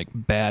something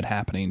bad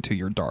happening to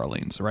your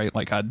darlings, right?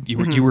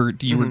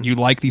 You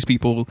like these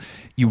people,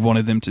 you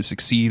wanted them to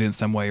succeed in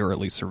some way or at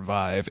least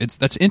survive.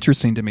 That's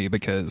interesting to me,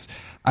 because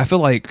I feel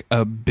like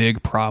a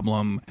big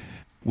problem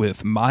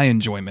with my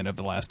enjoyment of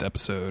the last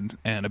episode,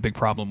 and a big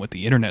problem with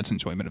the internet's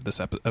enjoyment of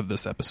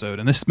this episode,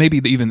 and this maybe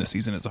even the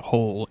season as a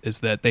whole,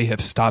 is that they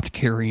have stopped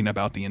caring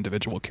about the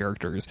individual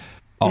characters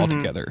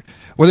altogether,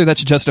 whether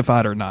that's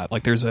justified or not.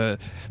 There's a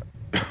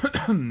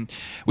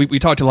we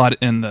talked a lot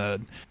in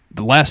the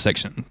last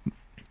section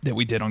that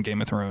we did on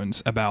Game of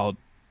Thrones about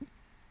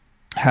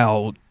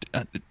how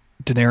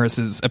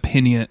Daenerys's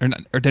opinion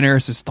or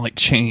Daenerys's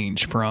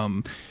change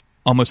from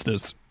almost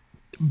this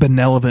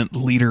benevolent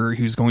leader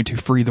who's going to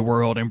free the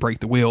world and break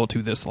the wheel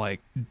to this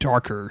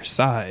darker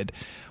side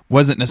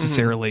wasn't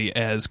necessarily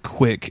as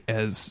quick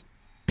as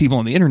people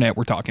on the internet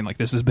were talking.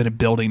 This has been a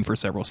building for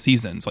several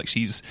seasons.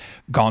 She's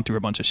gone through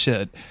a bunch of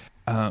shit.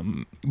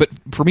 But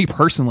for me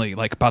personally,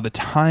 by the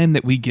time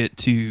that we get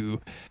to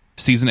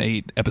season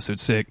 8, episode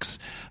 6,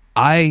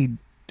 I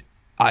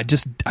kind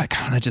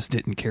of just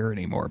didn't care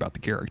anymore about the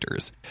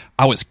characters.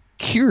 I was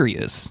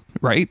curious,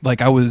 right?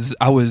 I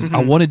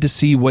wanted to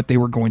see what they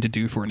were going to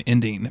do for an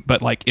ending.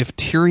 But if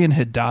Tyrion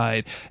had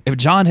died, if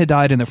Jon had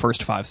died in the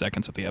first 5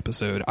 seconds of the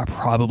episode, I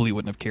probably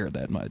wouldn't have cared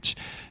that much.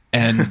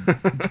 And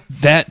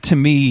that to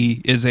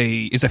me is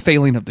a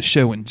failing of the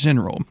show in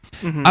general.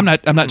 I'm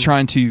not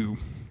trying to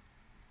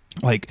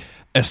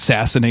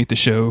assassinate the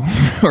show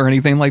or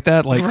anything like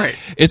that. Like Right.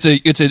 it's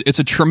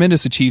a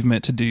tremendous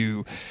achievement to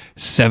do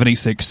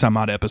 76 some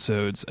odd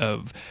episodes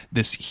of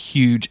this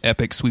huge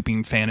epic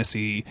sweeping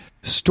fantasy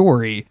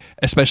story,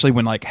 especially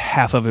when like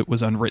half of it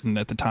was unwritten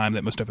at the time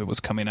that most of it was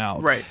coming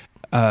out. Right.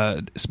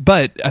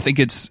 But I think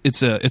it's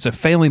a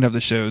failing of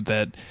the show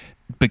that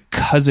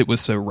because it was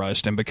so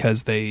rushed and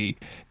because they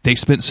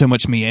spent so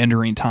much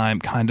meandering time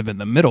kind of in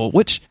the middle,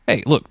 which,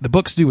 hey, look, the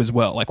books do as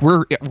well. Like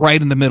we're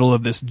right in the middle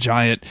of this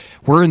giant,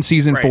 we're in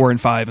season 4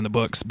 and 5 in the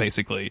books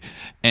basically,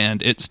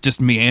 and it's just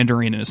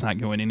meandering and it's not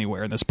going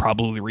anywhere. And that's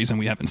probably the reason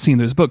we haven't seen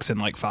those books in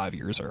like 5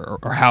 years or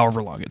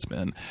however long it's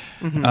been.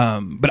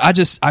 But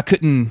I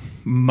couldn't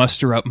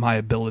muster up my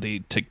ability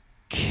to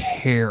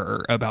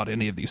care about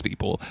any of these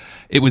people.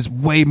 It was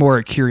way more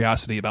a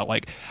curiosity about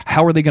like,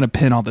 how are they going to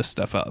pin all this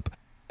stuff up?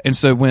 And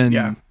so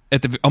when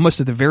almost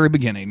at the very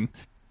beginning,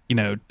 you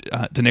know,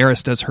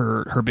 Daenerys does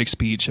her big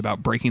speech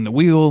about breaking the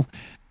wheel,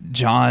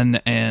 Jon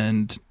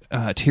and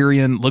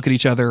Tyrion look at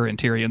each other, and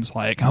Tyrion's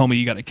like, "Homie,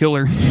 you got to kill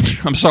her."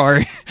 I'm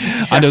sorry,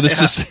 I know this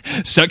just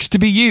sucks to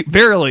be you.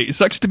 Verily,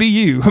 sucks to be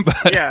you,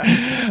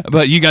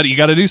 but you got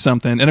to do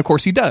something. And of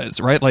course, he does,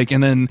 right? Like,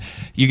 and then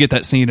you get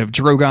that scene of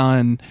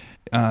Drogon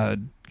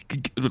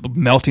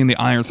melting the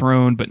Iron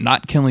Throne, but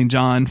not killing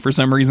Jon for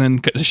some reason,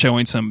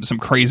 showing some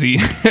crazy,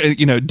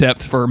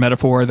 depth for a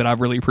metaphor that I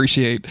really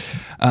appreciate,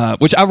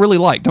 which I really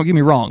like. Don't get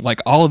me wrong; like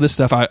all of this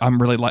stuff,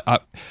 I'm really like,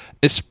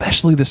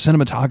 especially the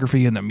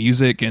cinematography and the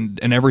music and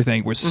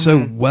everything was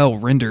so well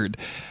rendered.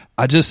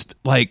 I just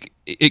like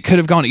it could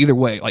have gone either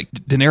way. Like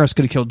Daenerys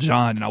could have killed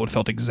Jon, and I would have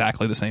felt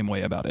exactly the same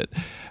way about it.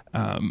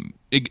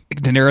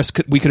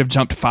 Daenerys, we could have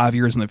jumped 5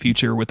 years in the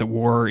future with the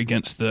war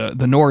against the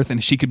North,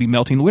 and she could be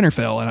melting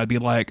Winterfell, and I'd be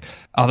like,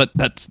 "Oh,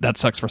 that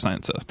sucks for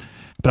Sansa,"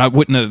 but I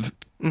wouldn't have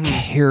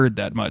cared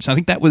that much. And I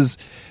think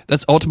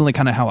that's ultimately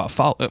kind of how I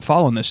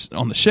fall on this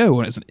on the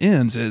show as it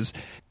ends. Is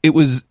it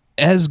was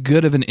as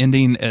good of an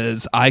ending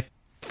as I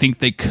think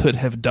they could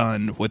have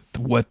done with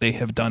what they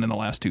have done in the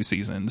last 2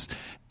 seasons,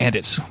 and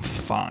it's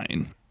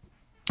fine.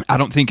 I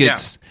don't think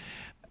it's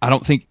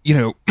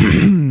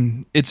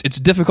it's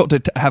difficult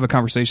to have a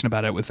conversation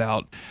about it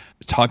without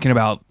talking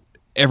about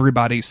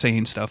everybody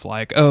saying stuff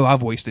like, "Oh,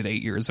 I've wasted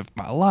 8 years of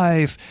my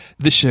life.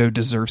 This show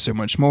deserves so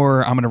much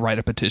more. I'm going to write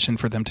a petition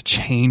for them to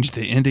change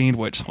the ending,"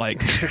 which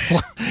like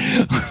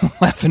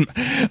laughing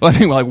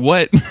like,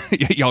 "What?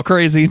 Y'all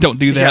crazy? Don't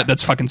do that. Yeah.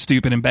 That's fucking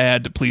stupid and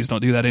bad. Please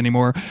don't do that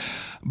anymore."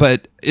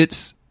 But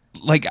it's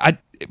like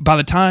by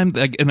the time,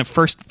 like, in the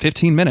first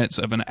 15 minutes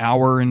of an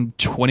hour and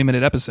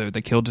 20-minute episode,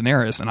 they killed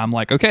Daenerys, and I'm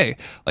like, okay,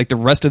 like the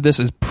rest of this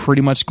is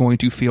pretty much going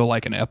to feel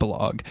like an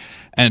epilogue.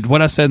 And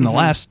what I said in the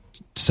last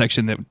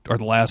section the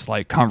last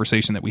like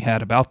conversation that we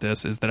had about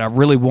this is that I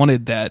really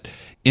wanted that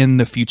in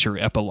the future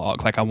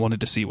epilogue. Like I wanted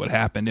to see what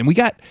happened, and we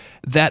got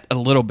that a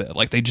little bit.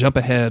 Like they jump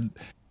ahead.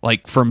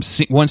 Like from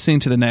one scene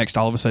to the next,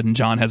 all of a sudden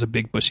Jon has a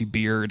big bushy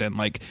beard, and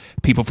like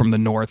people from the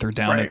north are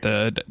down at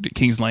the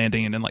King's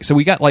Landing, and like so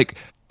we got like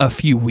a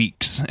few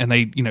weeks, and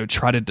they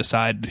try to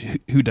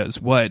decide who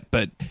does what.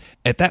 But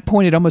at that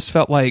point, it almost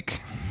felt like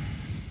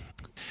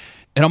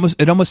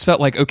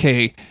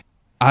okay,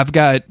 I've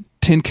got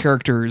 10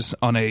 characters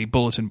on a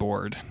bulletin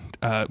board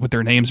with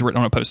their names written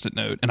on a Post-it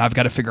note, and I've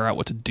got to figure out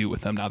what to do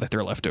with them now that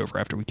they're left over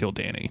after we kill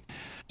Dany.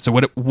 So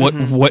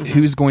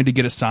who's going to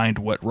get assigned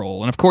what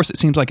role? And of course, it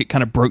seems like it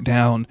kind of broke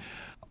down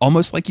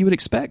almost like you would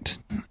expect.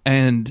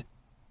 And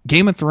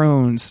Game of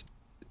Thrones,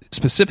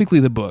 specifically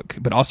the book,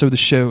 but also the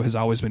show, has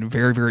always been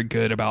very, very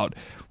good about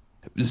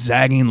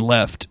zagging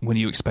left when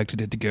you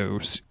expected it to go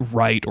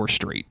right or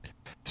straight.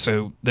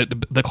 So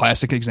the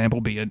classic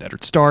example being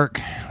Eddard Stark,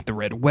 the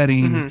Red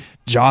Wedding,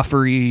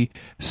 Joffrey,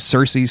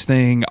 Cersei's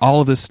thing,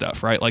 all of this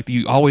stuff, right? Like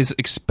you always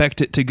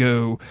expect it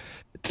to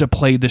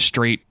play the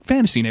straight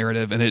fantasy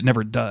narrative, and it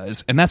never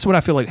does. And that's what I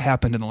feel like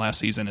happened in the last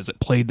season, is it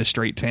played the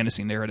straight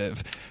fantasy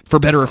narrative for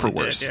better or for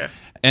worse.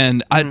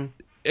 And I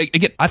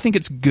think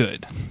it's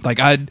good. Like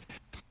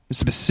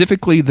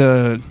specifically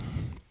the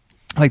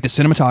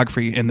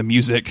cinematography and the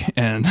music,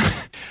 and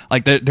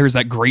like there's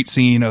that great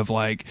scene of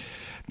like,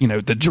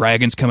 the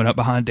dragons coming up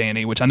behind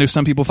Dany, which I know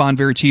some people find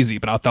very cheesy,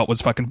 but I thought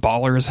was fucking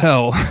baller as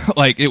hell.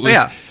 Like it was.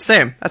 Yeah,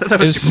 same. I thought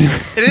that was super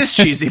cool. It is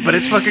cheesy, but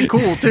it's fucking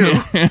cool too.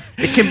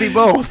 It can be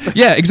both.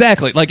 Yeah,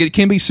 exactly. Like it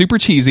can be super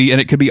cheesy,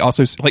 and it could be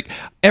also like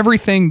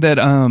everything that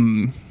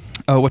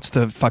what's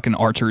the fucking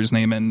archer's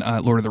name in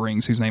Lord of the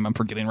Rings, whose name I'm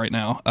forgetting right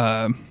now?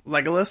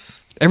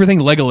 Legolas. Everything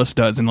Legolas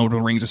does in Lord of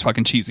the Rings is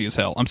fucking cheesy as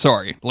hell. I'm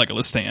sorry,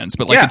 Legolas stands,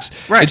 but like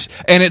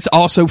it's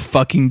also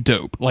fucking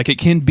dope. Like it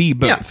can be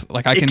both. Yeah,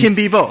 like it can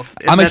be both.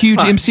 I'm a huge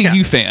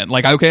MCU fan.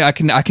 Like okay, I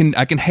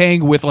can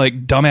hang with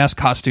like dumbass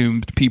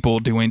costumed people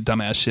doing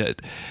dumbass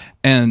shit,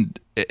 and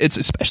it's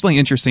especially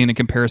interesting in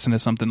comparison to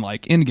something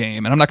like Endgame.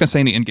 And I'm not going to say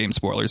any Endgame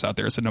spoilers out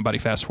there, so nobody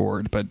fast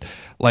forward. But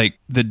like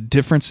the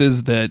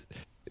differences that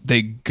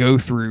they go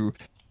through,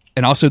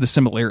 and also the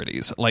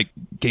similarities. Like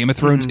Game of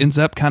Thrones ends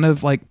up kind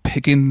of like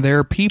picking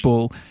their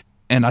people,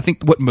 and I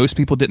think what most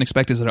people didn't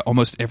expect is that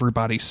almost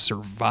everybody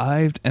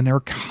survived, and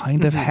they're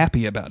kind of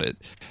happy about it.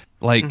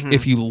 Like,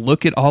 if you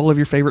look at all of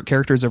your favorite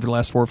characters over the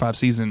last 4 or 5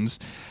 seasons,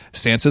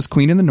 Sansa's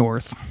queen in the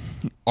north,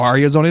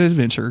 Arya's on an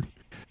adventure,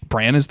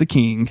 Bran is the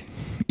king,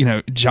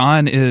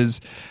 Jon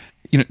is...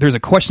 there's a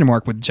question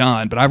mark with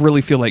Jon, but I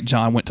really feel like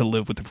Jon went to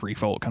live with the free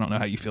folk. I don't know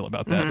how you feel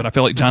about that, but I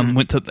feel like Jon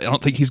went to... I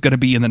don't think he's going to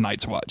be in the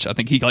Night's Watch. I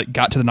think he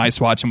got to the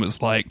Night's Watch and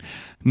was like,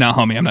 "No,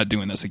 homie, I'm not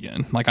doing this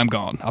again. Like, I'm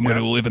gone. I'm going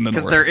to live in the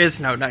north." Because there is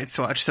no Night's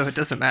Watch, so it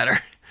doesn't matter.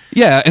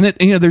 Yeah, and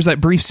there's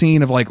that brief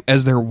scene of like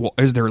as they're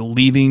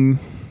leaving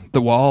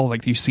the wall,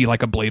 like you see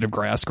like a blade of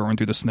grass growing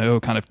through the snow,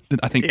 kind of,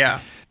 I think,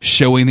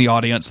 showing the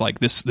audience like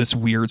this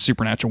weird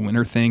supernatural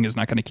winter thing is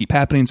not going to keep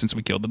happening since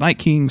we killed the Night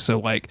King. So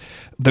like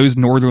those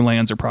northern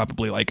lands are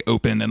probably like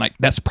open, and like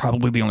that's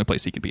probably the only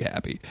place he could be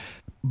happy.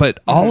 But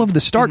all of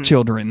the Stark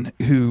children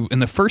who in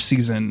the first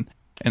season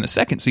and the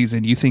second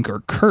season you think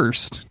are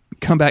cursed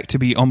come back to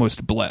be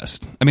almost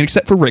blessed. I mean,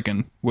 except for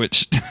Rickon,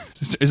 which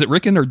is it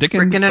Rickon or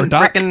Dickon or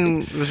Doc?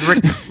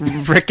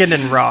 Rickon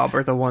and Rob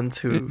are the ones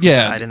who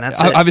died, and that's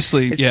it.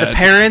 Obviously, it's the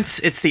parents,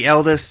 it's the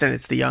eldest, and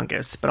it's the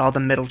youngest, but all the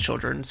middle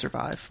children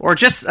survive, or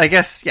just, I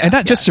guess, and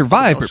not just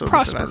survive, but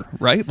prosper,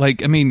 right?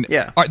 Like, I mean,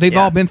 they've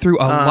all been through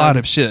a lot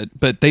of shit,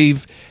 but they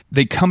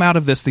come out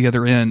of this the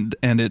other end,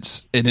 and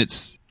it's.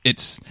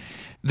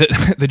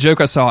 The joke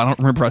I saw, I don't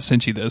remember if I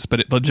sent you this,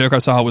 but the joke I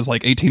saw was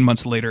like 18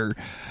 months later,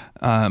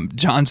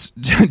 John's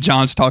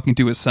talking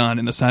to his son,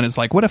 and the son is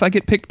like, "What if I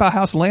get picked by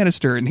House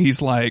Lannister?" And he's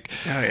like,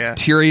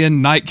 "Tyrion,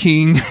 Night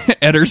King,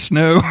 Eddard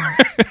Snow,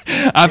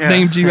 I've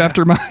named you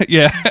after my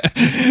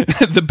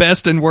the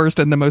best and worst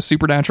and the most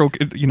supernatural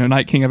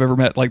Night King I've ever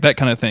met," like that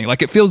kind of thing.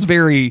 Like, it feels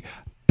very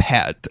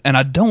pat, and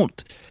I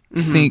don't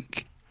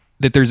think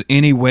that there's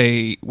any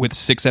way with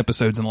 6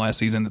 episodes in the last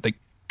season that they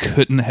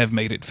couldn't have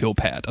made it feel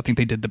pat. I think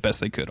they did the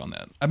best they could on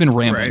that. I've been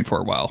rambling for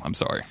a while. I'm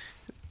sorry.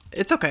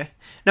 It's okay.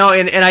 No,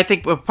 and I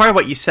think part of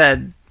what you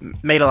said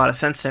made a lot of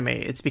sense to me.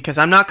 It's because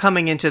I'm not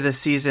coming into this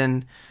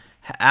season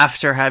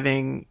after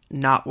having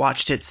not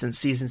watched it since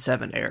season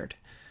 7 aired,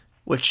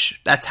 which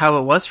that's how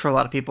it was for a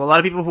lot of people. A lot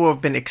of people who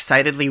have been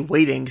excitedly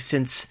waiting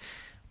since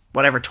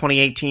whatever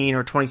 2018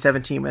 or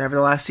 2017, whenever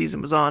the last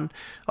season was on.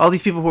 All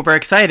these people who were very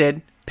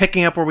excited,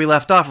 picking up where we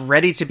left off,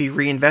 ready to be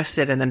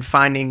reinvested, and then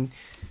finding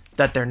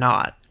that they're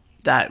not.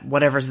 That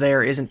whatever's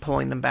there isn't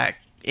pulling them back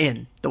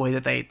in the way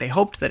that they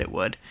hoped that it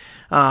would.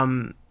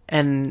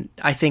 And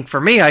I think for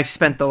me, I've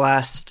spent the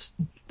last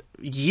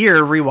year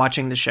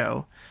rewatching the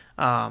show.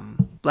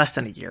 Less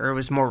than a year. It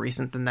was more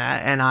recent than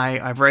that. And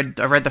I read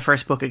the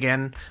first book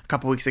again a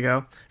couple weeks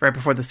ago, right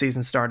before the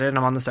season started, and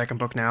I'm on the second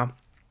book now.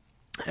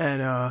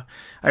 And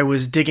I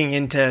was digging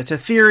into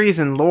theories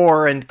and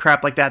lore and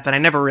crap like that I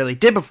never really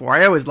did before.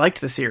 I always liked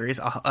the series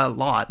a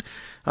lot,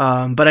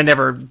 but I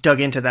never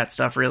dug into that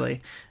stuff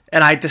really.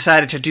 And I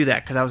decided to do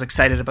that because I was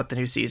excited about the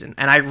new season,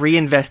 and I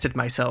reinvested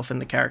myself in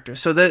the characters.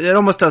 So it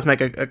almost does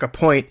make a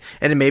point,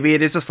 and maybe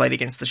it is a slight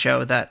against the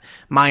show, that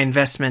my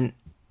investment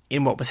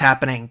in what was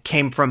happening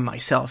came from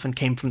myself and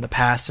came from the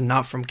past, and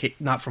not from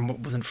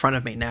what was in front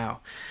of me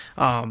now.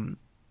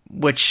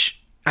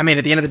 Which, I mean,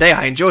 at the end of the day,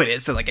 I enjoyed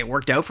it, so like it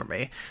worked out for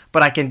me.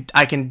 But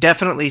I can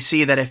definitely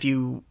see that if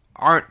you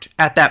aren't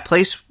at that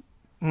place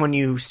when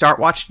you start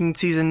watching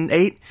season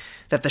 8,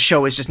 that the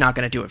show is just not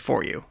going to do it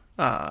for you.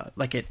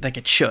 Like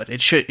it should.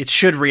 It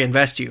should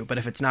reinvest you, but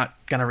if it's not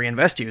going to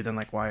reinvest you, then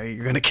like, why are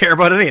you going to care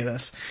about any of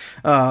this?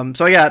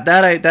 So yeah,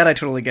 that I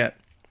totally get.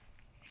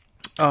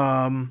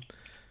 Yeah.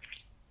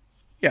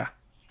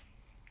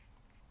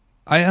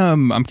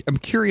 I'm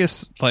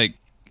curious, like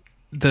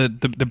the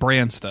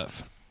brand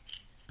stuff.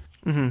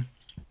 Mm-hmm.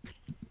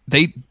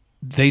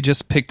 They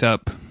just picked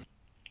up.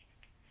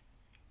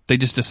 They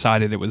just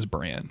decided it was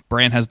Bran.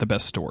 Bran has the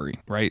best story,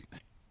 right?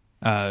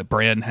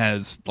 Bran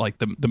has like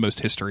the most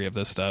history of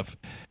this stuff,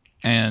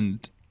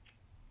 and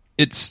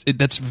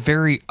that's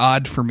very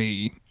odd for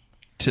me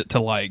to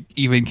like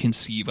even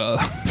conceive of.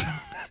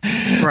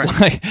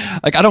 Right.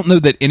 like I don't know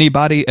that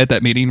anybody at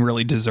that meeting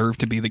really deserved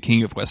to be the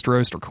king of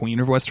Westeros or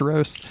queen of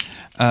Westeros,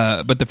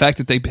 but the fact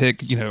that they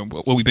pick,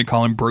 what we've been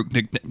calling broke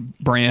Dick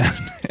Bran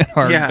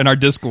in our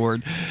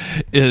Discord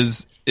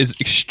is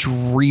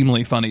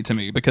extremely funny to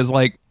me, because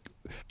like,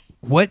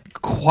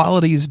 what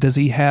qualities does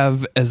he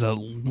have as a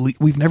lead?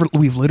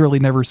 We've literally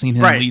never seen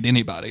him lead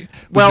anybody.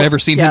 We've never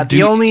seen him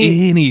do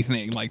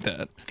anything like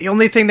that. The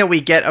only thing that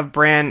we get of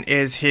Bran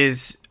is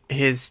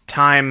his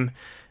time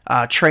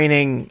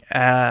training.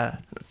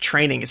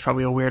 Training is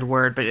probably a weird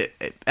word, but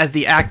as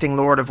the acting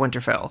Lord of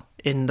Winterfell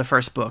in the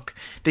first book,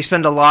 they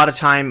spend a lot of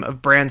time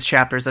of Bran's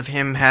chapters of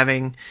him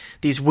having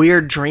these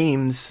weird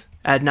dreams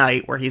at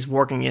night where he's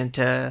walking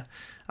into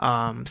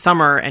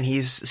summer and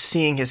he's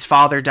seeing his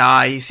father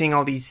die. He's seeing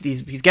all these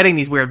he's getting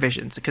these weird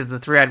visions because the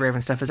Three-Eyed Raven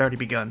stuff has already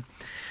begun.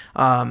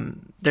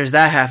 There's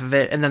that half of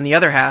it, and then the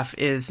other half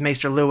is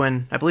Maester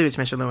Luwin, I believe it's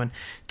Maester Luwin,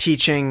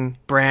 teaching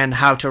Bran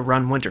how to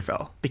run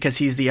Winterfell, because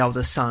he's the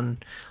eldest son.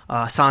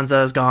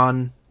 Sansa is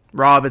gone,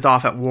 Robb is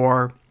off at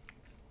war,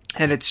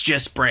 and it's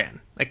just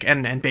Bran, like,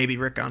 and baby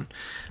Rickon.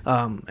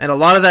 And a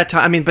lot of that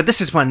time, I mean, but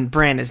this is when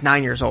Bran is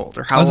 9 years old,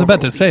 or how I was old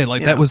about to say, is,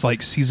 like, that was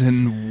like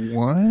season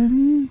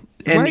 1?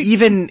 And Right.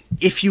 even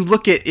if you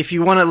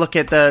want to look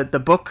at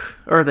the book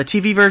or the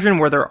TV version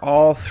where they're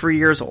all 3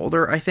 years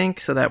older, I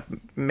think, so that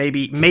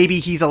maybe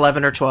he's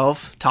 11 or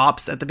 12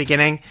 tops at the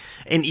beginning.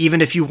 And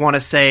even if you want to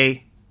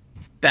say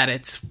that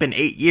it's been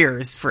 8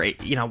 years for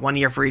 1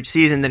 year for each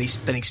season, then he's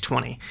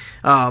 20.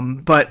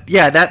 But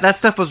yeah, that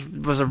stuff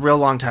was a real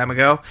long time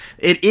ago.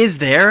 It is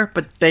there,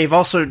 but they've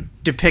also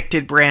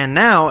depicted Bran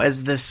now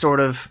as this sort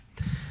of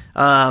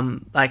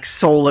like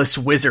soulless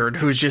wizard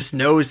who just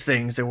knows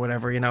things or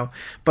whatever,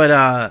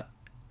 but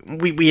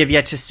we have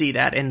yet to see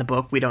that in the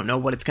book. We don't know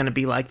what it's going to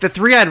be like. The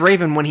Three-Eyed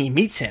Raven, when he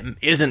meets him,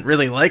 isn't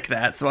really like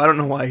that, so I don't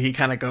know why he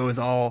kind of goes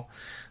all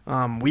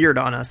weird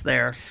on us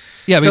there.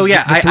 Yeah, so the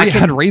I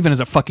Three-Eyed Raven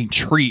is a fucking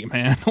tree,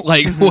 man.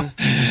 Like,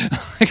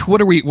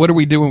 what are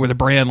we doing with a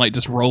Bran like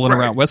just rolling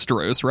around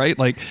Westeros, right?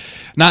 Like,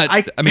 not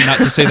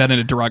to say that in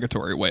a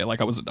derogatory way.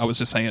 Like I was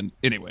just saying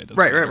anyway.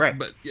 Right.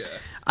 But yeah,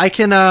 I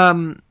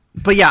can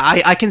but yeah,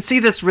 I can see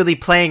this really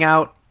playing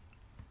out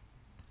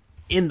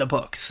in the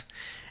books.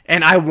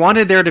 And I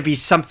wanted there to be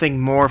something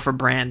more for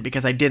Bran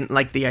because I didn't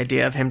like the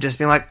idea of him just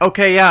being like,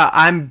 okay, yeah,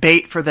 I'm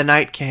bait for the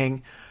Night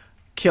King.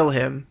 Kill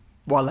him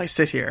while I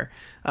sit here.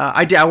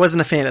 I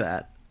wasn't a fan of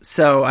that.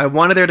 So I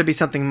wanted there to be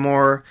something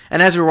more.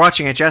 And as we were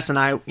watching it, Jess and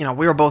I,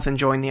 we were both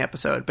enjoying the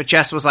episode. But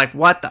Jess was like,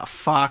 what the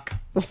fuck?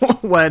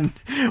 when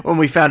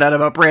we found out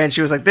about Bran,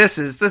 she was like, this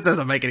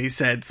doesn't make any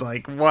sense.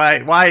 Like,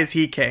 why is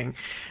he king?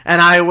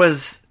 And I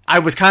was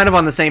kind of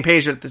on the same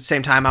page, but at the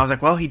same time, I was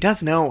like, well, he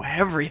does know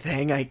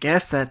everything. I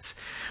guess that's...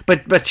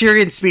 But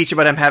Tyrion's speech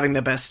about him having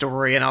the best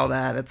story and all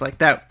that, it's like,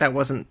 that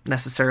wasn't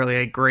necessarily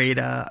a great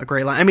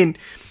line. I mean...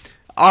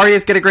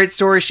 Arya's got a great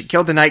story. She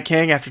killed the Night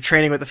King after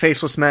training with the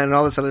Faceless Men and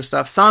all this other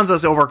stuff.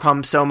 Sansa's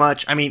overcome so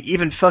much. I mean,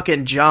 even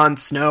fucking Jon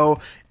Snow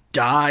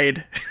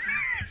died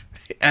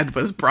and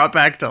was brought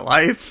back to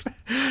life.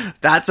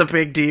 That's a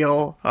big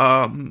deal.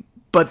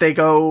 But they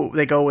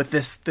go with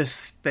this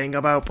thing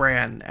about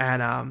Bran,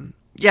 and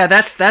yeah,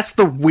 that's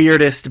the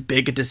weirdest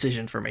big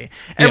decision for me.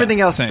 Everything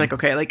else, same. it's like,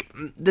 okay, like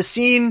the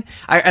scene,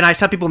 I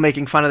saw people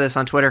making fun of this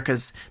on Twitter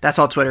because that's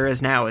all Twitter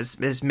is now,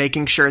 is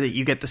making sure that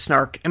you get the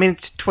snark. I mean,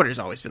 Twitter's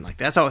always been like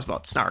that. It's always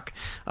about snark.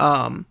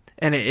 And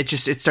it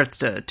starts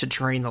to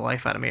drain the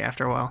life out of me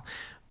after a while.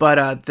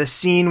 But the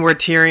scene where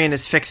Tyrion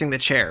is fixing the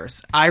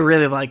chairs, I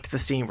really liked the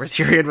scene where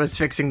Tyrion was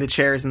fixing the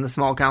chairs in the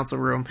small council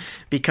room,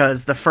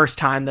 because the first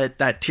time that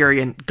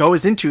Tyrion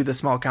goes into the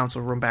small council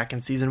room back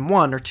in season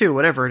 1 or 2,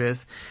 whatever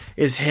it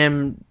is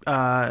him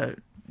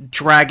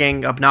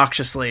dragging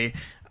obnoxiously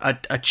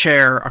a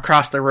chair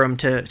across the room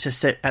to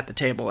sit at the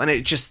table. And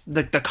it just,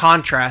 the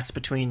contrast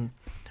between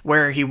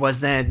where he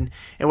was then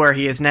and where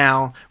he is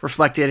now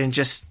reflected in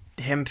just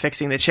him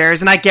fixing the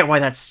chairs. And I get why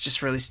that's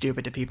just really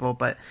stupid to people,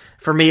 but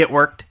for me it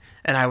worked,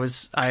 and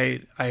I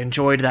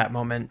enjoyed that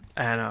moment.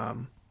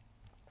 And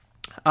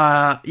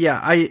yeah,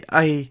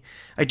 I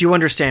do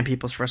understand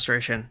people's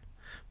frustration,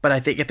 but I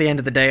think at the end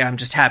of the day, I'm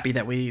just happy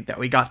that we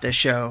got this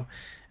show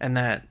and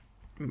that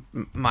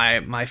my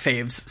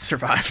faves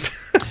survived.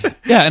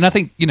 Yeah, and I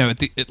think,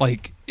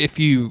 if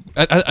you,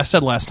 I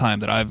said last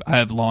time that I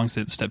have long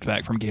since stepped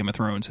back from Game of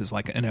Thrones as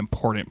like an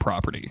important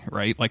property,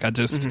 right? Like I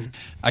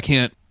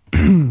can't.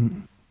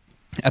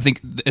 I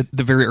think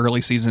the very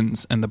early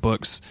seasons and the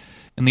books,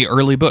 in the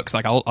early books,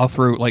 like I'll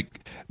throw like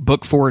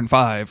book 4 and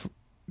 5.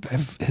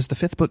 Has the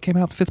 5th book came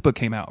out? The 5th book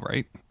came out,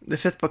 right? The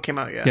 5th book came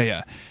out, yeah.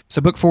 Yeah. So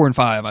book 4 and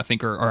 5, I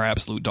think, are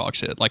absolute dog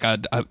shit. Like I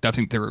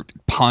think they're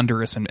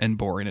ponderous and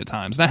boring at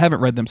times. And I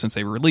haven't read them since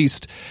they were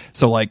released.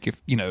 So like,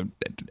 if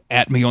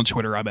at me on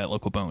Twitter, I'm at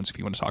Local Bones if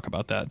you want to talk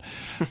about that.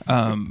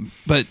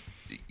 But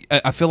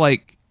I feel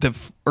like the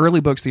early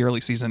books, the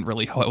early season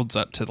really holds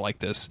up to like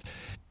this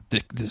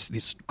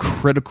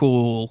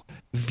critical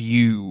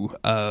view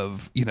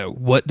of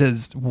what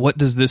does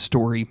this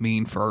story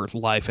mean for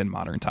life in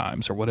modern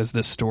times, or what does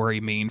this story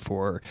mean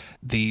for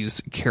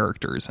these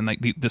characters, and like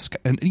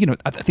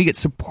I think it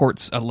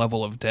supports a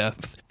level of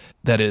depth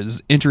that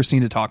is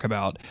interesting to talk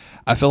about.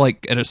 I feel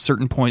like at a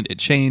certain point it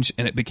changed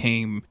and it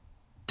became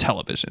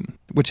television,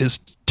 which is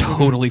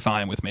totally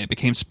fine with me. It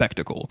became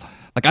spectacle.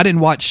 Like I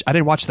didn't watch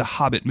the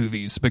Hobbit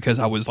movies because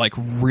I was like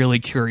really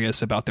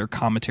curious about their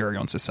commentary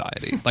on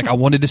society. Like I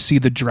wanted to see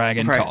the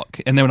dragon talk,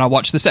 and then when I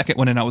watched the second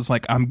one, and I was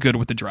like, I'm good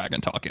with the dragon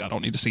talking. I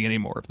don't need to see any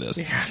more of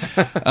this.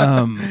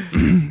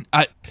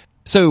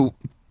 So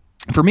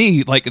for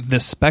me, like the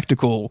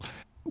spectacle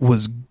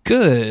was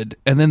good,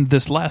 and then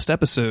this last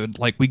episode,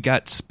 like we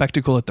got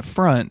spectacle at the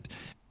front.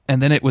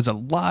 And then it was a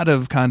lot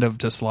of kind of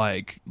just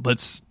like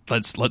let's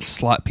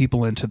slot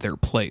people into their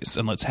place,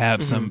 and let's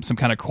have some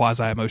kind of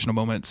quasi emotional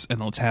moments, and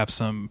let's have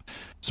some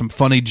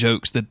funny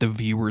jokes that the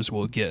viewers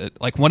will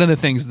get. Like one of the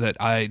things that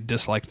I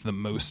disliked the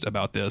most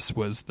about this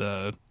was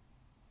the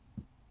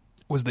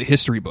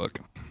history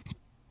book.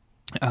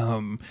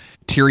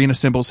 Tyrion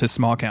assembles his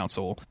small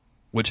council,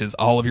 which is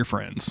all of your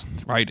friends,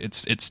 right?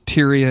 It's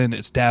Tyrion,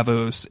 it's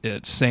Davos,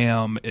 it's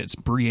Sam, it's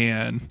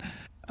Brienne.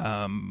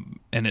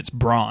 and it's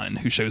Bronn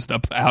who shows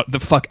up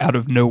out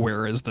of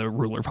nowhere as the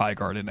ruler of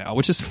Highgarden now,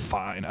 which is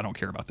fine. I don't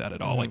care about that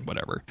at all. Like,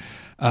 whatever.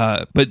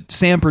 But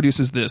Sam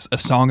produces this A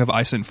Song of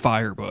Ice and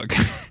Fire book,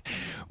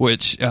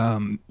 which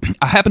I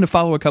happen to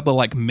follow a couple of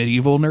like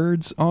medieval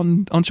nerds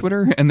on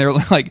Twitter, and they're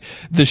like,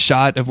 the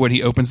shot of when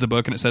he opens the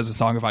book and it says A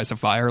Song of Ice and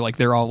Fire, like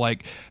they're all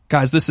like,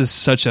 guys, this is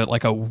such a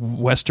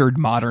Western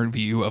modern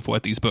view of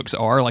what these books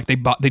are. Like they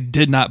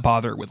did not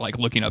bother with like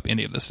looking up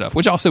any of this stuff,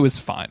 which also is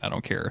fine. I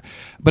don't care.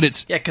 But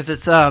it's because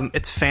it's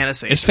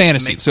fantasy. It's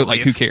fantasy, so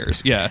like who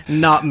cares? Yeah,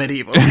 not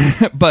medieval.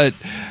 But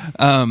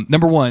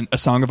number one, A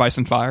Song of Ice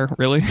and Fire,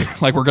 really?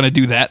 Like we're gonna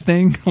do that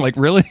thing? Like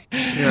really?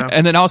 Yeah.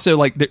 And then also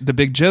like the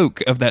big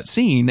joke of that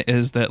scene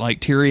is that like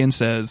Tyrion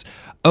says,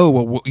 oh,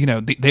 well, you know,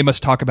 they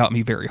must talk about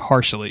me very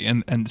harshly.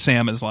 And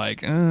Sam is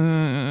like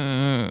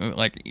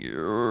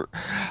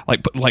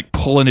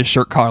pulling his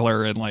shirt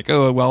collar and like,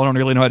 oh, well, I don't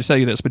really know how to tell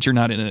you this, but you're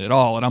not in it at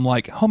all. And I'm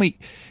like, homie,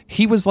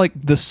 he was like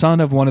the son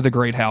of one of the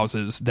great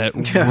houses that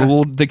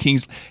ruled the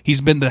kings.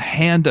 He's been the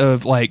hand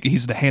of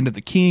he's the hand of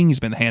the king. He's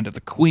been the hand of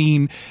the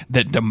queen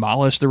that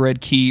demolished the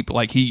Red Keep.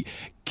 Like he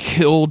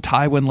killed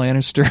Tywin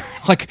Lannister.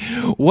 Like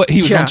what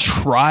he was on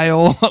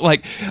trial.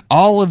 Like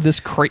all of this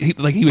crazy.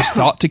 Like he was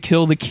thought to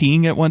kill the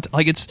king at one time.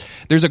 Like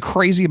there's a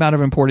crazy amount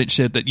of important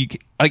shit that you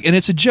like, and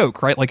it's a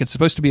joke, right? Like it's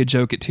supposed to be a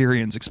joke at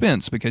Tyrion's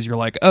expense because you're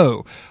like,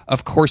 oh,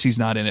 of course he's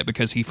not in it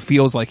because he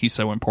feels like he's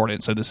so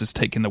important. So this is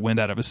taking the wind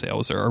out of his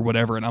sails or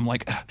whatever. And I'm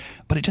like,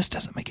 but it just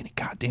doesn't make any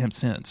goddamn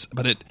sense.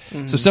 But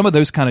so some of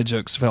those kind of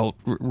jokes felt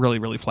really,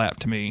 really flat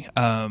to me.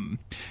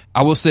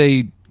 I will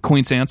say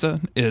Queen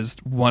Sansa is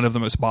one of the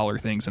most baller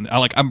things, and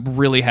I'm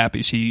really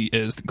happy she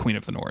is the Queen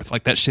of the North.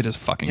 Like that shit is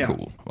fucking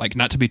cool. Like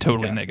not to be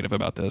totally negative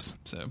about this.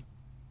 So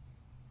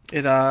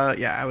it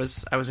I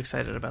was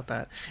excited about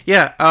that.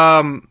 Yeah,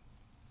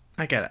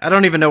 I get it. I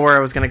don't even know where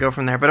I was going to go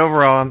from there, but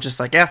overall I'm just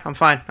like, yeah, I'm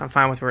fine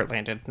with where it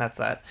landed. That's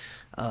that.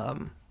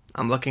 I'm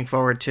looking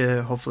forward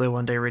to hopefully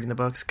one day reading the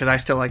books because I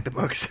still like the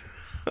books.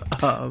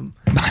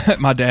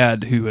 My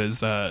dad, who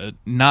is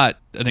not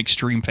an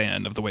extreme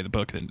fan of the way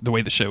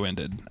the show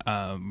ended,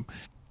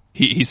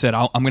 he said,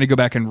 I'm going to go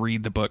back and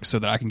read the book so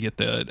that I can get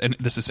and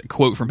this is a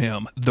quote from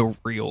him, the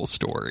real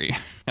story.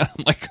 I'm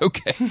like,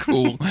 okay,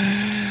 cool.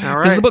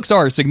 Because the books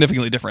are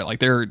significantly different. Like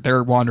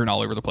they're wandering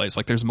all over the place.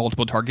 Like there's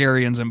multiple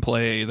Targaryens in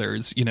play.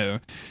 There's,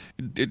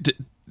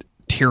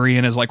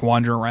 Tyrion is like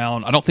wandering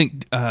around. I don't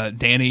think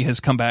Dany has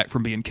come back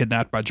from being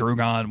kidnapped by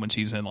Drogon when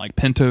she's in like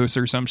Pentos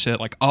or some shit.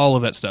 Like all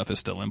of that stuff is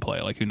still in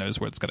play. Like who knows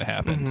what's going to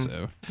happen.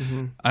 So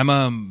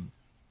I'm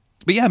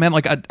but yeah, man,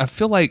 like I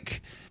feel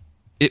like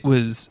it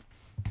was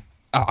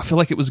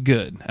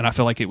good, and I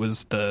feel like it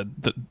was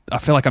I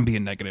feel like I'm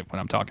being negative when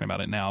I'm talking about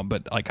it now,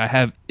 but like I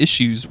have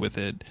issues with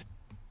it.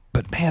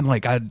 But man,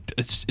 like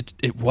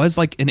it was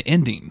like an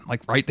ending.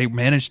 Like right, they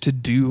managed to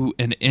do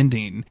an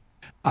ending.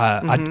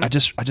 I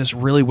just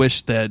really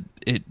wish that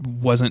it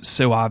wasn't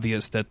so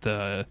obvious that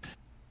the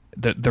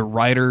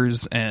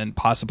writers and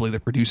possibly the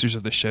producers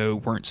of the show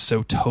weren't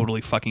so totally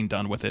fucking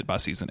done with it by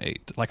season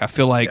 8. Like I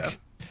feel like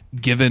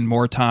given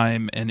more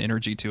time and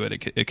energy to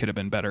it, it could have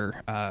been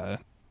better. I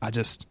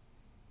just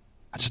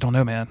don't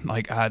know, man.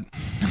 Like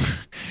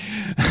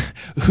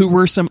who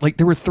were some, like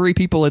there were 3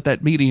 people at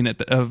that meeting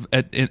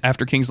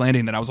after King's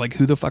Landing that I was like,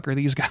 who the fuck are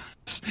these guys?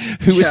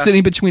 Who was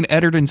sitting between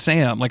Eddard and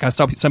Sam? Like I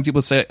saw some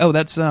people say, oh,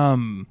 that's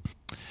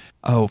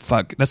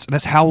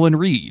that's Howland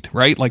Reed,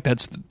 right? Like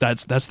that's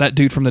that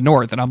dude from the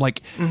North. And I'm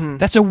like,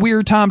 that's a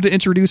weird time to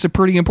introduce a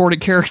pretty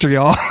important character,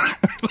 y'all.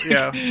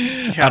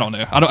 I don't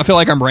know. I feel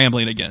like I'm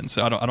rambling again,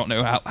 so I don't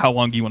know how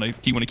long you want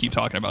to keep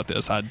talking about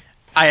this. I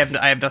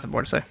have nothing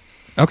more to say.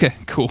 Okay,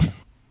 cool.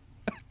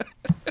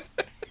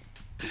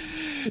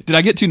 Did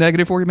I get too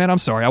negative for you, man? I'm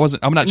sorry.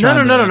 I'm not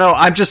trying. No.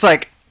 I'm just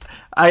like,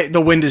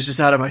 the wind is just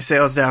out of my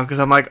sails now because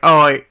I'm like,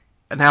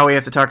 now we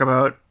have to talk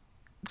about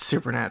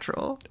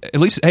Supernatural. At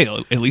least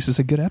it's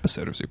a good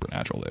episode of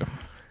Supernatural, though.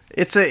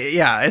 It's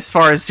as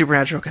far as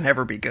Supernatural can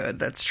ever be good,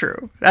 that's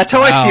true. That's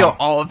how I feel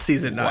all of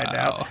season 9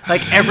 now.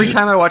 Like every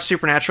time I watch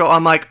Supernatural,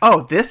 I'm like,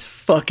 oh, this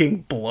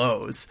fucking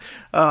blows.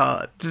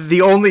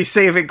 The only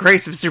saving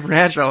grace of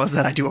Supernatural is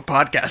that I do a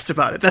podcast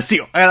about it.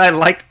 And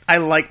I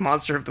like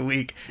Monster of the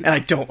Week, and I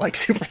don't like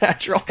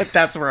Supernatural.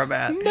 That's where I'm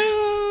at.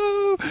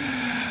 No.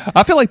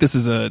 I feel like this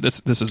is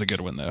a good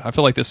one though. I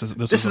feel like this is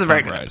a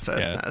very good episode.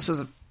 Yeah. No,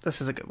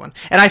 this is a good one,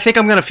 and I think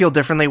I'm going to feel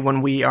differently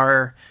when we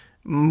are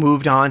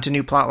moved on to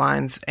new plot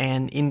lines,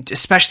 and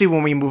especially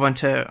when we move on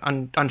to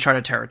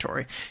uncharted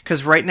territory.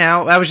 Because right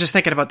now, I was just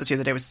thinking about this the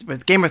other day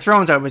with Game of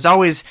Thrones. I was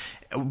always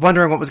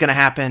wondering what was going to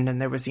happen,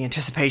 and there was the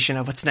anticipation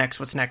of what's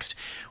next.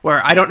 Where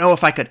I don't know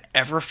if I could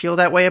ever feel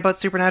that way about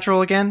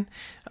Supernatural again,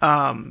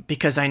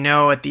 because I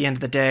know at the end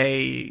of the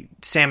day,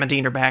 Sam and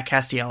Dean are back,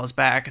 Castiel is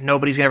back.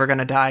 Nobody's ever going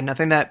to die.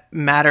 Nothing that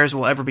matters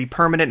will ever be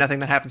permanent. Nothing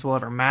that happens will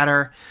ever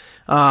matter.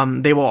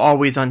 They will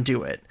always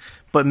undo it.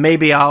 But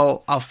maybe I'll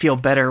feel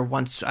better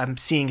once I'm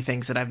seeing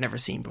things that I've never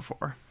seen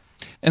before.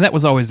 And that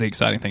was always the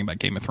exciting thing about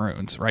Game of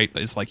Thrones, right?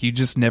 It's like you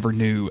just never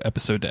knew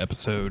episode to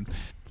episode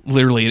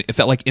literally it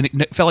felt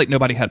like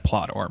nobody had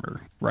plot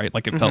armor, right?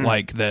 Like it felt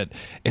like that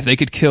if they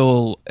could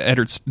kill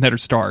Ned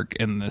Stark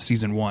in the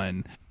season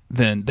 1,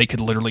 then they could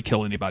literally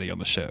kill anybody on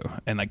the show,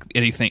 and like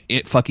anything,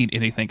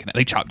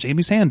 they chopped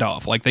Jamie's hand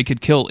off, like they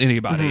could kill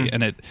anybody,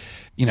 and it,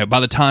 by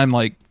the time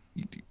like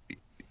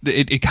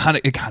it kind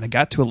of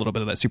got to a little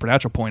bit of that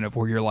supernatural point of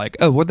where you're like,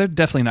 oh, well, they're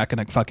definitely not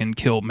going to fucking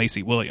kill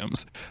Macy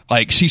Williams,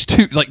 like she's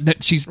too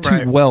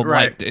well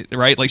liked,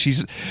 right? Like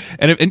she's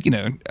and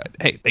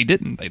hey, they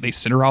didn't, they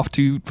sent her off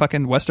to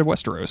fucking west of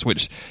Westeros,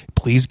 which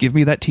please give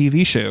me that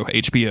TV show,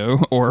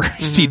 HBO or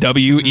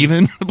CW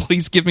even,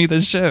 please give me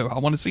this show, I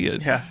want to see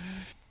it. Yeah.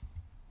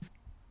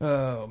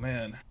 Oh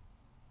man.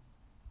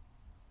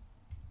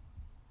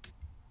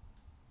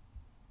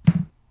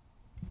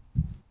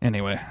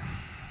 Anyway.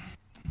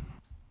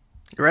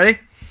 You ready?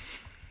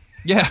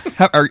 Yeah.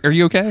 Are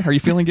you okay? Are you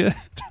feeling good?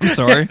 I'm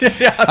sorry.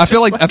 I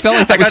felt like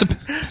that was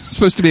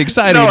supposed to be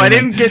exciting. No, I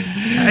didn't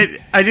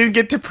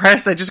get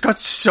depressed. I just got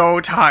so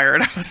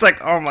tired. I was like,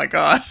 oh my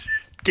god,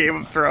 Game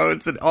of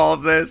Thrones and all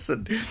of this,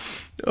 and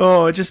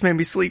it just made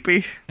me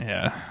sleepy.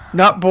 Yeah.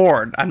 Not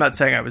bored. I'm not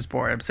saying I was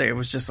bored. I'm saying it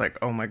was just like,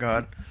 oh my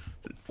god.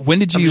 When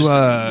did you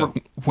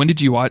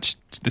watch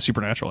the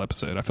Supernatural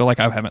episode? I feel like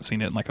I haven't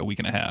seen it in like a week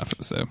and a half.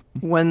 So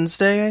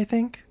Wednesday, I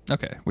think.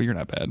 Okay, well, you're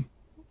not bad.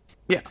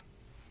 Yeah,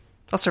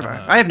 I'll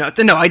survive. I have no.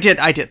 I did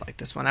like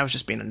this one. I was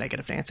just being a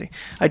negative Nancy.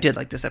 I did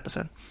like this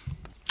episode.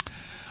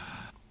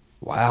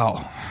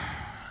 Wow.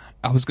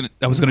 I was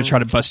gonna try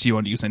to bust you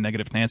on using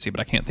negative Nancy, but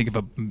I can't think of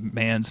a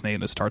man's name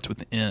that starts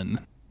with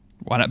N.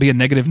 Why not be a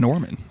negative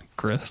Norman,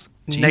 Chris?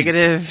 Jeez.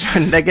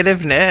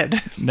 Negative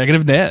Ned.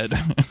 Negative Ned.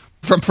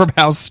 From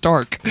House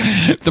Stark,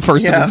 the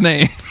first of his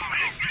name.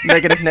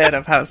 Negative Ned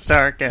of House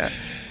Stark, yeah.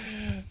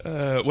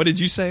 What did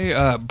you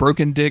say?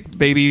 Broken dick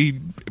baby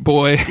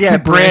boy? Yeah,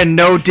 Bran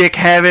no dick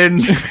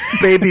having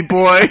baby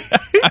boy.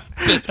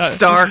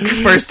 Stark,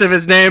 first of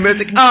his name.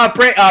 It's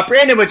like,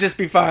 Brandon would just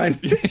be fine.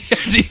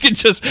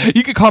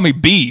 you could call me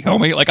B,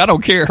 homie. Like, I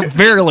don't care.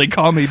 Verily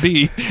call me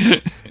B.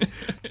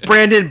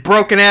 Brandon,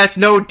 broken ass,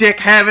 no dick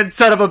having,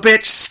 son of a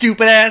bitch,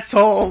 stupid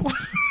asshole.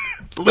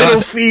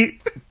 Little feet.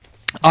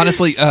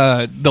 Honestly,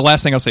 the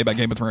last thing I'll say about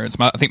Game of Thrones,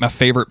 I think my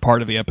favorite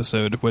part of the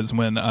episode was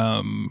when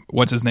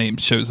what's his name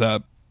shows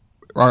up,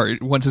 or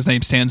what's his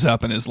name stands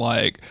up and is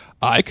like,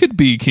 I could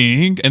be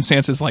king, and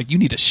Sansa's like, you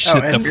need to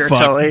shit the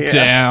fuck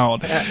down.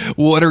 Yeah.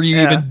 What are you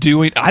even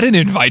doing? I didn't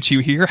invite you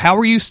here. How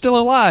are you still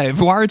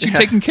alive? Why aren't you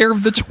taking care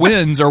of the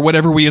twins or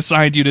whatever we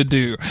assigned you to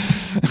do?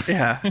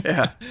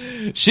 Yeah.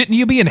 Shouldn't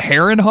you be in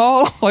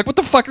Harrenhal? Like, what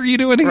the fuck are you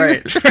doing here?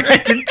 Right.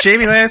 Didn't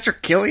Jaime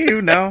Lannister kill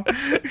you? No.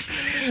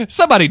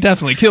 Somebody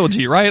definitely killed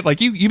you, right? Like,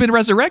 you've been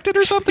resurrected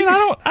or something?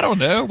 I don't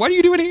know. What are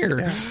you doing here?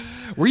 Yeah.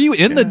 Were you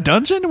in the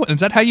dungeon?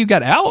 Is that how you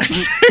got out?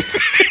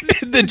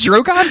 Did the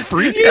Drogon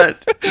free you?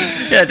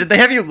 Yeah, did they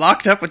have you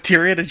locked up with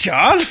Tyrion and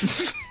Jon?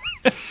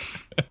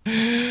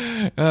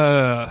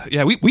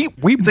 Yeah, we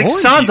It's like,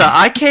 Sansa, you.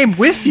 I came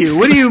with you.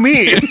 What do you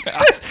mean?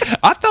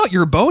 I thought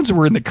your bones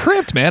were in the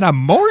crypt, man. I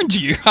mourned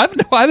you. I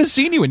haven't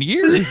seen you in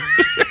years.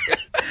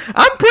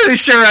 I'm pretty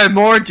sure I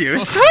mourned you.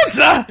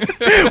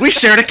 Sansa! We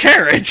shared a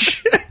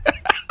carriage.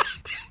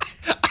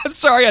 I'm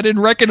sorry, I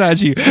didn't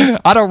recognize you.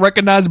 I don't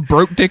recognize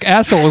broke dick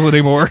assholes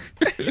anymore.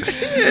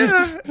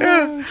 Yeah.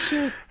 Oh,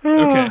 shit.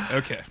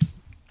 Okay.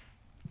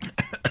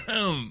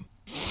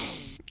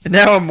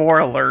 Now I'm more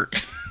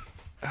alert.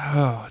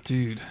 Oh,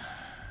 dude.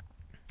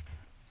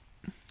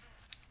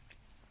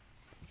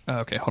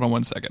 Okay, hold on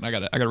one second. I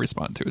gotta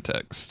respond to a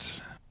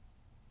text.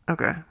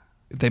 Okay.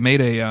 They made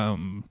a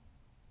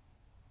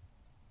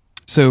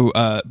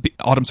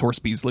Autumn's horse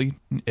Beasley,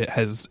 it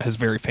has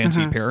very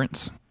fancy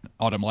parents.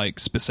 Autumn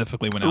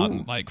specifically went out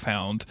and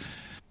found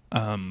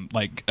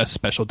a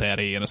special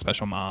daddy and a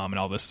special mom and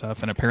all this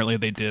stuff, and apparently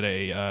they did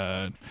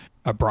a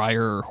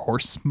Briar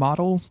horse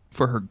model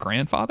for her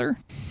grandfather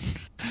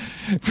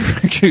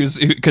because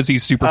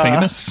he's super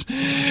famous.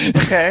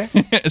 Okay.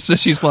 So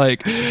she's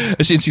like,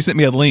 she sent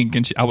me a link,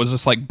 and I was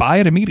just like, buy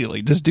it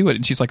immediately, just do it.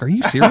 And she's like, are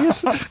you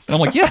serious? And I'm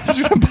like,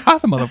 yes, buy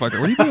the motherfucker.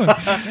 What are you doing?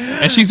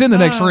 And she's in the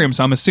next room,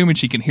 so I'm assuming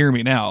she can hear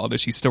me now, although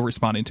she's still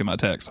responding to my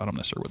text, so I'm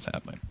not sure what's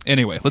happening.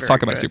 Anyway, let's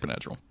talk about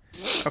Supernatural.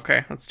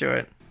 Okay, let's do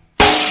it.